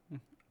now.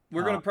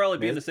 We're going to probably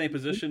be in the same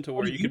position to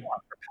where you could.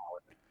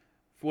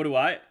 What do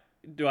I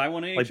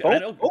want to? Like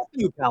both of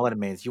you, Paladin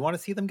mains. You want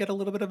to see them get a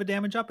little bit of a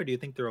damage up, or do you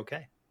think they're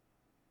okay?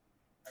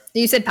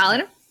 You said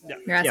Paladin? Yeah.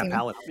 You're asking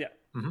Paladin. Yeah.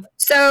 Mm-hmm.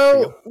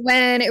 So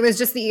when it was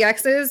just the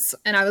EXs,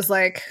 and I was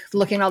like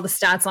looking at all the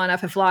stats on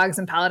FF logs,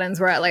 and Paladins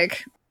were at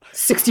like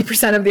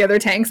 60% of the other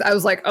tanks, I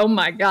was like, oh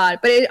my god.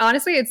 But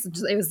honestly, it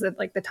was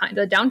like the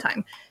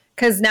downtime.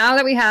 Because now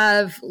that we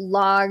have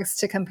logs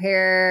to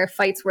compare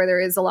fights where there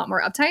is a lot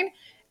more uptime,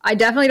 I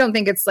definitely don't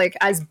think it's like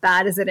as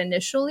bad as it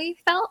initially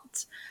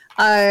felt.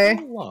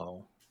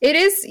 Low. It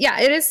is, yeah,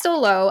 it is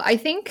still low. I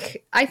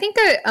think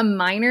a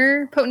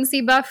minor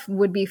potency buff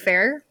would be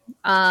fair.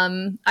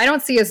 I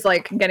don't see us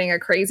like getting a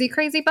crazy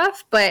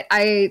buff, but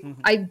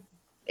I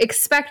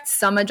expect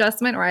some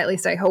adjustment, or at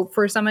least I hope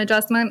for some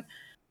adjustment.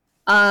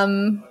 I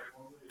mean,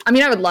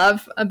 I would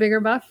love a bigger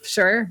buff,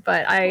 sure,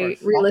 but I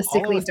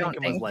realistically don't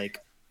think. Was like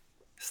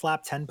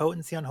slap 10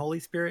 potency on Holy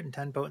Spirit and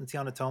 10 potency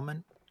on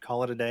Atonement.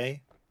 Call it a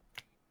day.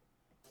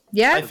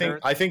 Yeah,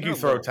 I think you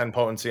throw 10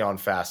 potency on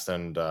Fast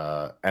and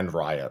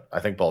Riot. I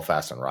think both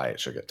Fast and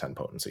Riot should get 10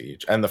 potency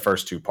each, and the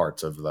first two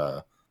parts of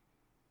the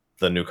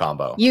new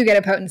combo. You get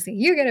a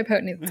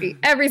potency.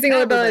 Every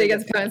single ability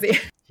gets a potency.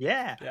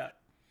 Yeah.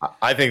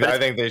 I think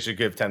they should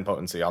give 10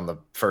 potency on the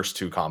first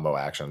two combo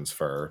actions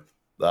for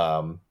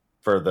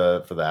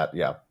that.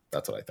 Yeah,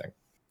 that's what I think.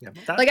 Yeah,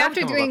 like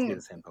after doing the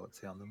same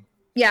potency on them.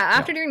 Yeah,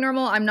 after doing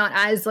normal, I'm not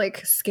as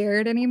like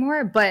scared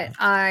anymore. But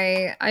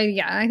I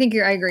think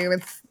I agree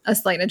with a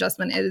slight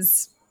adjustment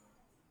is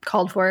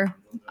called for.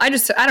 I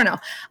don't know.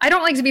 I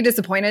don't like to be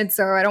disappointed,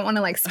 so I don't want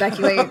to like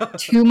speculate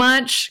too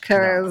much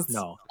because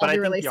I'll be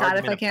really sad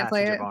if I can't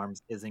play it.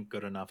 Arms isn't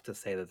good enough to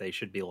say that they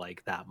should be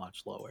like that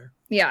much lower.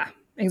 Yeah,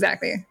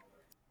 exactly.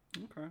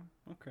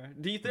 Okay.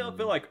 Do you feel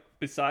like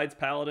besides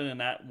Paladin in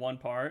that one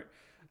part,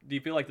 do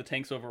you feel like the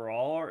tanks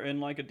overall are in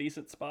like a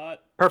decent spot?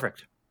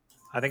 Perfect.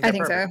 I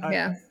think so.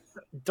 Yeah.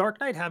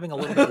 Dark Knight having a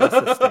little bit less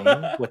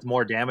sustain with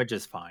more damage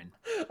is fine.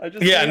 I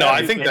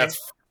think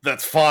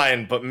that's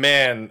fine. But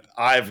man,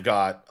 I've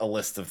got a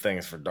list of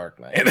things for Dark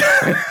Knight.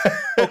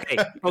 Okay.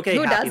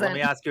 Who doesn't? Let me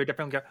ask you a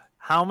different.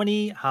 How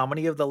many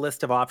of the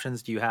list of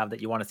options do you have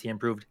that you want to see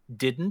improved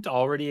didn't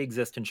already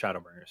exist in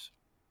Shadowburners?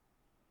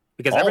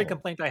 Because every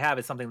complaint I have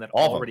is something that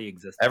already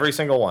exists. Every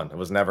single one. It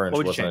was never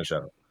wasn't in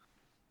Shadow.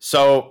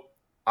 So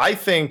I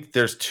think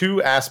there's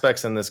two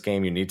aspects in this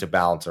game you need to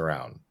balance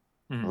around.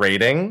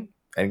 Rating,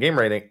 endgame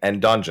rating,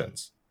 and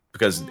dungeons,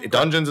 because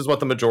dungeons is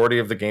what the majority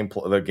of the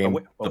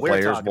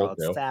players will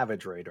do.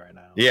 Savage raid right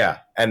now. Yeah,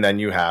 and then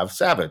you have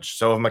Savage.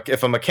 So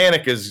if a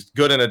mechanic is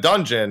good in a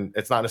dungeon,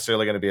 it's not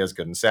necessarily going to be as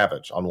good in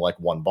Savage on like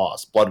one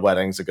boss.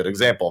 Bloodwedding's a good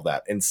example of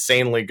that.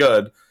 Insanely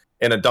good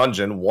in a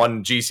dungeon,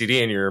 one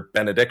GCD and you're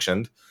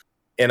benedictioned.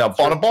 On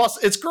a boss,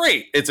 it's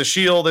great. It's a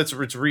shield, it's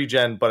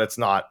regen, but it's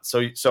not.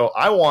 So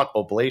I want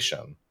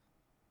Oblation,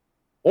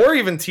 or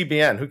even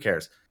TBN. Who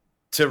cares?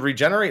 To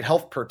regenerate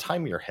health per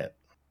time you're hit.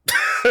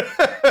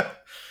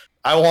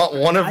 I want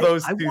one of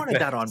those. I wanted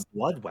that on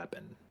Blood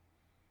Weapon.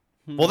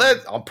 Well,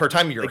 that per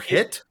time you're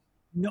hit.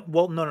 No.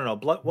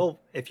 Blood. Well,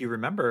 if you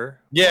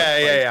remember.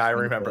 Yeah. I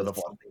remember the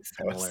Blood.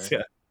 Similar.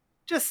 Yeah.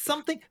 Just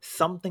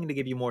something to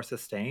give you more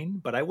sustain,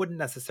 but I wouldn't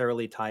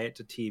necessarily tie it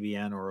to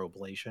TBN or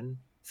Oblation,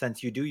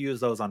 since you do use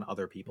those on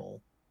other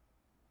people.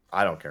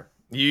 I don't care.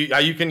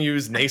 You can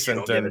use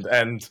Nascent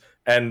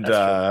and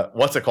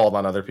what's it called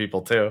on other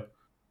people too.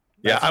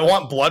 Yeah, I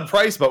want blood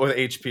price, but with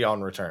HP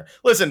on return.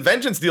 Listen,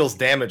 Vengeance deals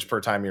damage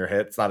per time you're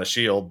hit. It's not a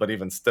shield, but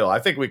even still, I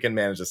think we can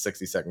manage a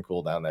 60-second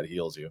cooldown that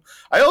heals you.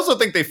 I also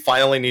think they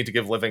finally need to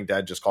give Living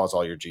Dead just cause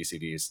all your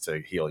GCDs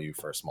to heal you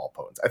for small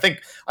potency.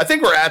 I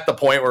think we're at the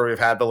point where we've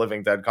had the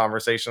Living Dead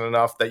conversation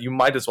enough that you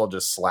might as well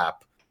just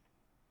slap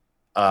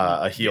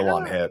a heal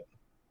on hit.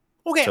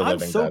 Okay, I'm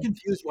so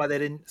confused why they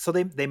didn't. So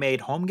they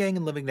made Home Gang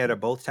and Living Dead are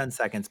both 10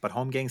 seconds, but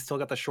Home Gang still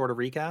got the shorter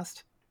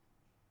recast.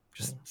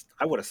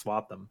 I would have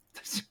swapped them.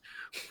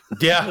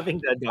 Yeah,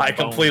 I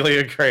completely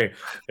agree.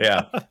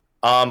 Yeah.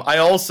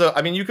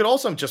 You could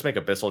also just make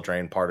Abyssal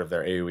Drain part of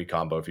their AoE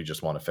combo if you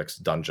just want to fix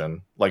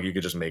dungeon. Like you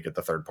could just make it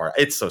the third part.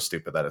 It's so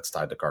stupid that it's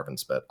tied to Carven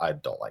Spit. I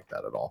don't like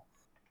that at all.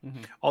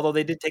 Mm-hmm. Although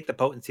they did take the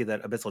potency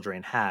that Abyssal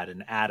Drain had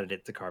and added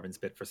it to Carven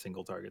Spit for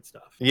single target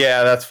stuff.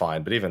 Yeah, that's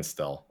fine. But even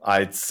still,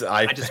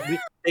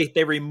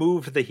 they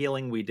removed the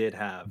healing we did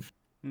have.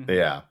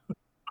 Yeah.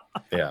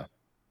 Yeah.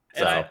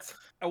 So.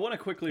 I want to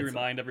quickly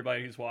remind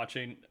everybody who's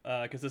watching,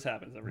 because this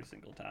happens every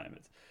single time.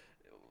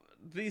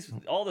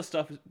 All this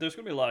stuff. There's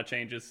going to be a lot of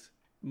changes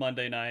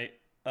Monday night,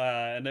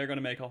 and they're going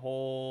to make a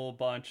whole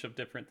bunch of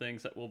different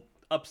things that will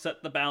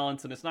upset the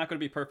balance, and it's not going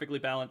to be perfectly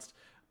balanced,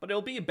 but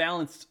it'll be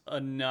balanced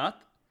enough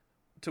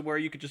to where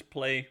you could just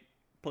play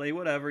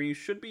whatever. You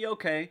should be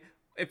okay.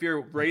 If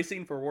you're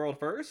racing for world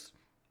first,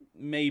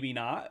 maybe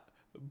not,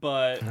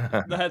 but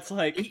that's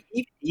like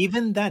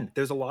even then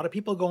there's a lot of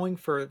people going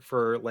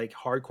for like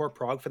hardcore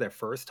prog for their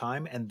first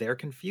time, and they're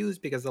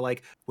confused because they're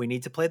like, we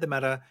need to play the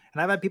meta.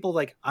 And I've had people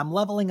like, I'm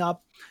leveling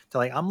up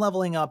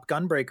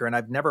Gunbreaker and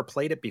I've never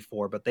played it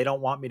before, but they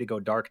don't want me to go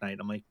Dark Knight.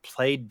 I'm like,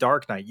 play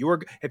Dark Knight.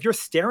 If you're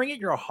staring at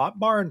your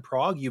hotbar in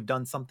prog, you've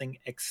done something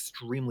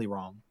extremely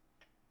wrong.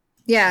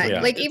 Yeah.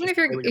 Like even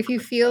if you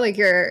feel like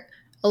you're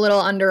a little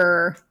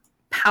under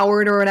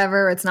powered or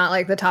whatever, it's not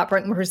like the top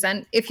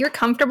 1%. If you're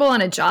comfortable on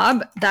a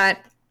job,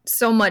 that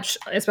so much,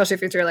 especially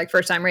if it's your like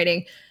first time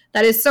rating,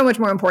 that is so much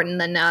more important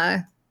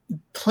than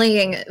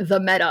playing the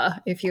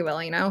meta, if you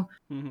will, you know?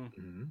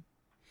 Mm-hmm.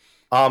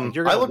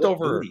 I looked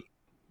over. Booty.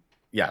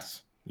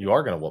 Yes, you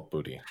are going to whoop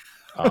booty.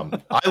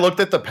 I looked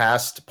at the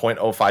past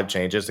 0.05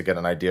 changes to get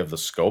an idea of the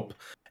scope.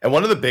 And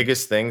one of the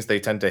biggest things they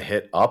tend to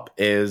hit up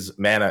is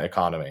mana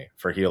economy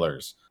for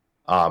healers.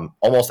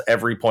 Almost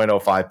every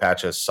 0.05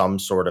 patch has some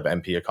sort of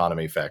MP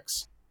economy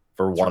fix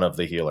for one of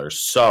the healers.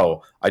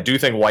 So I do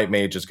think White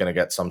Mage is going to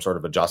get some sort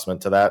of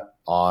adjustment to that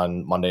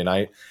on Monday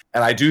night.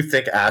 And I do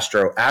think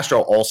Astro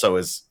also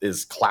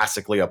is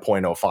classically a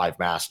 0.05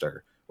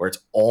 master, where it's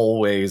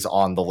always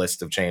on the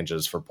list of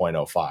changes for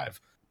 0.05.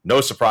 No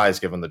surprise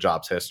given the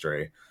job's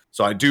history.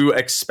 So I do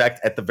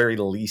expect at the very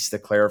least a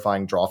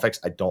clarifying draw fix.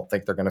 I don't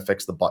think they're going to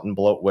fix the button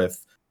bloat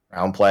with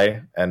round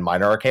play and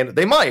minor arcane.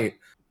 They might.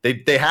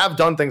 They have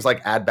done things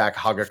like add back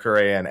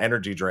Hagakure and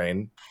energy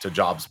drain to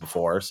jobs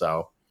before,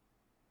 so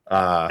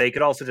they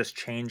could also just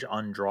change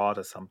undraw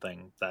to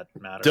something that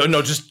matters.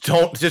 No, just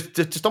don't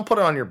put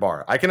it on your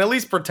bar. I can at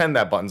least pretend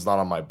that button's not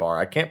on my bar.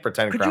 I can't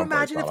pretend crown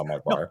play's not on my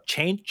bar. No,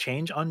 change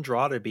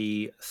undraw to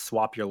be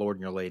swap your lord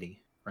and your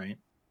lady, right?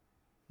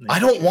 I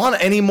don't want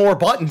any more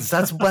buttons.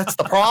 That's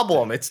the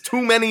problem. It's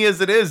too many as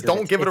it is.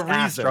 Don't give it a reason.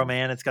 Astro,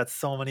 man, it's got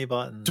so many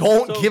buttons.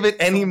 Don't give it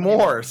any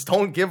more.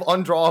 Don't give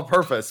undraw a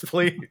purpose,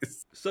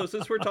 please. So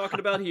since we're talking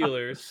about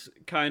healers,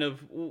 kind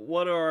of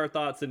what are our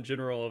thoughts in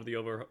general of the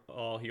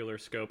overall healer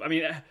scope? I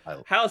mean,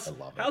 how's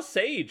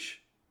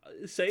Sage?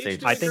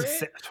 Sage I think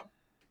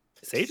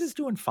Sage is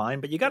doing fine,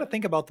 but you got to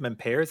think about them in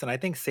pairs, and I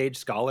think Sage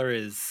Scholar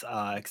is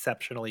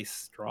exceptionally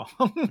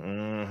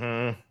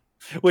strong,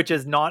 which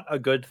is not a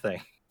good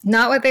thing.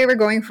 Not what they were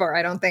going for,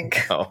 I don't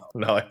think. No,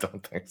 I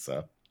don't think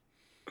so.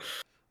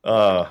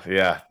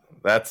 Yeah,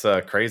 that's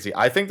crazy.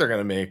 I think they're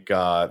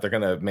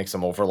gonna make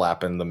some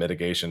overlap in the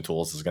mitigation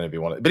tools is gonna be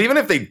one. But even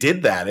if they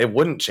did that, it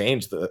wouldn't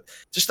change the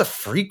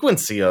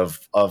frequency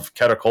of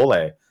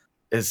Kerakole.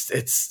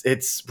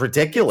 It's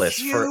ridiculous.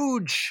 It's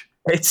huge.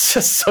 It's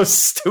just so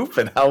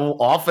stupid how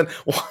often.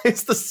 Why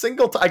is the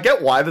single? I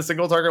get why the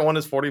single target one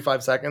is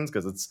 45 seconds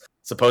because it's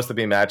supposed to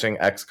be matching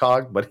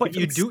XCOG, but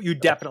you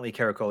definitely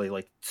Kerakole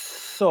like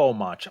so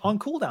much on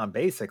cooldown,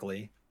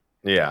 basically.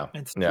 Yeah,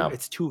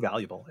 it's too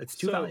valuable. It's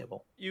too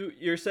valuable.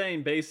 You're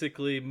saying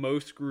basically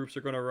most groups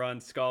are going to run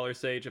Scholar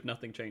Sage if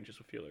nothing changes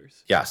with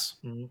healers. Yes.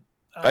 Mm-hmm.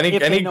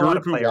 Any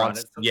group who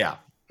wants, yeah.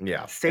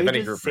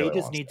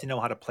 Sages need to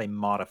know how to play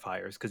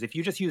modifiers, because if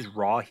you just use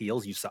raw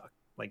heals, you suck.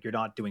 Like you're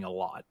not doing a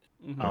lot.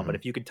 Mm-hmm. But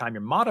if you can time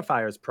your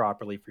modifiers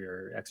properly for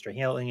your extra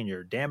healing and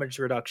your damage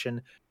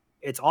reduction,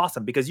 it's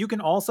awesome, because you can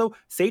also,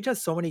 Sage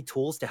has so many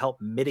tools to help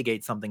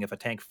mitigate something if a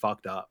tank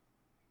fucked up.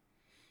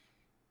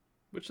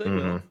 Which they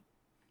will.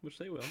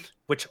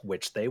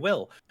 Which they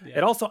will. Yeah.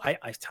 It also, I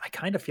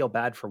kind of feel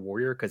bad for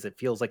Warrior, because it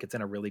feels like it's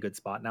in a really good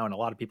spot now, and a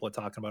lot of people are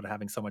talking about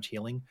having so much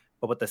healing.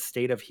 But with the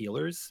state of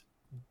healers,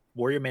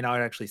 Warrior may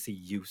not actually see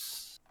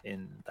use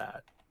in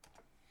that.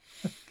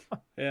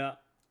 Yeah.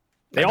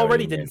 They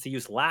already didn't see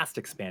use last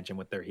expansion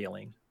with their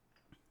healing.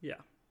 Yeah.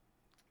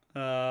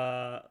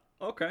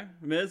 Okay.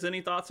 Miz,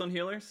 any thoughts on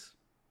healers?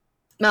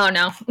 No.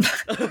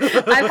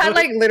 I've had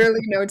like literally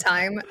no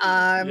time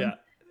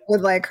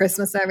with like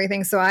Christmas and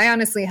everything. So I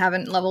honestly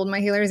haven't leveled my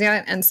healers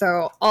yet. And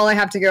so all I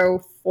have to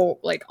go for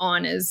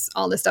on is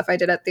all the stuff I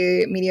did at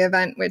the media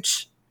event,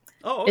 which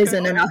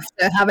isn't enough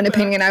to have an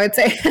opinion, I would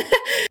say.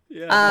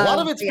 A lot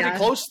of it's pretty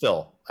close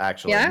still,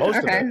 actually. Yeah? Most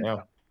of it,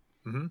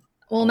 Mm-hmm.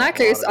 Well, in that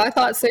case, I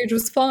thought Sage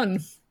was fun.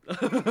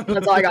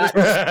 That's all I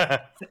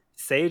got.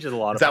 Sage is a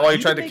lot of fun. Is that why you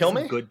tried to kill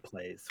me? Good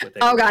plays with it.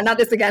 Oh god, not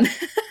this again.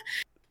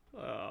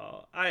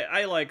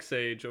 I like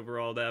Sage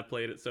overall that I've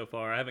played it so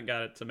far. I haven't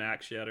got it to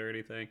max yet or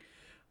anything.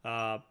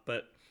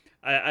 But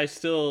I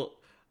still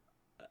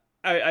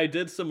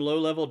did some low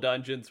level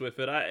dungeons with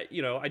it.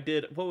 I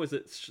did, what was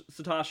it?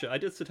 Satasha. I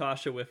did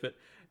Satasha with it.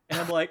 And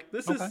I'm like,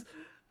 this is,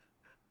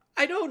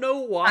 I don't know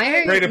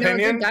why. Great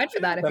opinion. Good guide for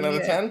that. 10 out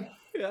of 10.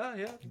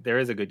 Yeah. There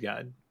is a good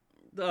guide.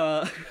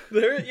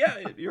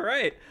 You're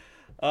right.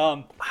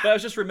 But I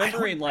was just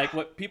remembering like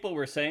what people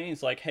were saying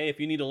is like, hey, if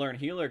you need to learn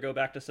healer, go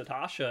back to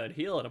Satasha and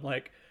heal. And I'm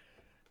like,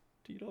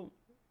 you don't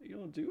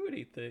do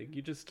anything.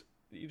 You're just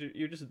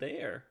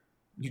there.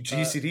 You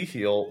GCD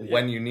heal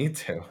when you need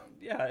to.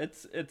 Yeah,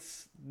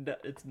 it's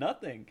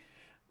nothing.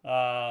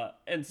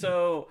 And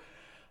so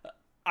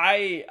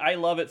I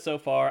love it so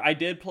far. I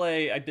did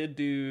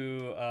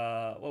do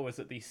what was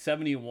it, the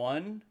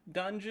 71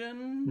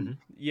 dungeon? Mm-hmm.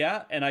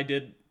 Yeah,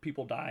 and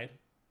people died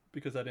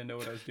because I didn't know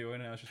what I was doing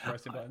and I was just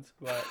pressing buttons.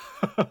 But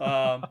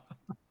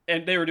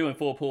and they were doing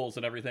full pulls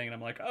and everything, and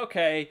I'm like,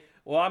 okay,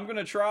 well, I'm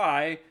gonna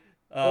try.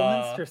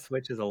 Minster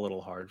Switch is a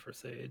little hard for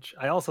Sage.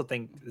 I also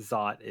think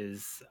Zot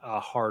is a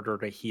harder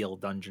to heal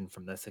dungeon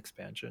from this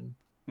expansion.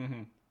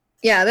 Mm-hmm.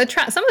 Yeah,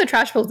 some of the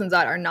trash pulls in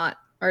Zot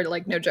are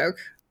like no joke.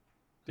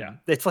 Yeah,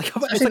 it's like a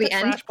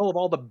trash pull of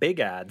all the big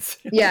ads.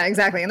 Yeah,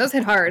 exactly, and those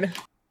hit hard.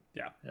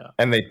 Yeah.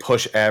 And they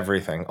push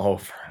everything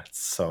over.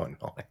 It's so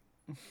annoying.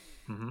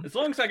 Mm-hmm. As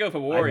long as I go for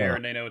warrior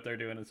and they know what they're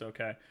doing, it's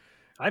okay.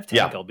 I've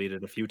tank beat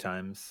it a few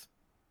times.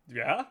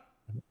 Yeah.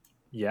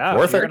 Yeah,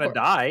 you're gonna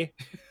die.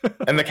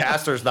 And the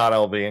caster's not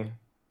LBing,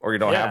 or you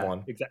don't have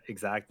one.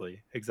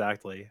 Exactly.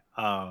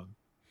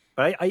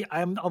 But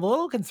I'm a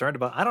little concerned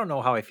about. I don't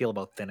know how I feel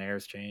about Thin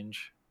Air's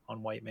change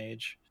on White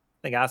Mage.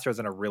 I think Astro's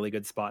in a really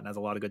good spot and has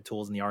a lot of good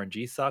tools, and the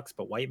RNG sucks.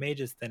 But White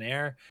Mage's Thin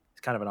Air is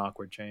kind of an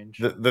awkward change.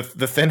 The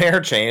Thin Air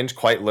change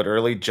quite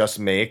literally just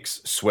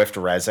makes Swift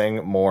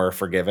Rezzing more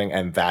forgiving,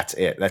 and that's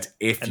it. That's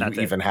if you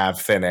even have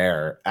Thin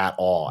Air at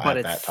all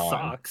at that time. But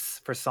it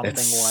sucks for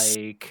something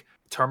like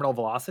Terminal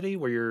Velocity,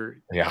 where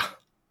you're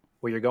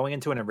going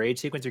into an enrage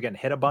sequence, you're getting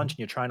hit a bunch, and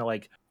you're trying to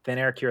like Thin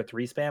Air Cure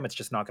 3 spam. It's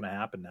just not going to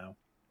happen now.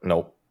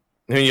 Nope.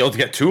 I mean, you'll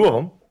get 2 of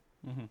them.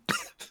 Mm-hmm.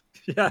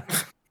 Yeah.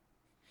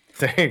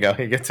 There you go.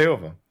 You get 2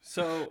 of them.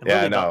 So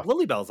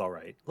Lily Bell's all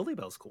right. Lily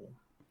Bell's cool.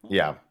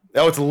 Yeah.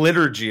 Oh, it's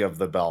Liturgy of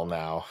the Bell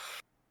now.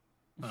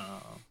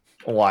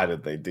 Why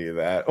did they do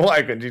that?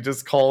 Why couldn't you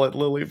just call it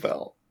Lily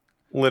Bell?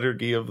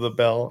 Liturgy of the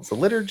Bell. It's a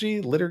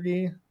liturgy.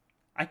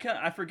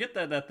 I forget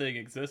that thing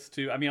exists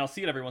too. I mean, I'll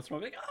see it every once in a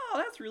while. Like, oh,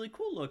 that's really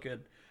cool looking.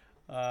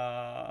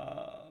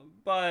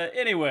 But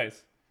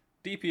anyways,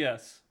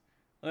 DPS.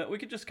 We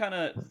could just kind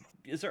of.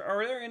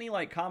 Are there any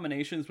like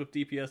combinations with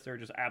DPS that are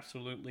just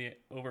absolutely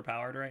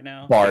overpowered right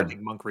now? Bard,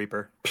 Monk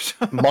Reaper,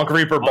 Bard, Monk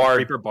Reaper,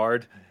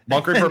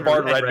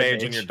 Bard, Red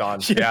Mage, and you're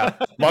done. Yeah,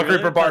 Monk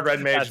Reaper, Bard,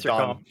 Red Mage,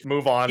 done.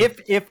 Move on.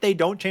 If they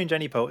don't change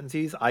any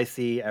potencies, I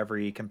see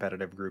every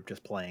competitive group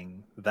just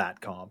playing that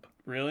comp.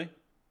 Really?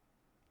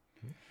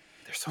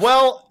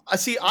 Well,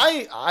 see,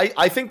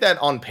 I think that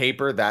on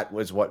paper that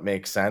was what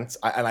makes sense,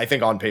 and I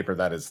think on paper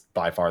that is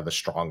by far the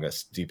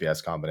strongest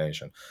DPS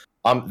combination.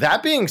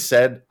 That being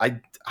said,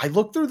 I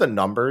looked through the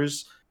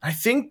numbers. I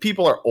think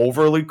people are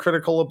overly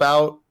critical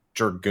about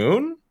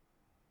Dragoon.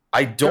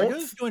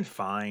 Dragoon's doing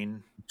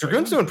fine.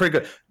 Dragoon's doing pretty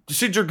good.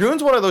 See,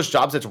 Dragoon's one of those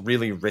jobs that's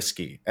really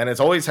risky, and it's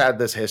always had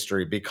this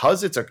history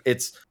because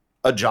it's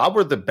a job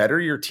where the better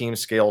your team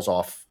scales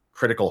off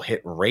critical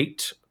hit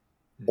rate,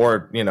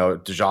 or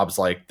jobs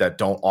like that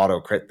don't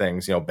auto crit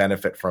things,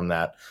 benefit from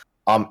that.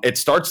 It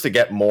starts to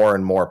get more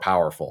and more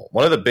powerful.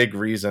 One of the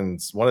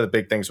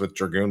big things with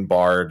Dragoon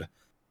Bard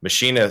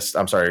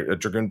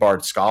Dragoon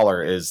Bard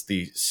Scholar is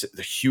the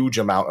huge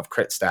amount of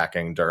crit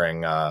stacking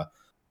during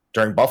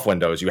buff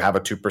windows. You have a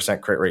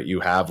 2% crit rate.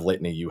 You have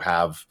Litany. You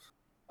have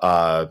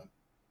the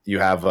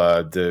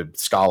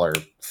Scholar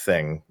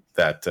thing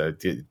that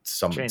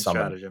change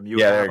stratagem.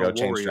 There you go.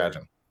 Change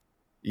stratagem.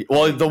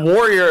 Well, the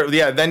warrior,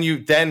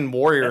 then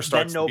warrior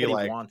starts to be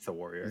like, wants a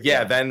warrior.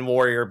 Yeah, then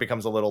warrior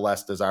becomes a little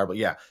less desirable.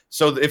 Yeah.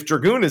 So if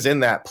Dragoon is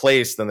in that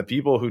place, then the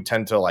people who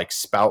tend to like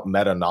spout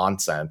meta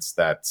nonsense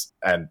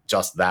and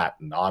just that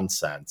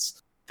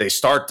nonsense, they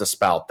start to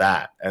spout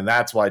that. And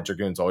that's why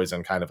Dragoon's always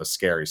in kind of a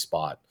scary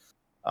spot.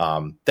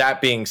 That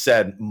being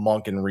said,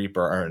 Monk and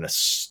Reaper are in a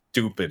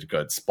stupid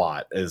good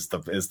spot is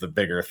the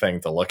bigger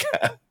thing to look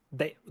at.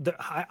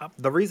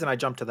 The reason I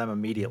jumped to them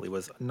immediately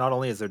was not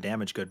only is their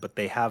damage good, but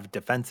they have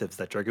defensives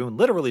that Dragoon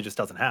literally just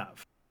doesn't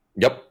have.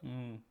 Yep.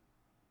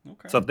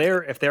 Okay. So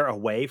if they're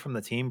away from the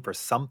team for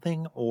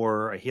something,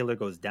 or a healer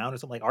goes down or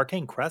something, like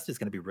Arcane Crest is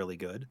going to be really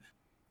good.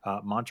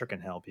 Mantra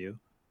can help you,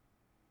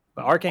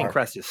 but Arcane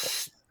Crest is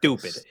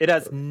stupid. It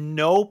has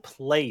no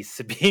place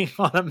being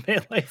on a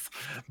melee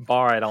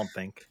bar, I don't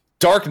think.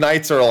 Dark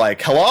Knights are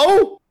like,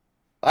 hello?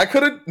 I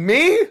couldn't.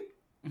 Me?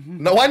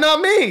 No, why not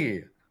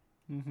me?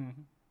 Mm-hmm.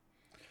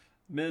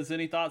 Miz,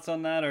 any thoughts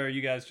on that, or are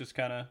you guys just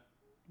kind of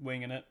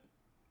winging it?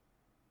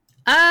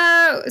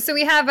 So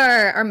we have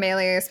our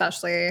melee,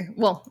 especially.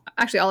 Well,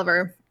 actually, all of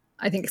our,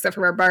 I think, except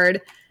for our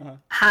Bard,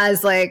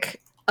 has like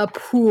a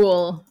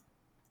pool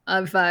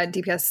of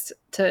DPS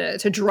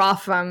to draw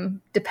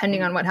from,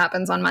 depending on what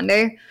happens on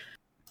Monday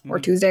or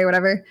Tuesday,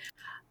 whatever.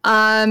 So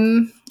I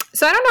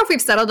don't know if we've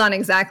settled on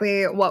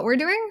exactly what we're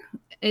doing.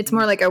 It's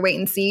more like a wait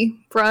and see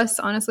for us,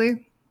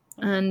 honestly,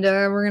 and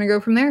we're gonna go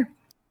from there.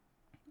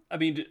 I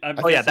mean,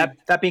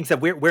 that being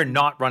said, we're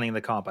not running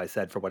the comp. I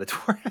said for what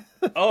it's worth.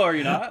 Oh, are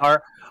you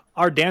not?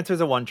 Our dancer's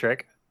a one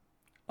trick,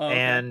 okay.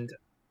 And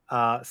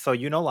so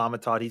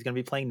Lamatod, he's going to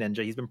be playing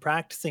ninja. He's been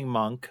practicing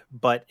monk,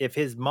 but if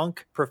his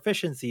monk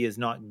proficiency is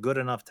not good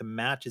enough to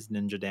match his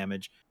ninja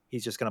damage,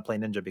 he's just going to play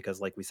ninja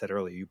because, like we said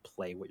earlier, you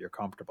play what you're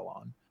comfortable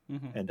on.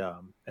 and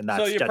that's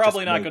so you're that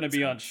probably just not made going to be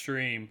sense. on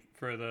stream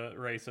for the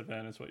race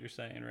event, is what you're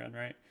saying, Ren,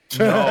 right?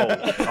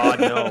 No,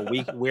 God,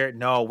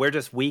 no. We're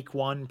just week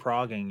one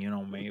progging,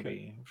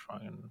 maybe.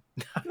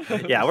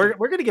 Okay. Yeah,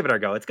 we're gonna give it our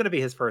go. It's gonna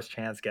be his first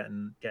chance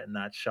getting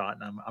that shot,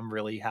 and I'm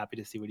really happy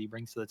to see what he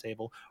brings to the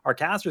table. Our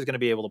caster is gonna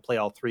be able to play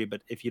all three,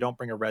 but if you don't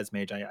bring a res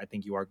mage, I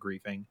think you are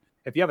griefing.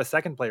 If you have a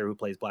second player who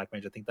plays black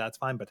mage, I think that's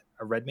fine. But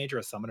a red mage or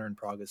a summoner in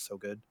prog is so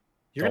good.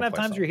 You're gonna have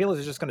times your healers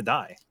are just gonna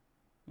die.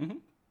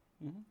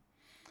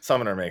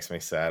 Summoner makes me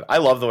sad. I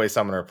love the way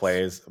Summoner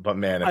plays, but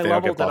man, if they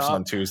don't get buffs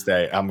on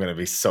Tuesday, I'm going to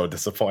be so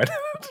disappointed.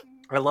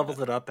 I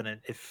leveled it up, and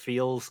it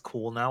feels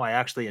cool now. I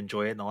actually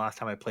enjoy it, and the last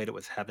time I played it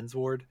was Heaven's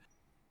Ward.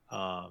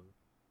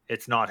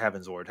 It's not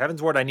Heaven's Ward.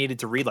 Heaven's Ward, I needed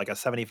to read like a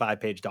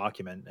 75-page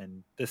document,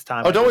 and this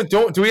time... do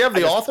we have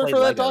the author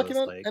for that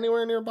document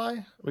anywhere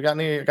nearby? We got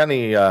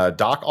any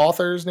doc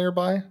authors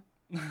nearby?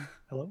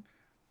 Hello?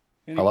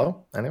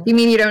 Hello? Anyone? You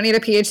mean you don't need a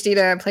PhD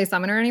to play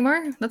Summoner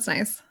anymore? That's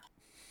nice.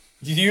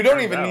 You don't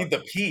even need the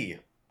P.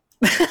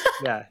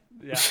 Yeah.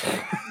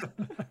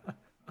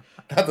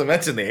 Not to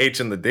mention the H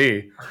and the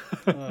D.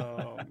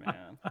 Oh,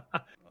 man.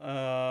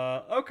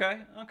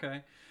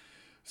 Okay.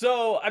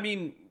 So, I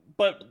mean,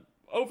 but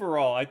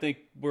overall, I think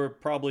we're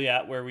probably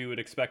at where we would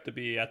expect to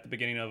be at the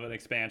beginning of an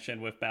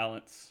expansion with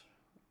balance,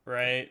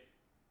 right?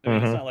 I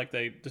mean, it's not like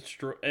they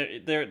destroy...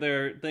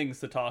 There are things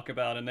to talk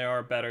about, and there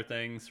are better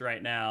things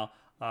right now.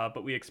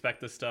 But we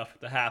expect this stuff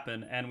to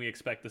happen, and we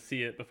expect to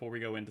see it before we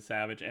go into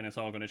Savage, and it's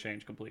all going to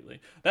change completely.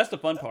 That's the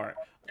fun part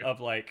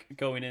of like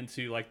going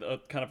into like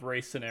the kind of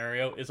race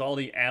scenario, is all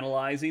the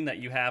analyzing that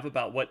you have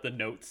about what the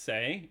notes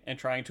say and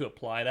trying to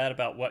apply that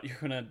about what you're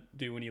going to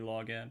do when you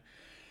log in.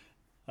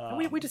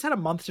 We just had a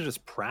month to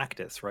just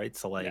practice, right?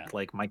 So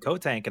like my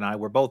co-tank and I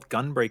were both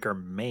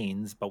Gunbreaker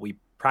mains, but we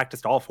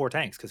practiced all 4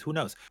 tanks because who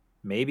knows?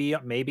 Maybe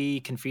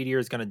Confiteor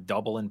is going to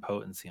double in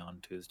potency on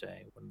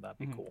Tuesday. Wouldn't that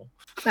be cool?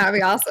 That would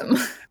be awesome.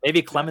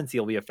 Maybe Clemency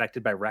will be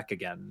affected by Wreck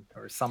again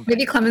or something.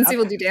 Maybe Clemency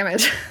will do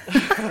damage.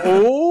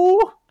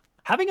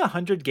 Having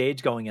 100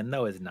 gauge going in,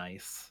 though, is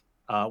nice.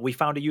 We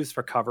found a use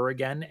for cover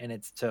again, and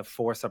it's to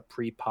force a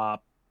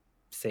pre-pop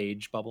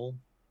Sage bubble.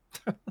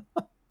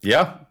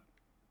 Yeah.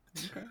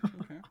 Okay.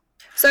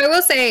 So I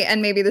will say,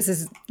 and maybe this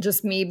is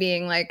just me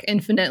being like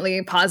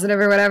infinitely positive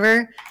or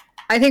whatever,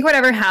 I think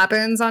whatever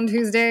happens on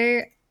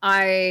Tuesday,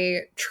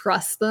 I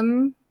trust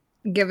them,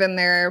 given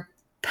their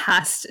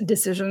past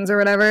decisions or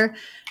whatever,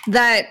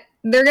 that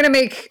they're going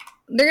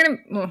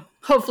to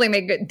hopefully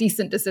make good,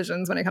 decent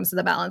decisions when it comes to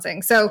the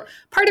balancing. So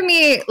part of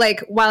me,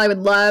 like, while I would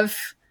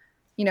love,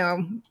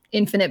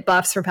 infinite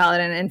buffs for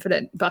Paladin and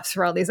infinite buffs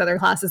for all these other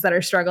classes that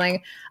are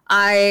struggling,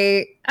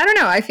 I don't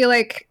know. I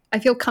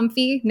feel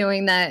comfy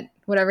knowing that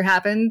whatever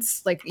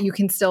happens, like, you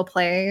can still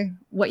play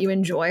what you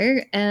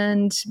enjoy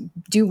and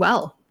do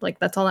well. Like,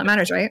 that's all that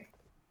matters, right?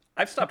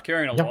 I've stopped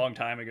caring a long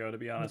time ago, to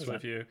be honest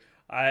with you.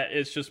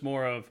 It's just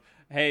more of,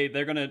 hey,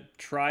 they're going to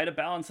try to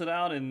balance it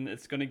out, and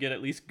it's going to get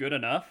at least good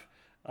enough.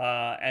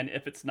 And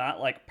if it's not,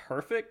 like,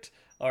 perfect,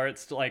 or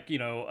it's, like,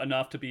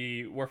 enough to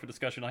be worth a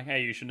discussion, like,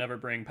 hey, you should never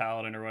bring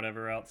Paladin or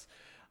whatever else,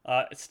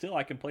 still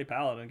I can play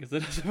Paladin, because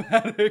it doesn't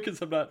matter, because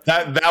I'm not...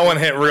 That one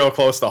hit real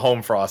close to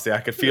home, Frosty.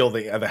 I could feel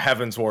the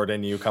Heavens Ward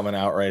in you coming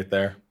out right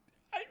there.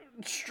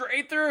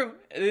 Straight through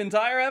the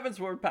entire Heavens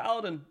Ward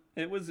Paladin.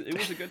 It was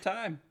a good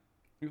time.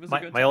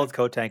 My old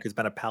co-tank, who's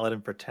been a Paladin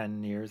for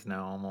 10 years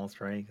now, almost,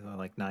 right?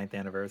 Like 9th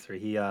anniversary.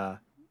 He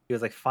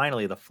was like,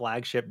 finally, the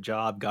flagship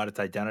job got its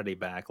identity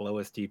back.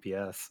 Lowest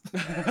DPS.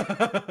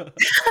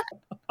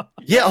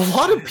 Yeah, a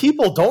lot of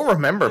people don't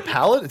remember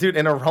Paladin. Dude,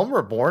 in A Realm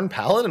Reborn,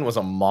 Paladin was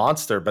a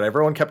monster, but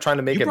everyone kept trying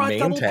to make it main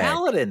tank.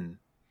 Paladin.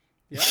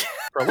 Yeah,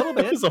 for a little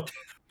bit.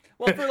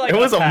 It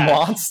was a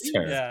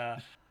monster. Yeah.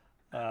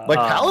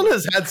 Paladin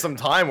has had some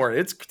time where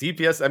it's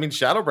DPS. I mean,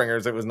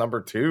 Shadowbringers, it was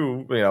number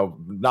 2,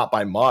 not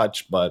by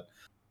much, but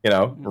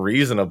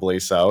reasonably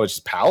so. It's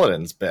just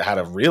Paladin's had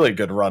a really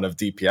good run of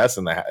DPS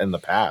in the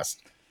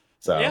past.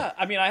 So yeah,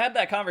 I mean, I had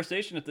that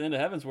conversation at the end of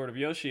Heaven's Word of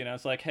Yoshi, and I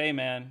was like, hey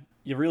man,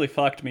 you really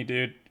fucked me,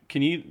 dude.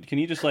 Can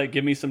you just like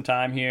give me some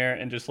time here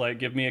and just like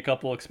give me a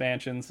couple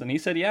expansions? And he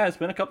said, yeah, it's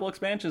been a couple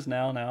expansions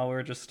now. Now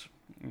we're just,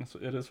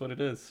 it is what it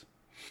is.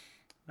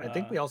 I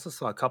think we also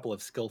saw a couple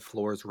of skill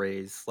floors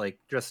raise, like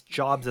just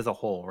jobs as a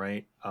whole,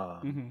 right?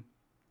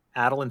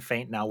 Addle and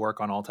Feint now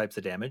work on all types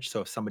of damage, so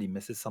if somebody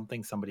misses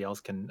something, somebody else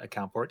can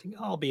account for it,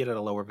 albeit at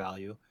a lower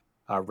value.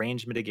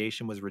 Range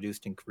mitigation was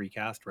reduced in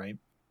recast, right?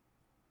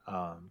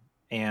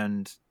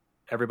 And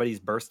everybody's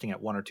bursting at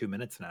 1 or 2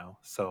 minutes now,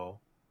 so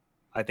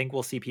I think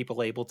we'll see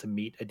people able to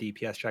meet a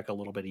DPS check a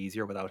little bit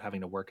easier without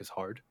having to work as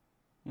hard,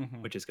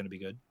 which is going to be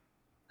good.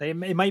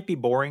 It might be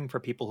boring for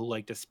people who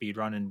like to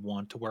speedrun and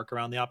want to work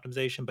around the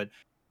optimization, but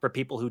for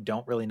people who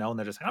don't really know and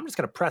they're just like, I'm just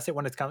going to press it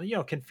when it's coming,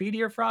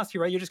 Confiteor Frosty,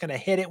 right? You're just going to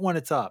hit it when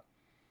it's up,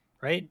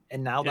 right?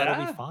 And now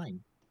that'll be fine.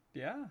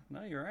 Yeah,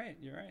 no, you're right.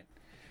 You're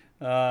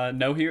right.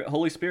 No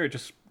Holy Spirit,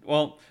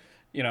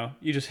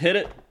 you just hit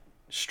it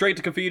straight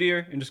to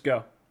Confiteor and just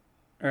go.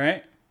 All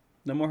right?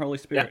 No more Holy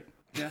Spirit.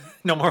 Yeah.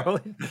 No more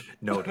Holy...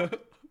 No.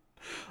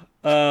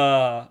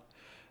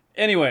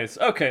 Anyways,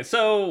 okay,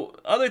 so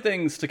other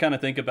things to kind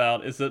of think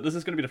about is that this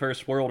is going to be the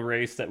first world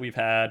race that we've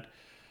had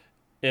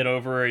in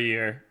over a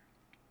year.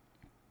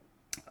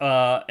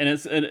 And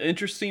it's an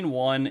interesting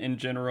one in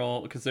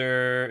general because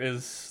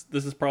this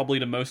is probably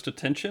the most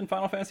attention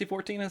Final Fantasy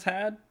 14 has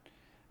had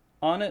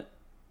on it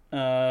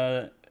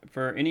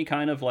for any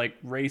kind of like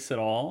race at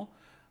all.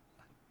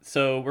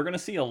 So we're going to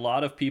see a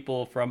lot of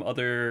people from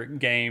other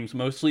games,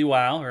 mostly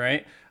WoW,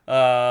 right?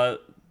 That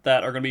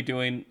are going to be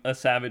doing a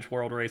Savage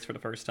World race for the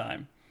first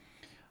time.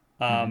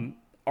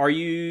 Are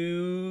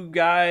you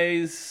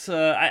guys?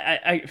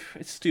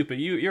 It's stupid.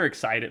 You're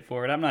excited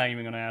for it. I'm not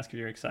even going to ask if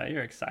you're excited.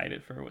 You're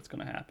excited for what's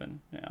going to happen.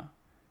 Yeah.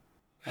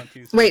 On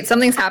Tuesday. Wait,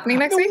 something's happening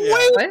next week? Yeah.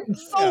 What?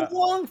 So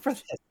long for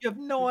this. You have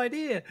no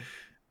idea.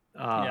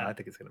 I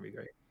think it's going to be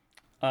great.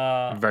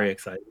 I'm very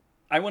excited.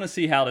 I want to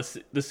see how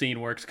the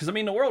scene works because I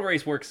mean the world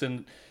race works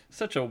in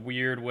such a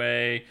weird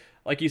way.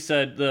 Like you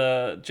said,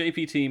 the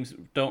JP teams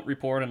don't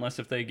report unless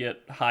if they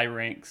get high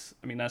ranks.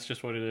 I mean, that's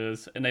just what it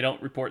is. And they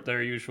don't report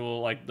their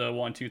usual, like, the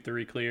 1, 2,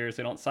 3 clears.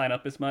 They don't sign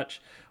up as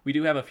much. We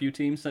do have a few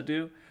teams that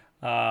do.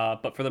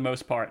 But for the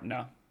most part,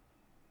 no.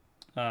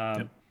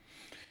 And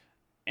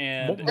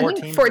I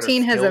think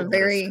 14 has a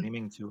very...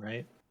 streaming too,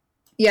 right?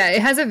 Yeah,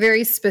 it has a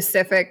very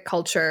specific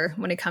culture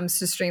when it comes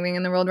to streaming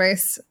in the world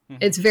race.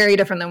 It's very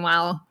different than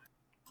WoW.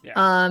 Yeah.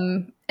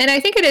 And I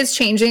think it is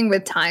changing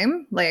with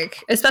time,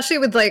 like, especially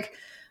with, like,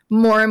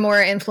 more and more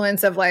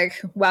influence of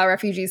like WoW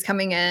refugees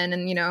coming in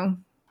and, you know,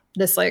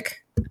 this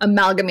like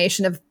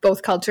amalgamation of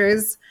both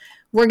cultures.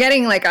 We're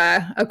getting like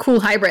a cool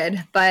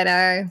hybrid, but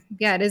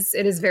yeah, it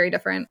is very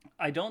different.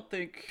 I don't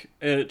think,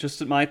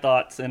 just my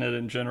thoughts in it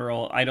in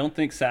general, I don't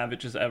think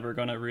Savage is ever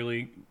going to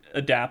really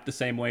adapt the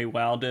same way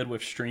WoW did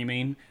with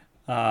streaming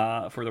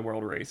for the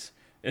world race.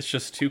 It's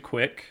just too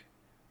quick.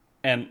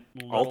 And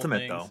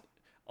Ultimate though.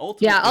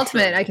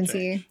 Ultimate I can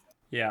see.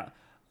 Yeah.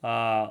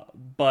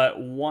 But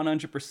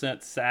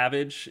 100%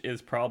 Savage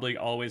is probably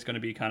always going to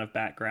be kind of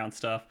background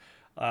stuff.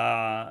 And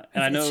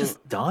I know it's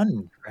just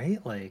done, right?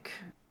 Like,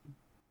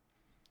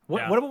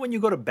 what about when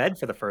you go to bed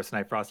for the first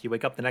night, Frost? You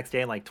wake up the next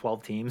day and like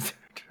 12 teams.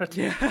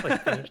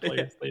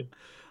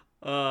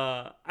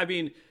 I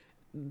mean,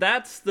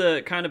 that's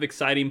the kind of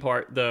exciting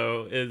part,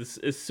 though. Is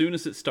as soon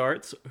as it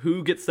starts,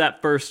 who gets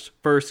that first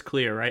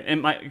clear, right?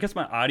 And I guess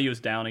my audio's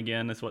down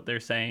again. Is what they're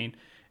saying.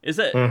 Is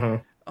it?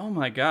 Mm-hmm. Oh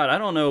my god, I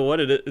don't know what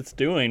it's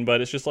doing,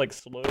 but it's just like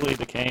slowly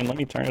decaying. Let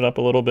me turn it up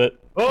a little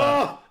bit.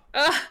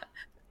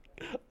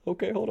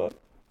 Okay, hold on.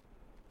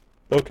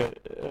 Okay.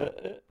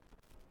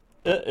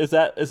 Is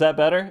that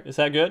better? Is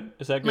that good?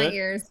 Is that good? My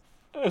ears.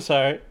 Oh,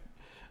 sorry.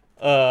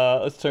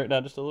 Let's turn it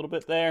down just a little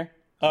bit there.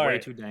 All right. Way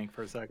too dank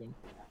for a second.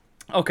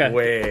 Okay.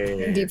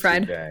 Way deep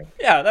fried.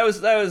 Yeah, that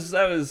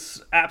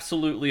was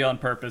absolutely on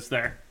purpose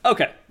there.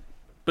 Okay.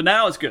 But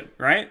now it's good,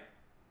 right?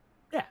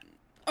 Yeah.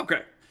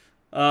 Okay.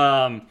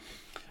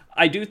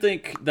 I do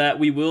think that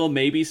we will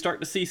maybe start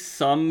to see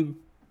some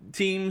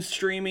teams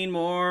streaming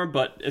more,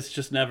 but it's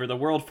just never. The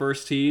world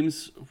first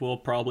teams will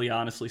probably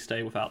honestly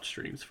stay without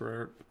streams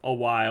for a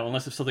while,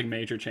 unless if something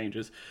major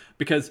changes.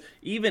 Because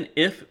even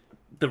if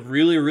the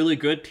really, really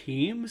good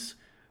teams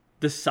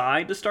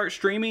decide to start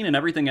streaming and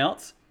everything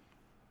else,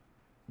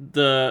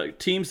 the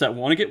teams that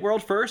want to get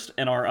world first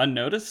and are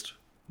unnoticed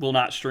will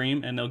not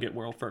stream and they'll get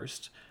world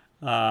first.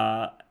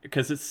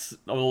 Because it's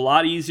a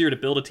lot easier to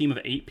build a team of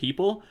 8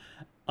 people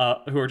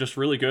who are just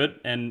really good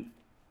and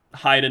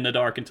hide in the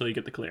dark until you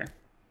get the clear.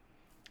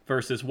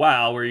 Versus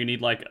WoW, where you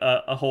need like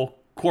a whole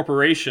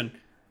corporation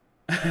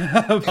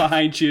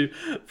behind you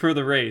for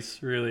the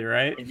race, really,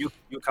 right? And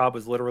UCOB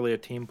was literally a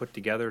team put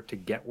together to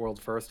get world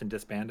first and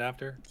disband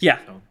after? Yeah.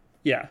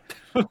 Yeah.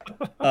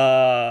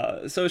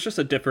 So it's just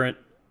a different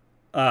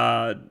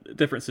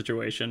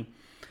situation.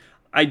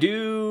 I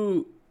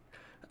don't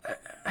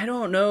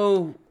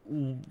know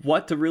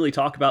what to really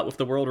talk about with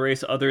the world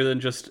race other than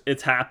just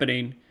it's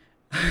happening.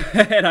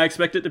 And I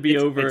expect it to be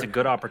over. It's a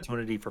good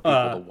opportunity for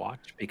people to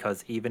watch like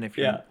even if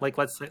you're like,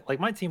 let's say like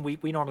my team,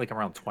 we normally come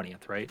around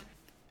 20th, right?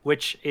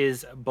 Which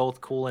is both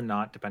cool and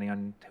not, depending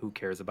on who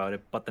cares about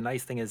it. But the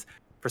nice thing is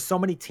for so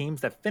many teams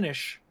that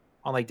finish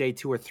on like day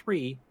 2 or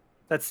 3,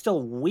 that's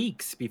still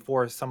weeks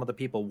before some of the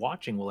people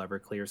watching will ever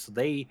clear. So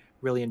they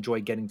really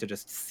enjoy getting to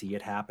just see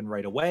it happen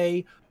right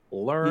away,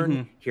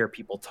 learn, hear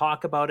people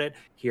talk about it,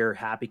 hear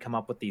Happy come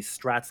up with these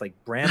strats like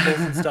brambles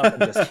and stuff,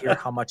 and just hear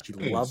how much he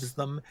loves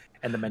them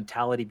and the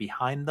mentality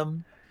behind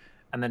them.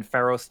 And then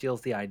Pharaoh steals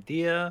the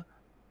idea,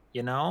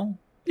 you know?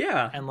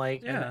 Yeah. And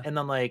like, and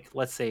then like,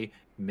 let's say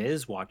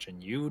Miz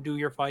watching you do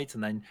your fights,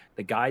 and then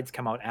the guides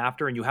come out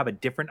after, and you have a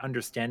different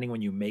understanding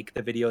when you make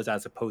the videos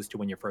as opposed to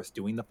when you're first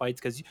doing the fights,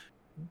 because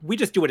we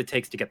just do what it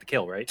takes to get the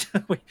kill, right?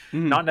 We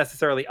not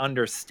necessarily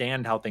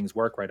understand how things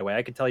work right away.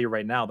 I can tell you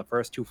right now, the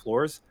first 2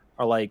 floors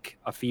are like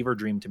a fever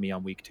dream to me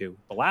on week 2.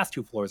 The last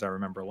 2 floors I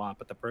remember a lot,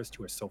 but the first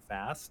 2 are so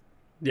fast.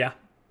 Yeah.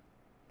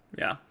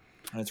 And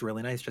it's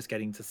really nice just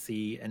getting to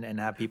see and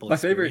have people. My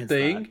favorite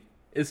thing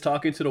is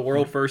talking to the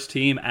world first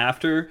team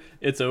after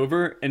it's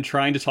over and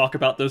trying to talk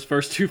about those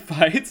first 2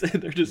 fights,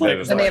 and they're just like,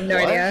 and they have no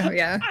idea.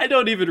 Yeah, I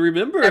don't even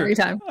remember every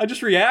time. I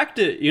just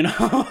reacted, and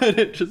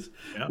it just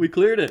we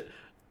cleared it.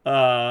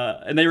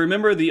 And they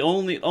remember the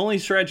only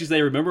strategies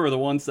they remember are the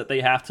ones that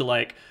they have to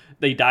like.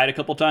 They died a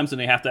couple times and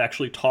they have to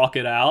actually talk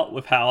it out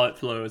with how it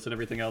flows and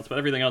everything else. But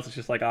everything else is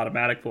just like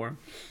automatic for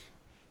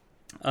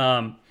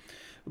them.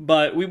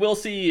 But we will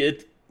see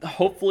it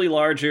hopefully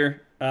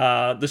larger.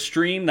 The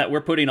stream that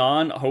we're putting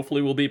on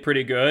hopefully will be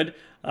pretty good.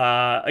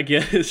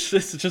 Again, it's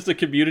just a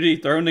community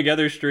thrown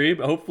together stream.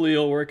 Hopefully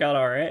it'll work out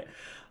all right.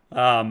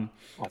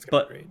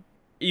 But great.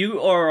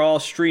 You are all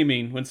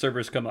streaming when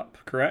servers come up,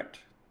 correct?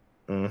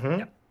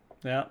 Mm-hmm.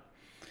 Yeah.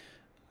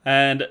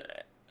 And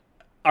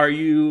are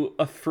you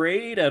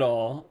afraid at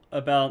all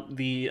about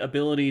the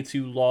ability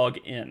to log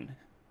in?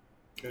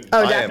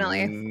 Oh,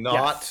 definitely. I am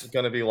not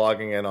going to be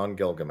logging in on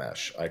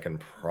Gilgamesh. I can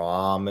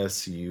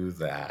promise you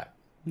that.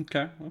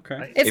 Okay.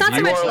 It's not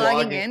so much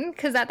logging in,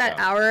 because at that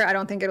hour, I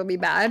don't think it'll be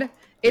bad.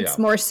 It's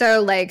more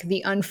so like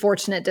the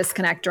unfortunate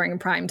disconnect during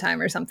prime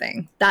time or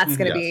something. That's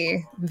going to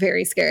be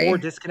very scary. Or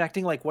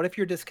disconnecting. Like, what if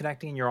you're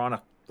disconnecting and you're on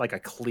a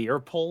clear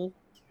pull?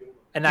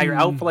 And now you're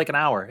out for like an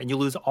hour, and you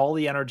lose all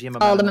the energy and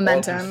momentum. All the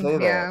momentum,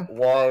 yeah.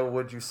 Why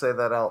would you say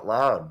that out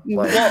loud?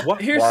 Like,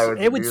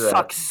 it would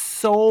suck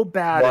so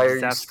bad. Why if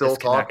are you still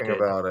talking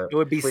about it? It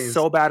would be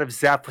so bad if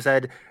Zeph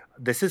said,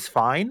 "This is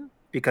fine,"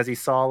 because he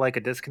saw like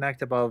a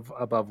disconnect above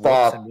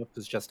Whoops, and Whoops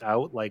was just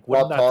out. Like,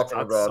 wouldn't that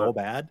suck so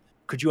bad?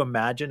 Could you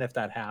imagine if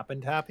that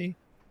happened, Happy?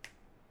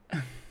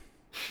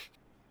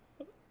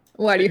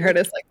 Why do you hurt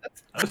us like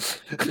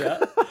this?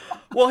 Yeah.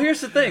 Well,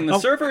 here's the thing. The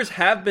servers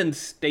have been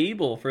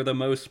stable for the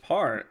most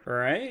part,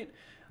 right?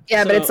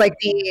 Yeah, but it's like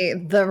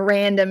the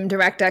random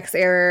DirectX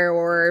error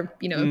or,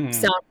 sound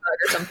bug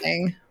or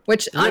something.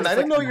 Which Rin, I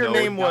didn't know your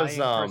name was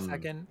for a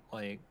second.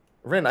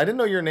 Rin, I didn't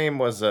know your name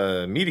was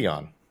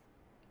Medion.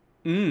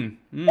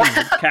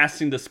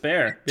 Casting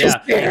despair.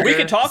 Yeah. We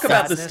can talk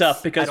about this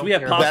stuff because we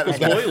have possible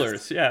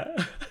spoilers. Yeah.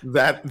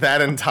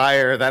 That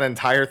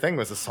entire thing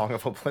was a Song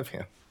of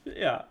Oblivion.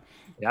 Yeah.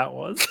 Yeah, it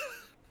was.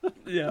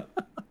 Yeah.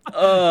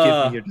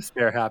 Give me your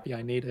despair, Happy.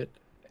 I need it.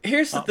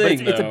 Here's the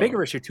thing, it's a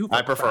bigger issue too.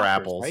 I prefer crafters,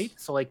 apples, right?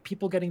 So like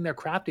people getting their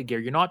crafted gear,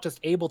 you're not just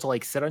able to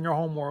like sit on your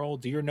home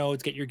world, do your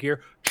nodes, get your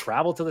gear,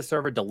 travel to the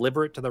server,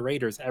 deliver it to the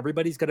raiders.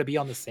 Everybody's going to be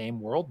on the same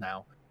world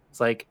now.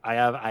 It's like I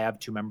have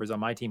 2 members on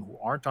my team who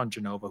aren't on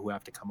Genova, who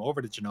have to come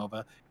over to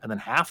Genova, and then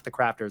half the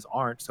crafters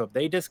aren't. So if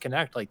they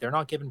disconnect, like they're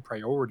not given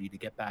priority to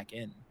get back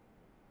in.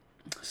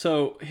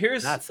 So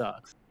that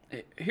sucks.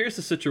 Here's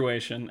the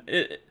situation.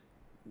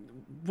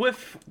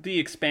 With the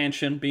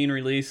expansion being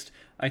released,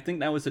 I think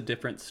that was a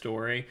different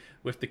story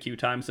with the queue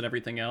times and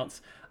everything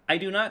else. I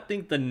do not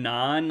think the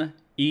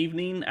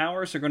non-evening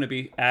hours are going to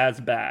be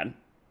as bad,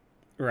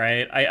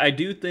 right? I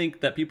do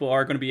think that people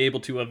are going to be able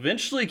to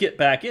eventually get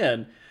back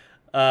in,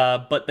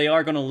 but they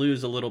are going to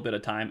lose a little bit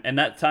of time, and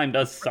that time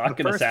does suck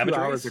in the Savage race.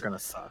 Hours are going to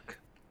suck.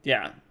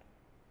 Yeah.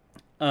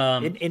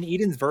 In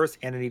Eden's Verse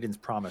and in Eden's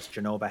Promise,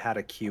 Genova had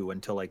a queue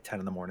until like 10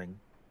 in the morning.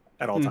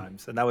 At all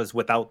times, and that was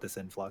without this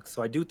influx.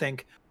 So I do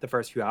think the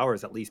first few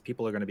hours, at least,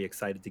 people are going to be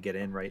excited to get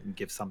in, right, and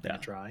give something a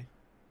try.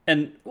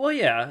 And well,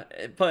 yeah,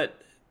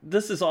 but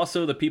this is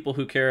also the people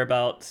who care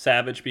about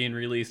Savage being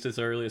released as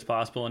early as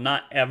possible, and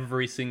not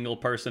every single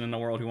person in the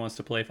world who wants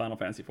to play Final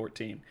Fantasy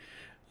 14.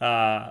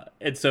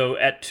 And so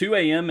at 2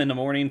 a.m. in the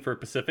morning for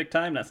Pacific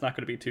time, that's not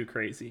going to be too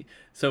crazy.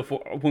 So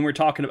when we're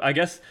talking, I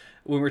guess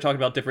when we're talking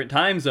about different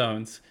time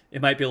zones,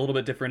 it might be a little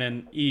bit different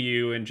in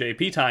EU and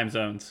JP time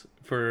zones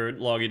for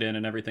logging in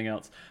and everything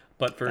else.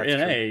 But for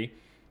NA,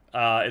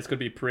 it's going to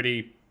be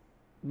pretty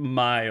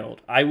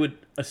mild. I would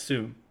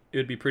assume it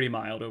would be pretty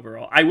mild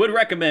overall. I would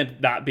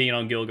recommend not being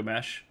on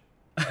Gilgamesh.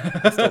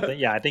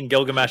 I think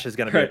Gilgamesh is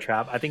going to be a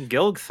trap. I think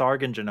Gilg,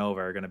 Sarg, and Genova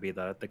are going to be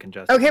the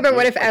congestion. Okay, but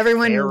what if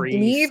everyone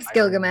leaves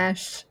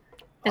Gilgamesh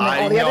and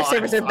all the other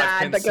servers are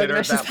bad, but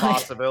Gilgamesh is fine?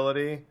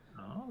 Possibility.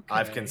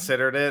 I've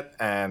considered it,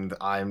 and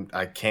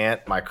I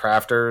can't. My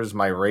crafters,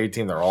 my raid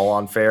team, they're all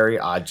on Ferry.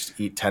 I just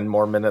eat 10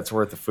 more minutes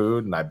worth of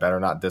food, and I better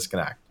not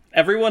disconnect.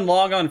 Everyone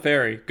log on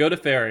Ferry. Go to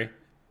Ferry.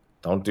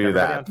 Don't do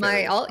that.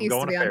 My alt used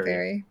to be on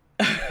Ferry.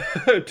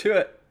 Do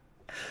it.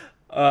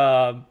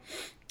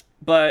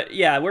 But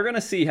yeah, we're going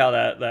to see how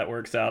that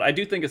works out. I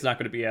do think it's not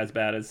going to be as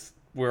bad as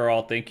we're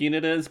all thinking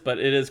it is, but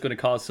it is going to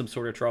cause some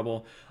sort of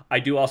trouble. I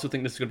do also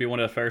think this is going to be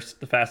one of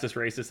the fastest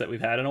races that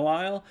we've had in a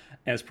while,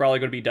 and it's probably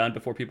going to be done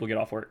before people get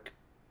off work.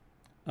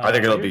 I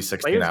think it'll be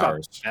 16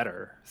 hours. Got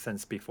better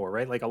since before,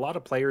 right? Like a lot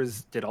of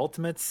players did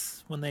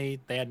ultimates when they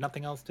had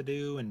nothing else to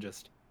do and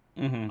just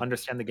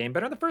understand the game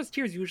better. The first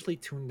tiers usually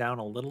tune down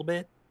a little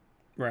bit.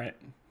 Right.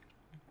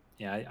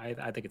 Yeah,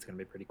 I think it's going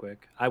to be pretty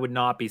quick. I would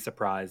not be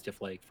surprised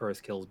if like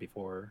first kills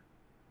before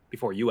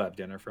you have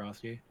dinner,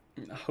 Frosty.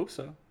 I hope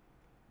so.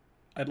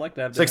 I'd like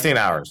to have 16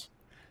 hours.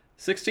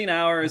 16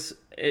 hours.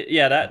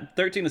 That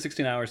 13 to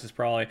 16 hours is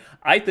probably.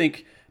 I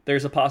think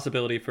there's a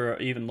possibility for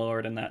even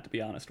lower than that, to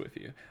be honest with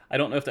you. I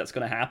don't know if that's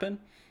going to happen.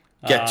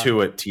 Get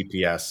to it,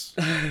 TPS.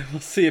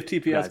 We'll see if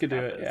TPS can do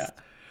it. Yeah.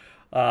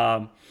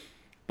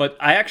 But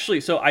I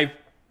actually, to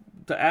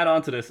add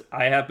on to this,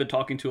 I have been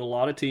talking to a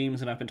lot of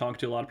teams, and I've been talking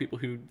to a lot of people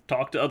who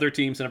talk to other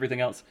teams and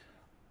everything else.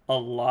 A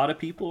lot of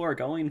people are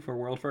going for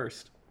world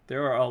first.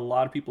 There are a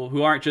lot of people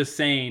who aren't just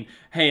saying,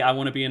 hey, I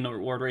want to be in the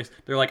world race.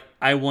 They're like,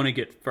 I want to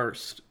get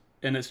first.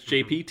 And it's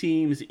JP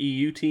teams,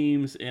 EU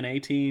teams, NA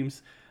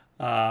teams.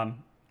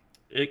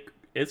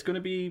 It's going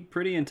to be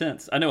pretty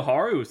intense. I know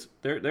Haru's,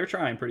 they're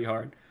trying pretty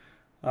hard.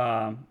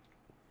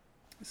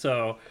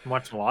 So I'm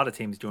watching a lot of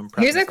teams doing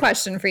Here's a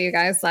question for you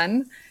guys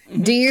then.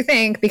 Mm-hmm. Do you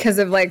think, because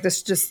of like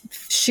this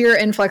just sheer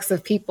influx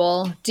of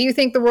people, do you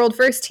think the world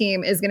first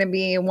team is going to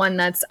be one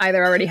that's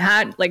either already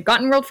had like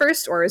gotten world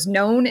first or is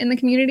known in the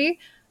community,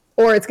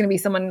 or it's going to be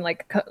someone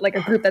like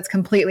a group that's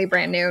completely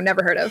brand new,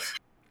 never heard of?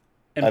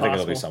 Impossible. I think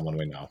it'll be someone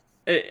we know.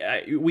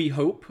 We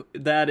hope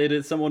that it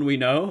is someone we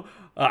know.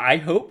 I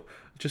hope,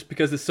 just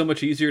because it's so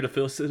much easier to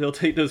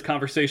facilitate those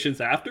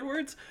conversations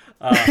afterwards.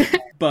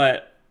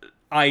 But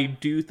I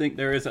do think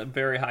there is a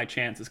very high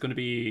chance it's going to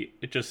be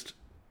just,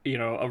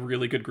 a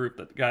really good group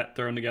that got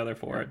thrown together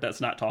for it.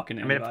 That's not talking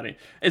to anybody.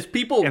 It's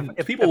people.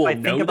 If people will I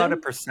know think about them.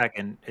 it per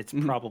second, it's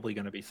probably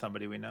going to be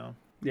somebody we know.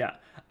 Yeah,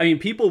 I mean,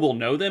 people will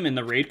know them in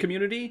the raid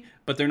community,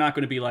 but they're not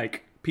going to be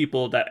like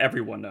people that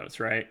everyone knows,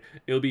 right?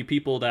 It'll be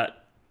people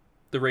that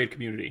the raid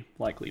community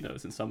likely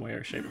knows in some way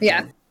or shape. Or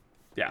form.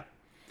 Yeah.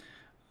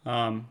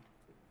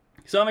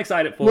 So I'm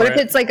excited for it. What if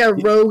it's like a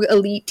rogue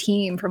elite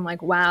team from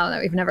like WoW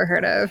that we've never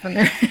heard of, and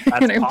they're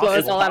going to blow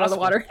us all out of the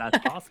water? That's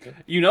possible.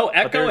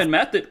 Echo and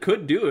Method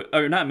could do it,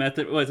 or not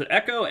Method. Was it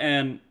Echo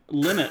and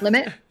Limit?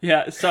 Limit?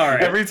 Yeah.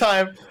 Sorry. Every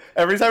time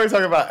we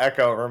talk about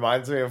Echo, it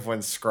reminds me of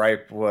when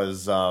Scripe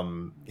was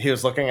he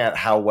was looking at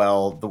how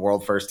well the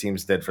world first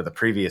teams did for the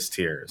previous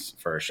tiers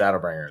for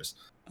Shadowbringers,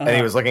 and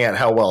he was looking at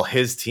how well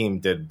his team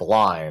did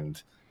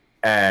blind,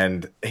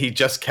 and he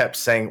just kept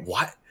saying,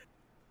 "What?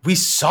 We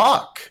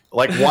suck."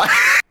 Like, why?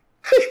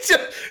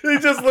 he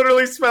just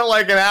literally spent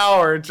like an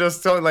hour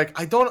just telling, like,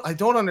 I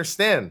don't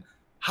understand.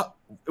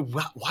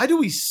 Why do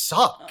we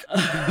suck?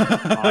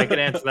 I can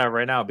answer that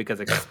right now, because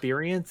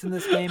experience in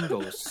this game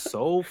goes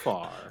so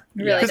far.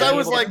 Because I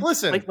was like,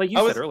 listen, like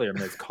you said earlier,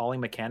 Miz, calling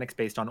mechanics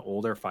based on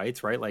older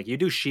fights, right? Like you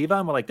do Shiva,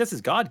 and we're like, this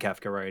is God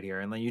Kefka right here,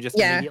 and then you just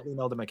immediately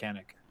know the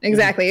mechanic.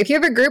 Exactly. If you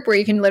have a group where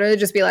you can literally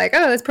just be like,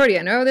 oh, that's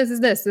Protean, oh, this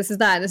is this is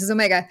that, this is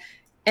Omega,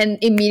 and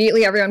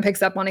immediately everyone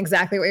picks up on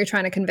exactly what you're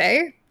trying to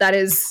convey, that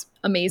is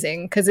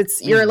amazing,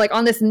 because you're like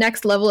on this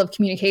next level of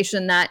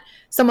communication that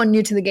someone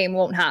new to the game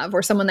won't have,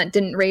 or someone that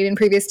didn't raid in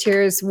previous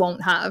tiers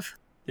won't have.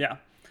 Yeah.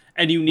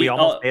 And we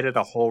almost made it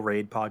a whole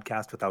raid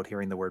podcast without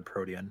hearing the word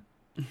Protean.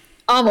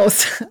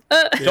 Almost.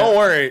 Don't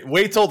worry.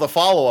 Wait till the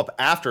follow-up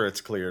after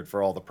it's cleared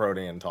for all the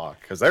Protean talk,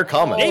 because they're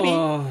coming.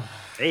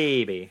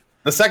 Maybe.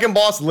 The second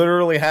boss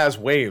literally has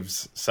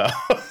waves, so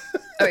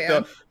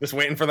yeah. Just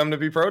waiting for them to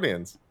be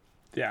Proteans.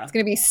 Yeah. It's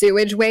going to be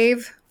sewage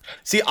wave.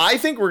 See, I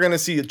think we're going to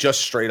see just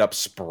straight up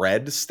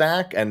spread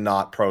stack and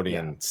not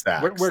Protean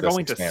stacks. We're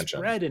going to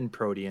spread in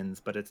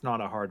Proteans, but it's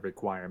not a hard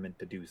requirement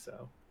to do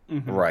so.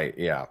 Mm-hmm. Right,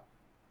 yeah.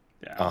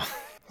 Yeah.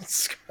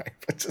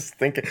 But just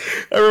thinking,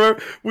 I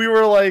remember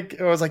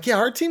I was like, yeah,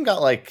 our team got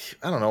like,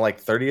 I don't know,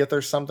 like 30th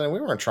or something. We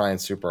weren't trying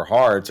super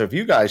hard. So if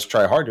you guys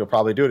try hard, you'll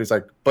probably do it. He's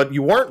like, but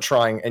you weren't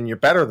trying and you're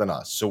better than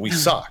us, so we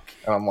suck.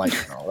 And I'm like,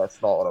 no,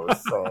 that's not what I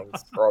was saying.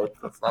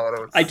 That's not what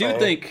I was saying. I do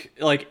think,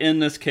 like, in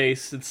this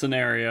case and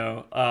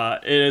scenario,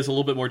 it is a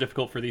little bit more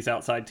difficult for these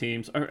outside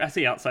teams. Or I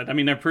say outside, I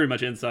mean, they're pretty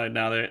much inside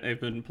now.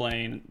 They've been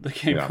playing the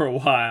game for a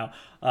while.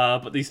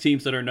 But these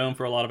teams that are known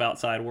for a lot of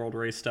outside world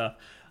race stuff,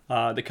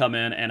 to come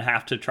in and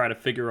have to try to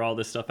figure all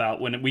this stuff out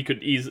when we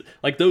could easily,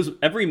 like, those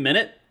every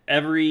minute,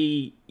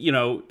 every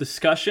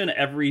discussion,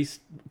 every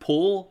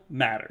pull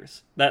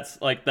matters.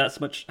 That's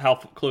much how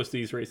close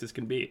these races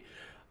can be.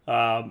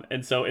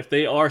 And so if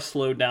they are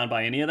slowed down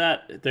by any of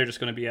that, they're just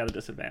going to be at a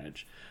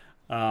disadvantage.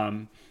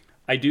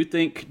 I do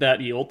think that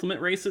the ultimate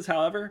races,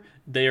 however,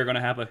 they are going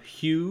to have a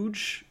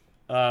huge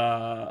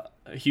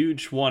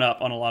one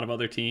up on a lot of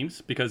other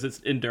teams, because it's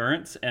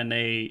endurance, and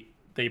they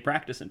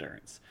practice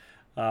endurance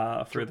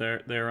for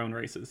their own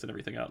races and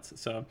everything else.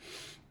 So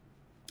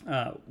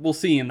we'll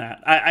see in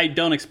that. I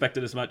don't expect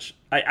it as much.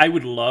 I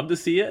would love to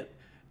see it,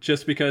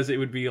 just because it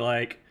would be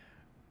like,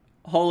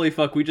 holy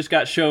fuck, we just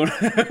got shown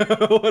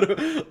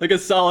what a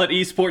solid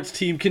esports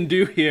team can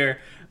do here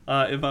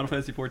in Final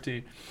Fantasy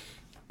 14.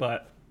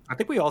 But I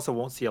think we also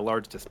won't see a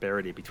large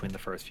disparity between the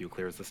first few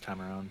clears this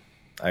time around.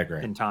 I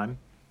agree. In time.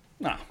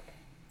 No.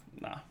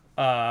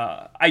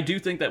 I do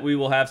think that we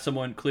will have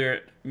someone clear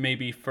it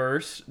maybe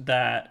first,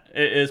 that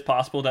it is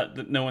possible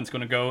that no one's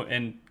going to go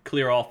and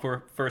clear all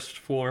first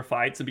 4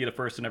 fights and be the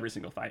first in every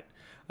single fight.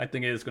 I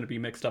think it is going to be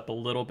mixed up a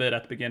little bit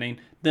at the beginning.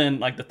 Then,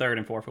 like, the third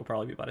and fourth will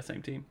probably be by the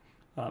same team.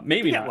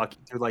 Maybe not. Lucky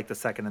through like the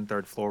second and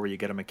third floor where you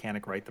get a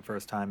mechanic right the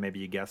first time. Maybe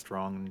you guessed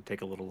wrong and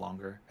take a little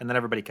longer, and then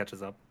everybody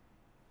catches up.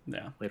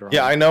 Yeah. Later on.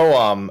 Yeah, I know.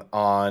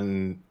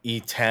 On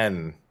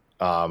E10,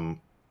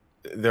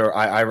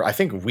 I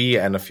think we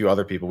and a few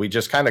other people, we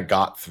just kind of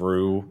got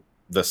through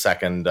the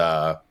second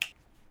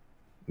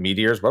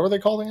meteors. What were they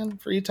called again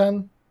for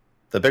E10?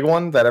 The big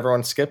one that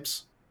everyone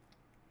skips?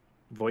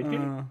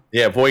 Voidgate?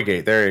 Yeah,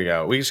 Voidgate. There you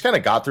go. We just kind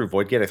of got through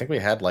Voidgate. I think we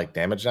had like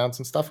damage downs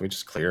and stuff. We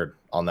just cleared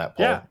on that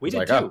pole. Yeah, we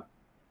did too. Oh,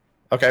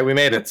 okay, we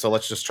made it. So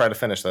let's just try to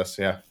finish this.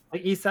 Yeah.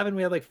 Like E7,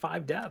 we had like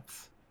 5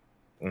 deaths.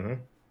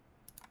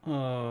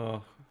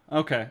 Oh,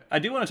 okay. I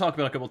do want to talk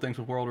about a couple things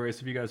with World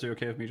Race if you guys are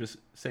okay with me just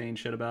saying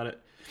shit about it.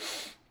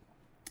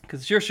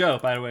 Because it's your show,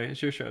 by the way.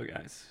 It's your show,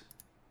 guys.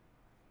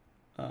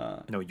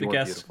 No,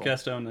 the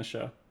guest own this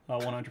show.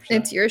 100%.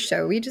 It's your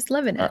show. We just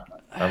live in it.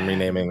 I'm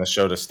renaming the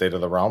show to State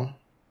of the Realm.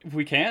 If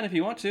we can, if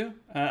you want to.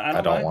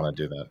 I don't want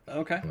to do that.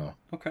 Okay. No.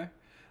 Okay.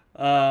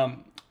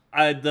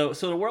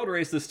 So the World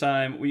Race this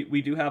time,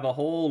 we do have a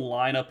whole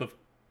lineup of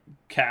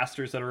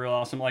casters that are real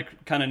awesome,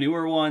 like kind of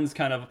newer ones,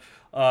 kind of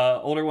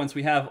older ones.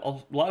 We have a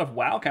lot of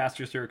WoW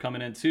casters that are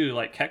coming in too,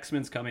 like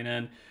Kexman's coming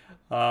in,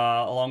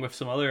 along with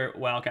some other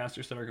WoW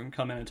casters that are going to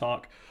come in and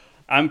talk.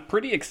 I'm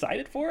pretty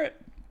excited for it.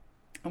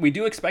 We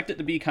do expect it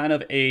to be kind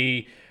of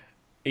a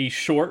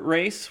short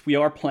race. We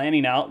are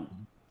planning out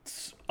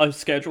a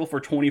schedule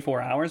for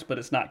 24 hours, but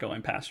it's not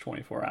going past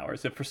 24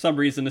 hours. If for some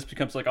reason this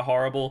becomes like a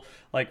horrible,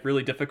 like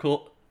really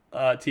difficult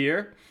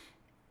tier,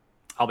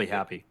 I'll be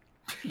happy.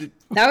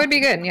 That would be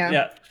good, yeah.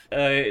 Yeah,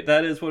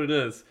 that is what it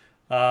is.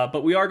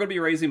 But we are going to be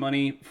raising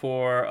money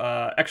for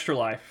Extra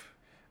Life,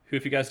 who,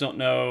 if you guys don't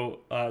know,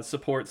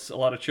 supports a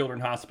lot of children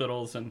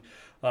hospitals and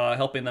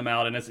helping them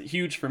out. And it's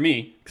huge for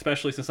me,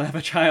 especially since I have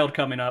a child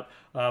coming up.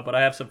 But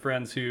I have some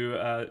friends who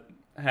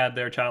had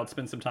their child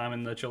spend some time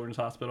in the children's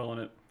hospital,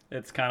 and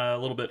it's kind of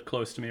a little bit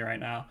close to me right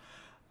now.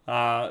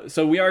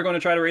 So we are going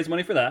to try to raise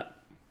money for that.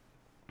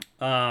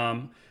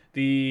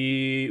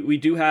 We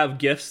do have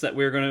gifts that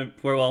we're going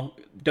to,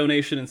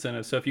 donation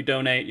incentives. So if you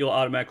donate, you'll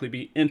automatically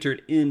be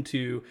entered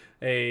into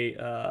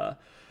I'm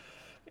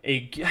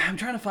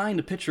trying to find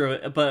a picture of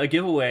it, but a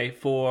giveaway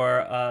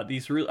for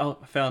these I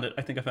found it.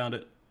 I think I found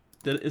it.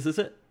 Is this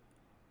it?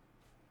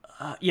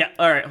 Yeah.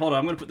 All right. Hold on.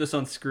 I'm going to put this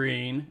on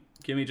screen.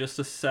 Give me just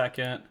a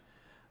second.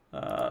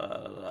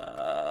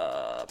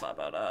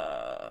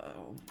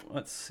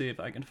 Let's see if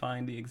I can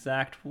find the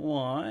exact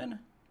one.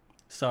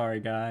 Sorry,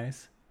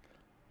 guys.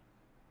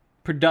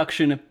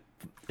 Production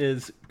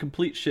is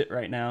complete shit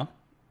right now.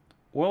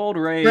 World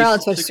Race. We're all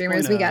Twitch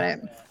streamers. We got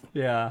it.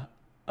 Yeah.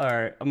 All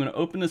right. I'm going to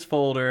open this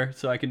folder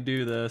so I can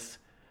do this.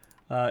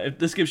 If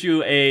this gives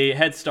you a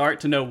head start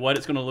to know what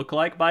it's going to look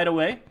like, by the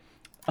way,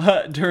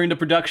 during the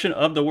production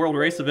of the World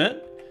Race event.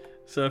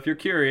 So if you're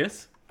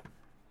curious.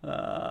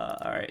 All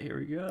right. Here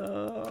we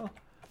go.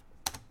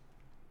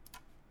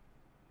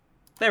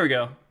 There we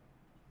go.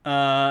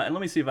 And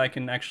let me see if I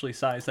can actually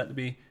size that to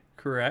be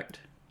correct.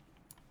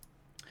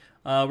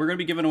 We're going to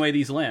be giving away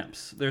these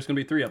lamps. There's going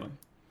to be 3 of them.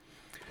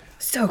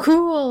 So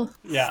cool.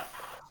 Yeah.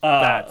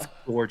 That's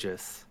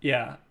gorgeous.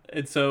 Yeah.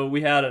 And so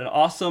we had an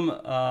awesome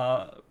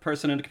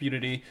person in the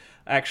community.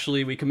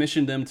 Actually, we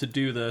commissioned them to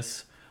do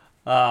this.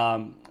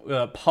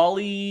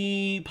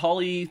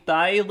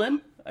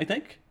 Polyethylene, I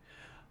think.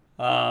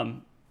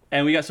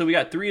 And we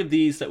got 3 of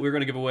these that we're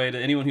going to give away to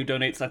anyone who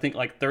donates, I think,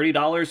 like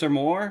 $30 or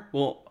more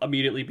will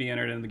immediately be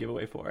entered in the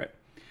giveaway for it.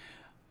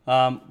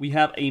 We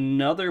have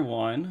another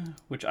one,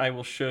 which I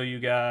will show you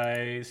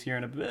guys here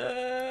in a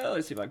bit.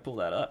 Let's see if I can pull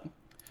that up.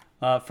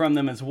 From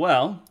them as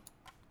well,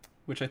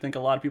 which I think a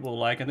lot of people will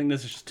like. I think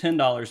this is just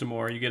 $10 or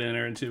more. You get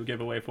entered into a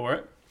giveaway for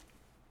it.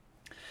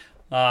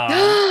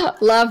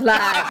 Love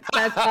that.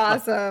 That's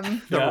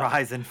awesome. The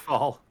rise and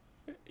fall.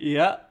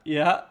 Yeah.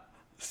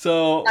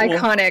 So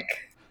iconic.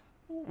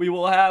 We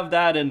will have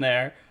that in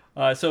there.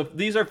 So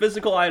these are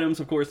physical items,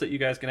 of course, that you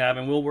guys can have,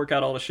 and we'll work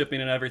out all the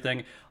shipping and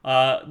everything.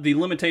 The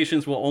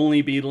limitations will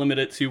only be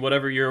limited to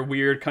whatever your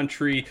weird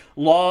country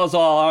laws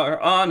are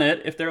on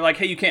it. If they're like,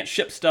 hey, you can't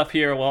ship stuff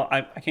here, well,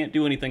 I can't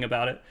do anything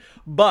about it.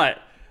 But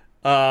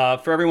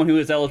for everyone who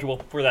is eligible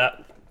for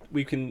that,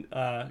 we can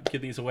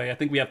give these away. I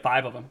think we have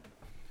 5 of them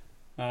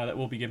that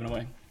we'll be giving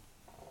away.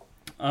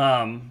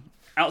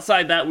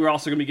 Outside that, we're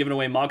also going to be giving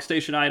away Mog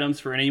Station items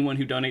for anyone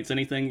who donates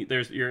anything.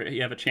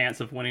 You have a chance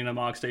of winning a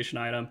Mog Station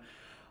item.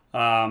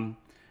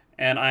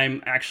 And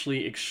I'm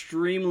actually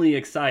extremely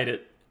excited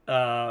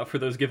for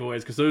those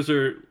giveaways, because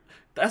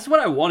that's what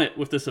I wanted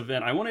with this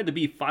event. I wanted to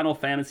be Final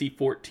Fantasy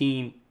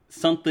 14,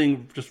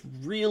 something just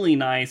really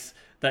nice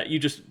that you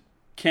just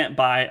can't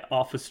buy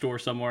off a store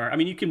somewhere. I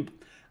mean, you can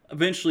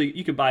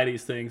buy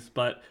these things,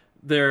 but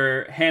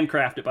they're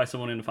handcrafted by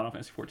someone in the Final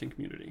Fantasy 14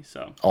 community.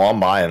 So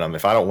I'm buying them.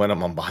 If I don't win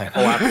them, I'm buying them.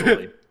 Oh,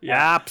 absolutely.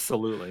 Yeah,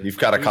 absolutely. You've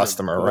got a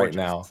customer right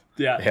now.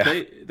 Yeah.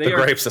 The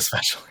grapes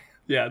especially.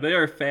 Yeah, they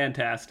are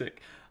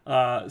fantastic.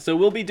 So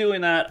we'll be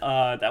doing that.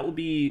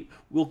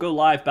 We'll go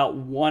live about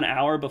 1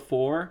 hour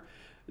before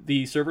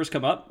the servers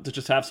come up to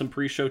just have some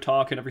pre-show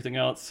talk and everything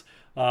else.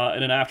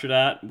 And then after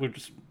that, we'll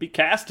just be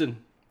casting.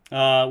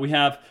 We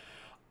have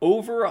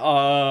over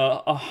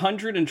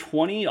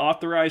 120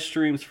 authorized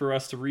streams for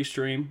us to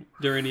restream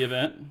during the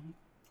event.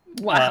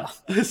 Wow.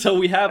 So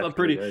we have That's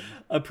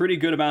a pretty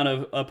good amount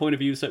of point of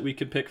views that we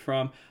could pick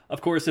from.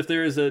 Of course, if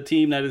there is a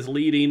team that is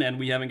leading and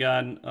we haven't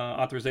gotten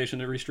authorization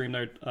to restream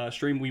their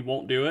stream, we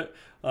won't do it.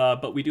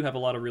 But we do have a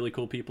lot of really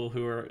cool people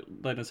who are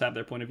letting us have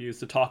their point of views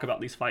to talk about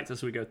these fights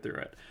as we go through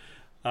it.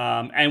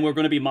 And we're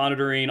going to be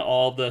monitoring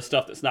all the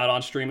stuff that's not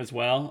on stream as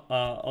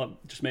well,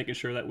 just making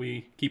sure that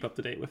we keep up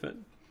to date with it.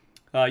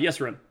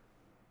 Yes, Ren.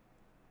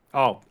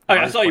 Oh,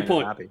 I saw you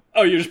point.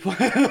 Oh, you're just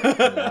pointing.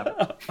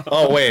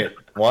 Oh, wait.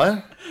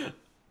 What?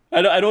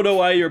 I don't know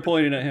why you're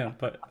pointing at him,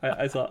 but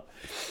I saw.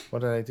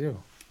 What did I do?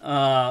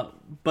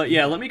 But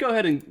yeah, let me go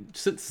ahead and,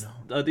 since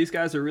these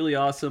guys are really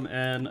awesome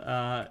and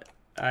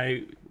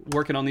I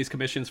working on these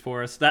commissions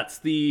for us, that's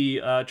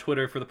the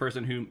Twitter for the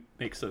person who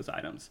makes those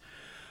items.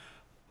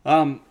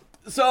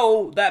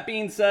 So that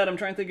being said, I'm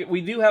trying to think.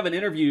 We do have an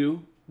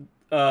interview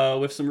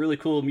with some really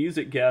cool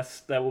music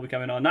guests that will be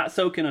coming on. Not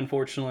Soken,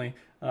 unfortunately,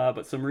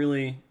 but some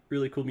really,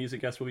 really cool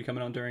music guests will be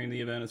coming on during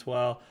the event as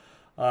well.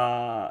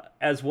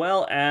 As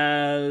well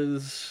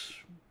as,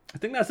 I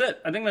think that's it.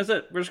 We're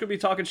just going to be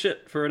talking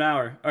shit for an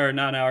hour, or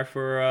not an hour,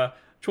 for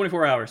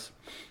 24 hours.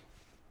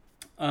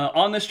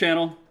 On this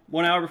channel,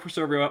 1 hour before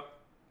server up.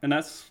 And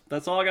that's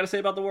all I got to say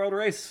about the World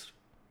Race.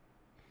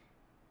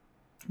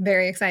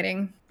 Very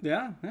exciting.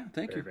 Yeah,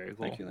 thank you. Very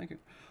cool. Thank you.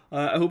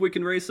 I hope we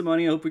can raise some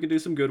money. I hope we can do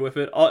some good with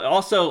it.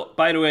 Also,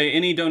 by the way,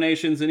 any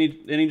donations,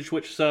 any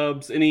Twitch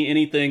subs,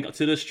 anything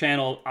to this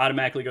channel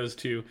automatically goes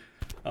to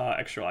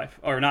Extra Life.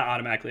 Or not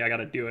automatically, I got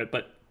to do it,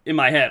 but in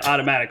my head,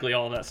 automatically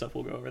all of that stuff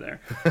will go over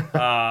there.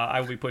 I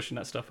will be pushing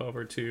that stuff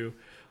over to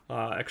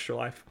Extra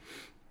Life.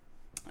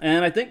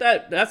 And I think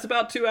that's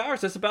about 2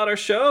 hours. That's about our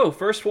show.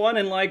 First one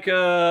in like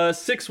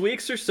 6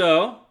 weeks or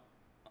so.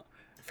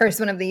 First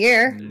one of the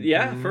year.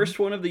 Yeah, first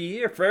one of the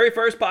year. Very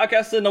first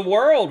podcast in the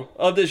world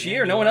of this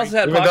year. No one else has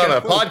had We've done a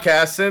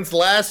podcast since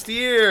last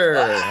year.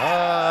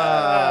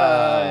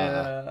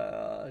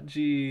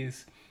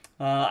 Jeez.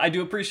 I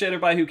do appreciate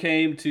everybody who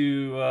came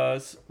to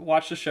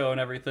watch the show and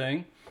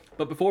everything.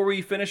 But before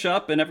we finish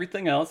up and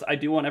everything else, I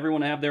do want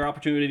everyone to have their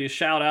opportunity to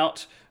shout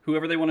out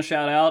whoever they want to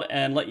shout out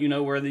and let you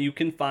know where you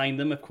can find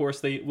them. Of course,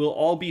 they will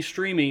all be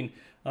streaming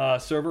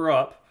server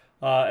up.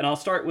 And I'll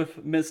start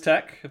with Ms.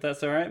 Tech, if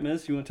that's all right.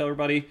 Ms., you want to tell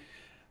everybody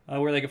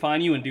where they can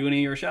find you and do any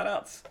of your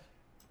shout-outs?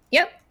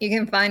 Yep. You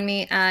can find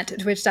me at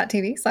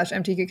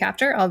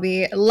twitch.tv/mtqcapture. I'll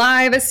be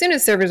live as soon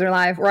as servers are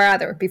live, or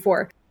rather,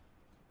 before.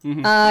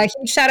 Huge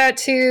shout-out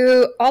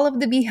to all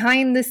of the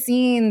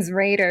behind-the-scenes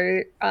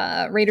Raider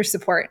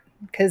support,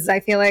 because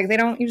I feel like they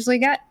don't usually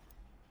get,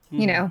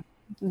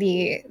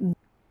 the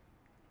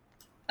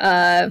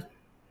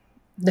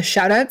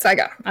shout-outs. I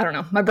don't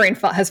know. My brain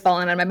has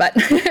fallen on my butt.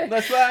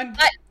 That's fine.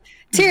 But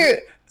two,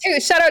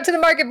 shout out to the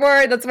market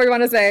board. That's what we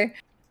want to say.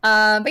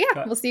 But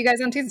yeah, we'll see you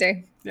guys on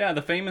Tuesday. Yeah,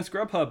 the famous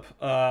Grubhub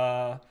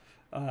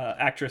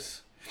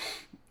actress,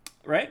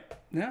 right?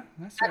 Yeah,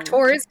 that's right.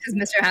 Actors, because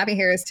Mr. Happy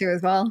here is too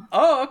as well.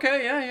 Oh,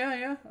 okay,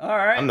 yeah. All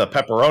right. I'm the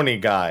pepperoni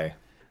guy.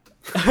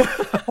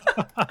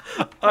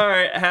 All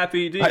right,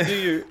 Happy,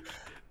 do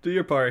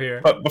your part here.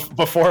 But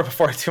before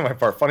I do my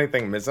part, funny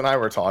thing, Miz and I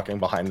were talking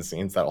behind the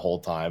scenes that whole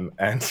time,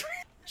 and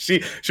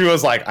she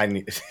was like,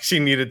 she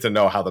needed to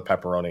know how the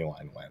pepperoni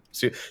line went.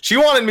 She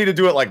wanted me to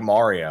do it like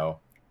Mario.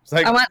 It's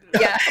like, I'm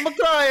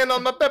crying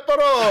on my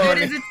pepperoni.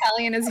 Good as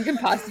Italian as you can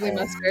possibly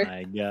muster. Oh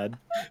my god.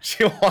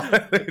 She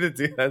wanted me to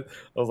do that.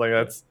 I was like,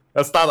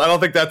 that's not. I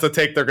don't think that's a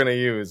take they're gonna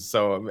use.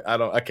 So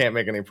I can't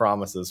make any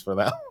promises for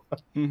that.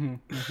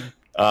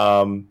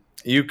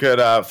 You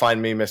could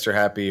find me, Mr.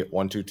 Happy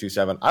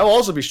 1227. I will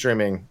also be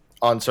streaming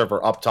on server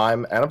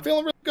Uptime, and I'm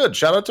feeling really good.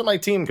 Shout out to my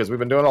team because we've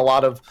been doing a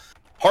lot of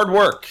hard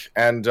work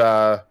and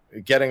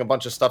getting a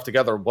bunch of stuff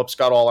together. Whoops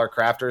got all our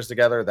crafters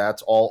together.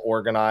 That's all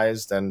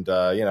organized, and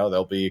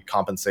they'll be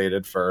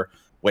compensated for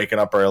waking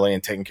up early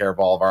and taking care of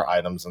all of our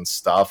items and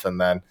stuff.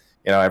 And then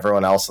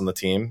everyone else on the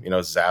team,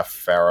 Zeph,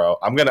 Pharaoh.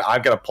 I'm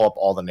gonna pull up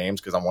all the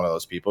names because I'm one of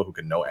those people who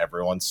can know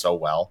everyone so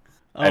well.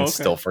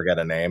 Still forget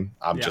a name.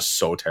 I'm just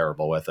so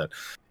terrible with it.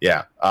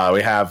 Yeah.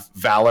 We have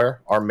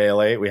Valor, our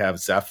melee. We have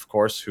Zeph, of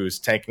course, who's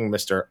tanking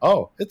Mr.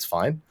 Oh, it's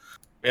fine.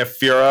 We have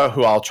Fira,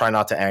 who I'll try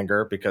not to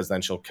anger because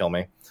then she'll kill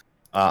me.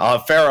 I'll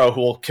have Pharaoh,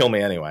 who will kill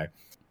me anyway.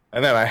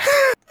 And then I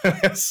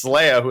have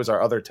Slaya, who's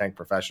our other tank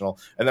professional.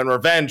 And then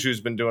Revenge, who's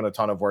been doing a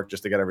ton of work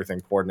just to get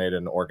everything coordinated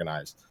and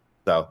organized.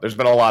 So there's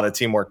been a lot of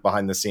teamwork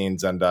behind the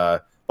scenes. And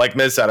like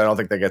Miz said, I don't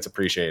think that gets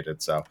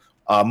appreciated. So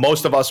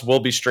most of us will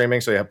be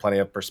streaming, so you have plenty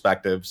of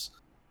perspectives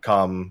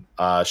come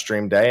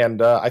stream day,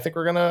 and I think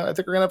we're gonna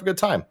have a good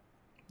time.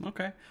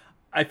 Okay,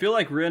 I feel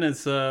like Rin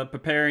is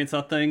preparing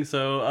something.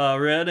 So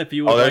Rin, if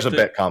you would there's a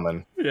bit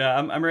coming. Yeah,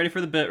 I'm ready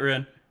for the bit,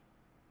 Rin.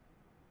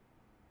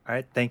 All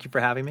right, thank you for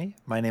having me.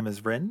 My name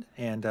is Rin,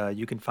 and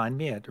you can find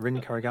me at Rin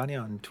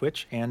Karagani on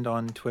Twitch and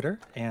on Twitter,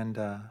 and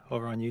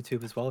over on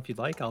YouTube as well if you'd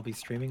like. I'll be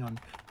streaming on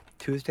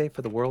Tuesday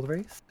for the World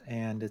Race,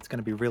 and it's going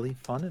to be really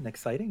fun and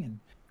exciting, and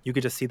you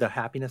could just see the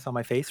happiness on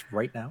my face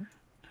right now.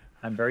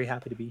 I'm very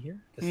happy to be here.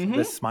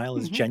 This smile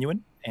is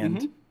genuine.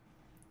 And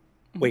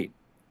wait,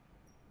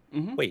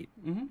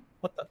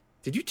 what the?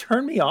 Did you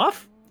turn me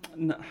off?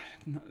 No,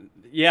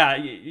 yeah,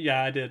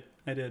 I did.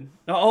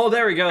 Oh,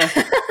 there we go.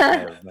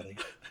 Hi, everybody.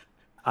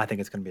 I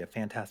think it's going to be a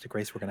fantastic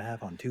race we're going to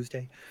have on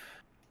Tuesday.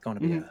 It's going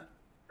to be a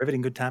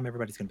riveting good time.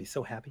 Everybody's going to be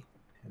so happy,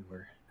 and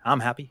I'm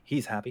happy.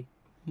 He's happy.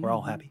 We're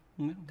all happy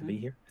to be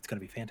here. It's going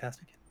to be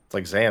fantastic. It's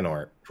like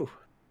Xehanort. Whew.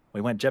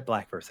 We went jet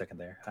black for a second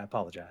there. I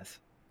apologize.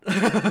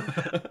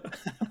 I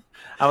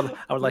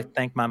would like to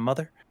thank my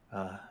mother,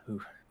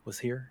 who was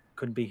here,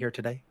 couldn't be here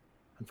today,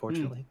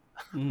 unfortunately.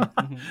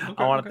 I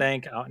want to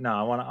thank. I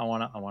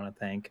want to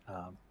thank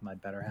my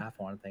better half.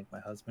 I want to thank my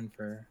husband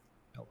for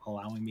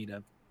allowing me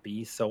to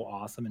be so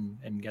awesome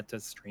and get to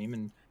stream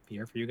and be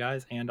here for you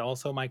guys, and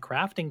also my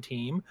crafting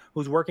team,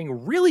 who's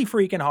working really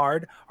freaking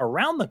hard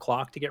around the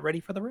clock to get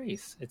ready for the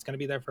race. It's going to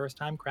be their first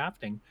time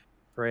crafting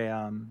for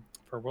a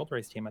world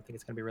race team. I think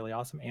it's going to be really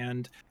awesome.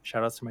 And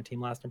shout outs to my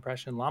team Last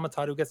Impression,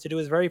 Lamatad, who gets to do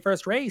his very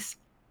first race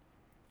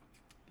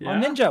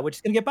on Ninja, which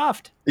is going to get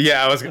buffed.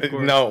 Yeah, I was gonna,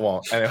 no, it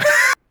won't. Anyway.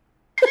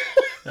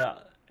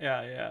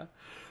 Yeah.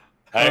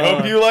 I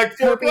hope you like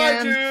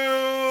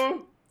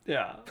Fortnite.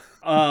 Yeah.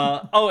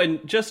 Oh,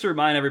 and just to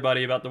remind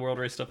everybody about the World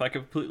Race stuff, I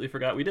completely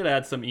forgot. We did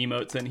add some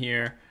emotes in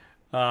here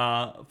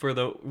for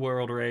the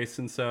World Race,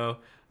 and so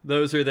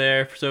those are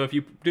there. So if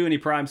you do any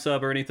Prime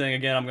sub or anything,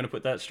 again, I'm going to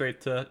put that straight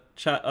to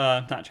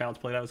not Child's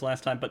Play. That was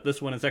last time, but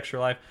this one is Extra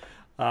Life.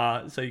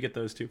 So you get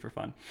those two for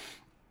fun.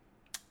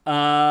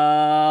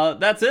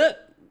 That's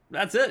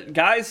it,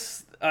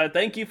 guys.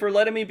 Thank you for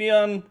letting me be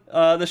on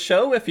the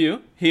show with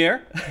you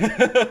here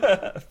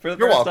for the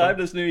first time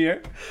this new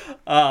year.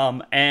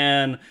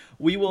 And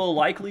we will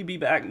likely be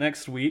back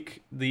next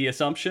week. The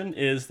assumption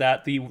is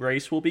that the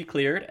race will be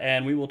cleared,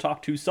 and we will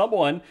talk to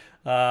someone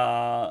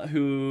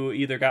who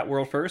either got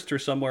world first or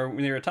somewhere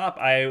near the top,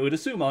 I would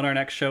assume, on our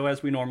next show,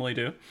 as we normally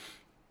do,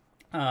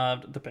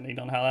 depending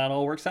on how that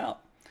all works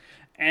out.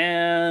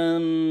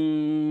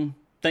 And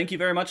thank you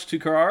very much to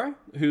Carrara,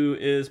 who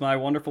is my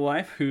wonderful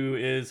wife, who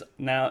is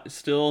now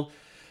still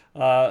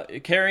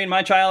carrying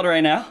my child right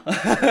now,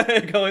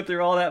 going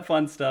through all that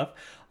fun stuff,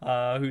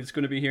 who's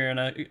going to be here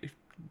in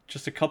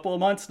just a couple of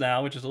months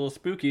now, which is a little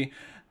spooky.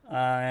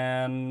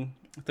 And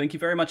thank you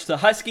very much to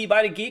Husky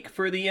by the Geek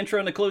for the intro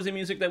and the closing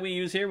music that we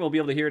use here. We'll be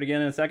able to hear it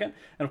again in a second.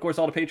 And of course,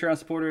 all the Patreon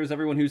supporters,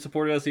 everyone who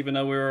supported us, even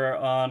though we were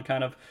on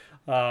kind of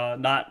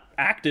not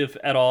active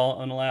at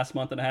all in the last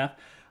month and a half.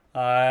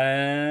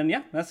 And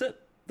yeah, that's it.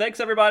 Thanks,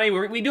 everybody.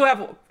 We do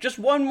have just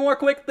one more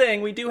quick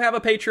thing. We do have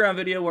a Patreon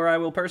video where I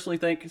will personally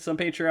thank some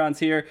Patreons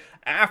here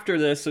after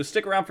this, so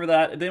stick around for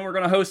that. Then we're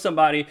going to host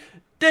somebody.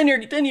 Then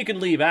you can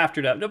leave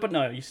after that. No, but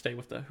no, you stay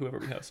with whoever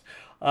we host.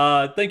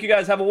 Thank you,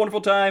 guys. Have a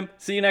wonderful time.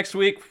 See you next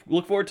week.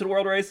 Look forward to the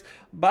World Race.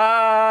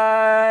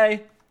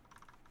 Bye.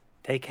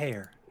 Take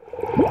care.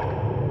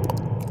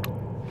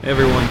 Hey,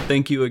 everyone.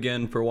 Thank you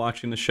again for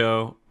watching the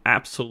show.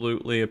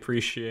 Absolutely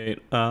appreciate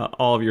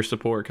all of your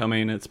support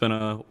coming. It's been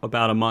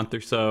about a month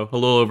or so, a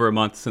little over a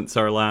month since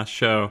our last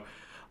show.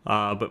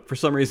 But for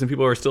some reason,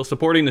 people are still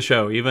supporting the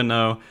show, even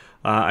though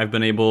I've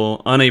been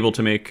unable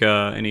to make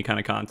any kind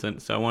of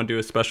content. So I want to do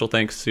a special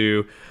thanks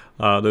to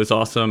those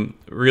awesome,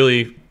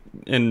 really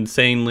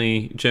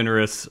insanely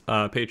generous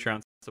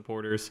Patreon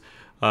supporters.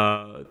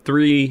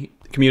 3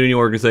 community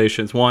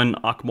organizations. One,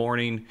 Ak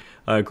Morning,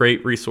 a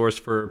great resource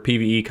for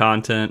PvE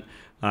content.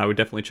 I would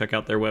definitely check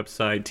out their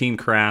website. Team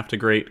Craft, a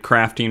great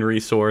crafting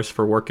resource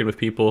for working with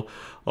people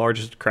or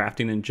just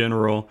crafting in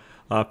general.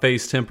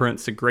 Phase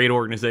Temperance, a great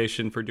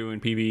organization for doing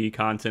PvE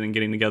content and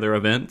getting together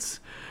events.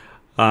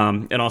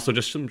 And also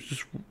just some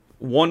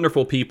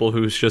wonderful people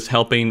who's just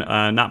helping,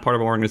 not part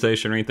of an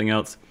organization or anything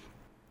else.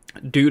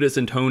 Dude is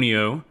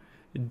Antonio,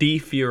 D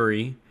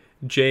Fury,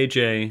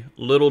 JJ,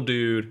 Little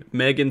Dude,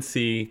 Megan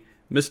C,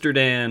 Mr.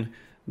 Dan,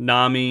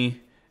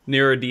 Nami,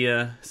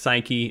 Niradia,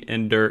 Psyche,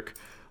 and Dirk.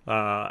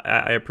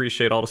 I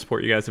appreciate all the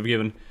support you guys have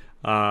given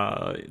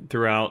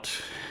throughout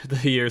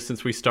the years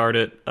since we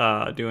started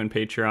doing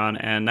Patreon,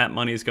 and that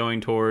money is going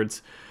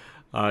towards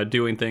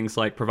doing things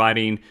like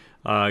providing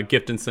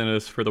gift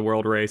incentives for the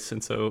World Race,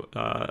 and so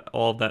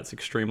all of that's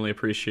extremely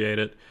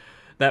appreciated.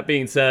 That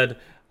being said,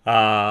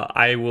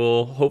 I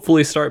will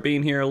hopefully start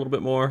being here a little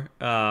bit more.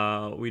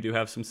 We do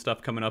have some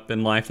stuff coming up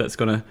in life that's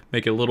going to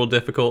make it a little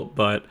difficult,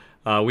 but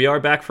we are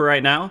back for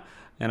right now,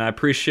 and I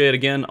appreciate,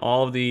 again,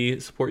 all of the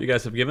support you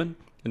guys have given.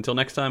 Until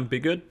next time, be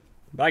good.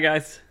 Bye,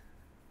 guys.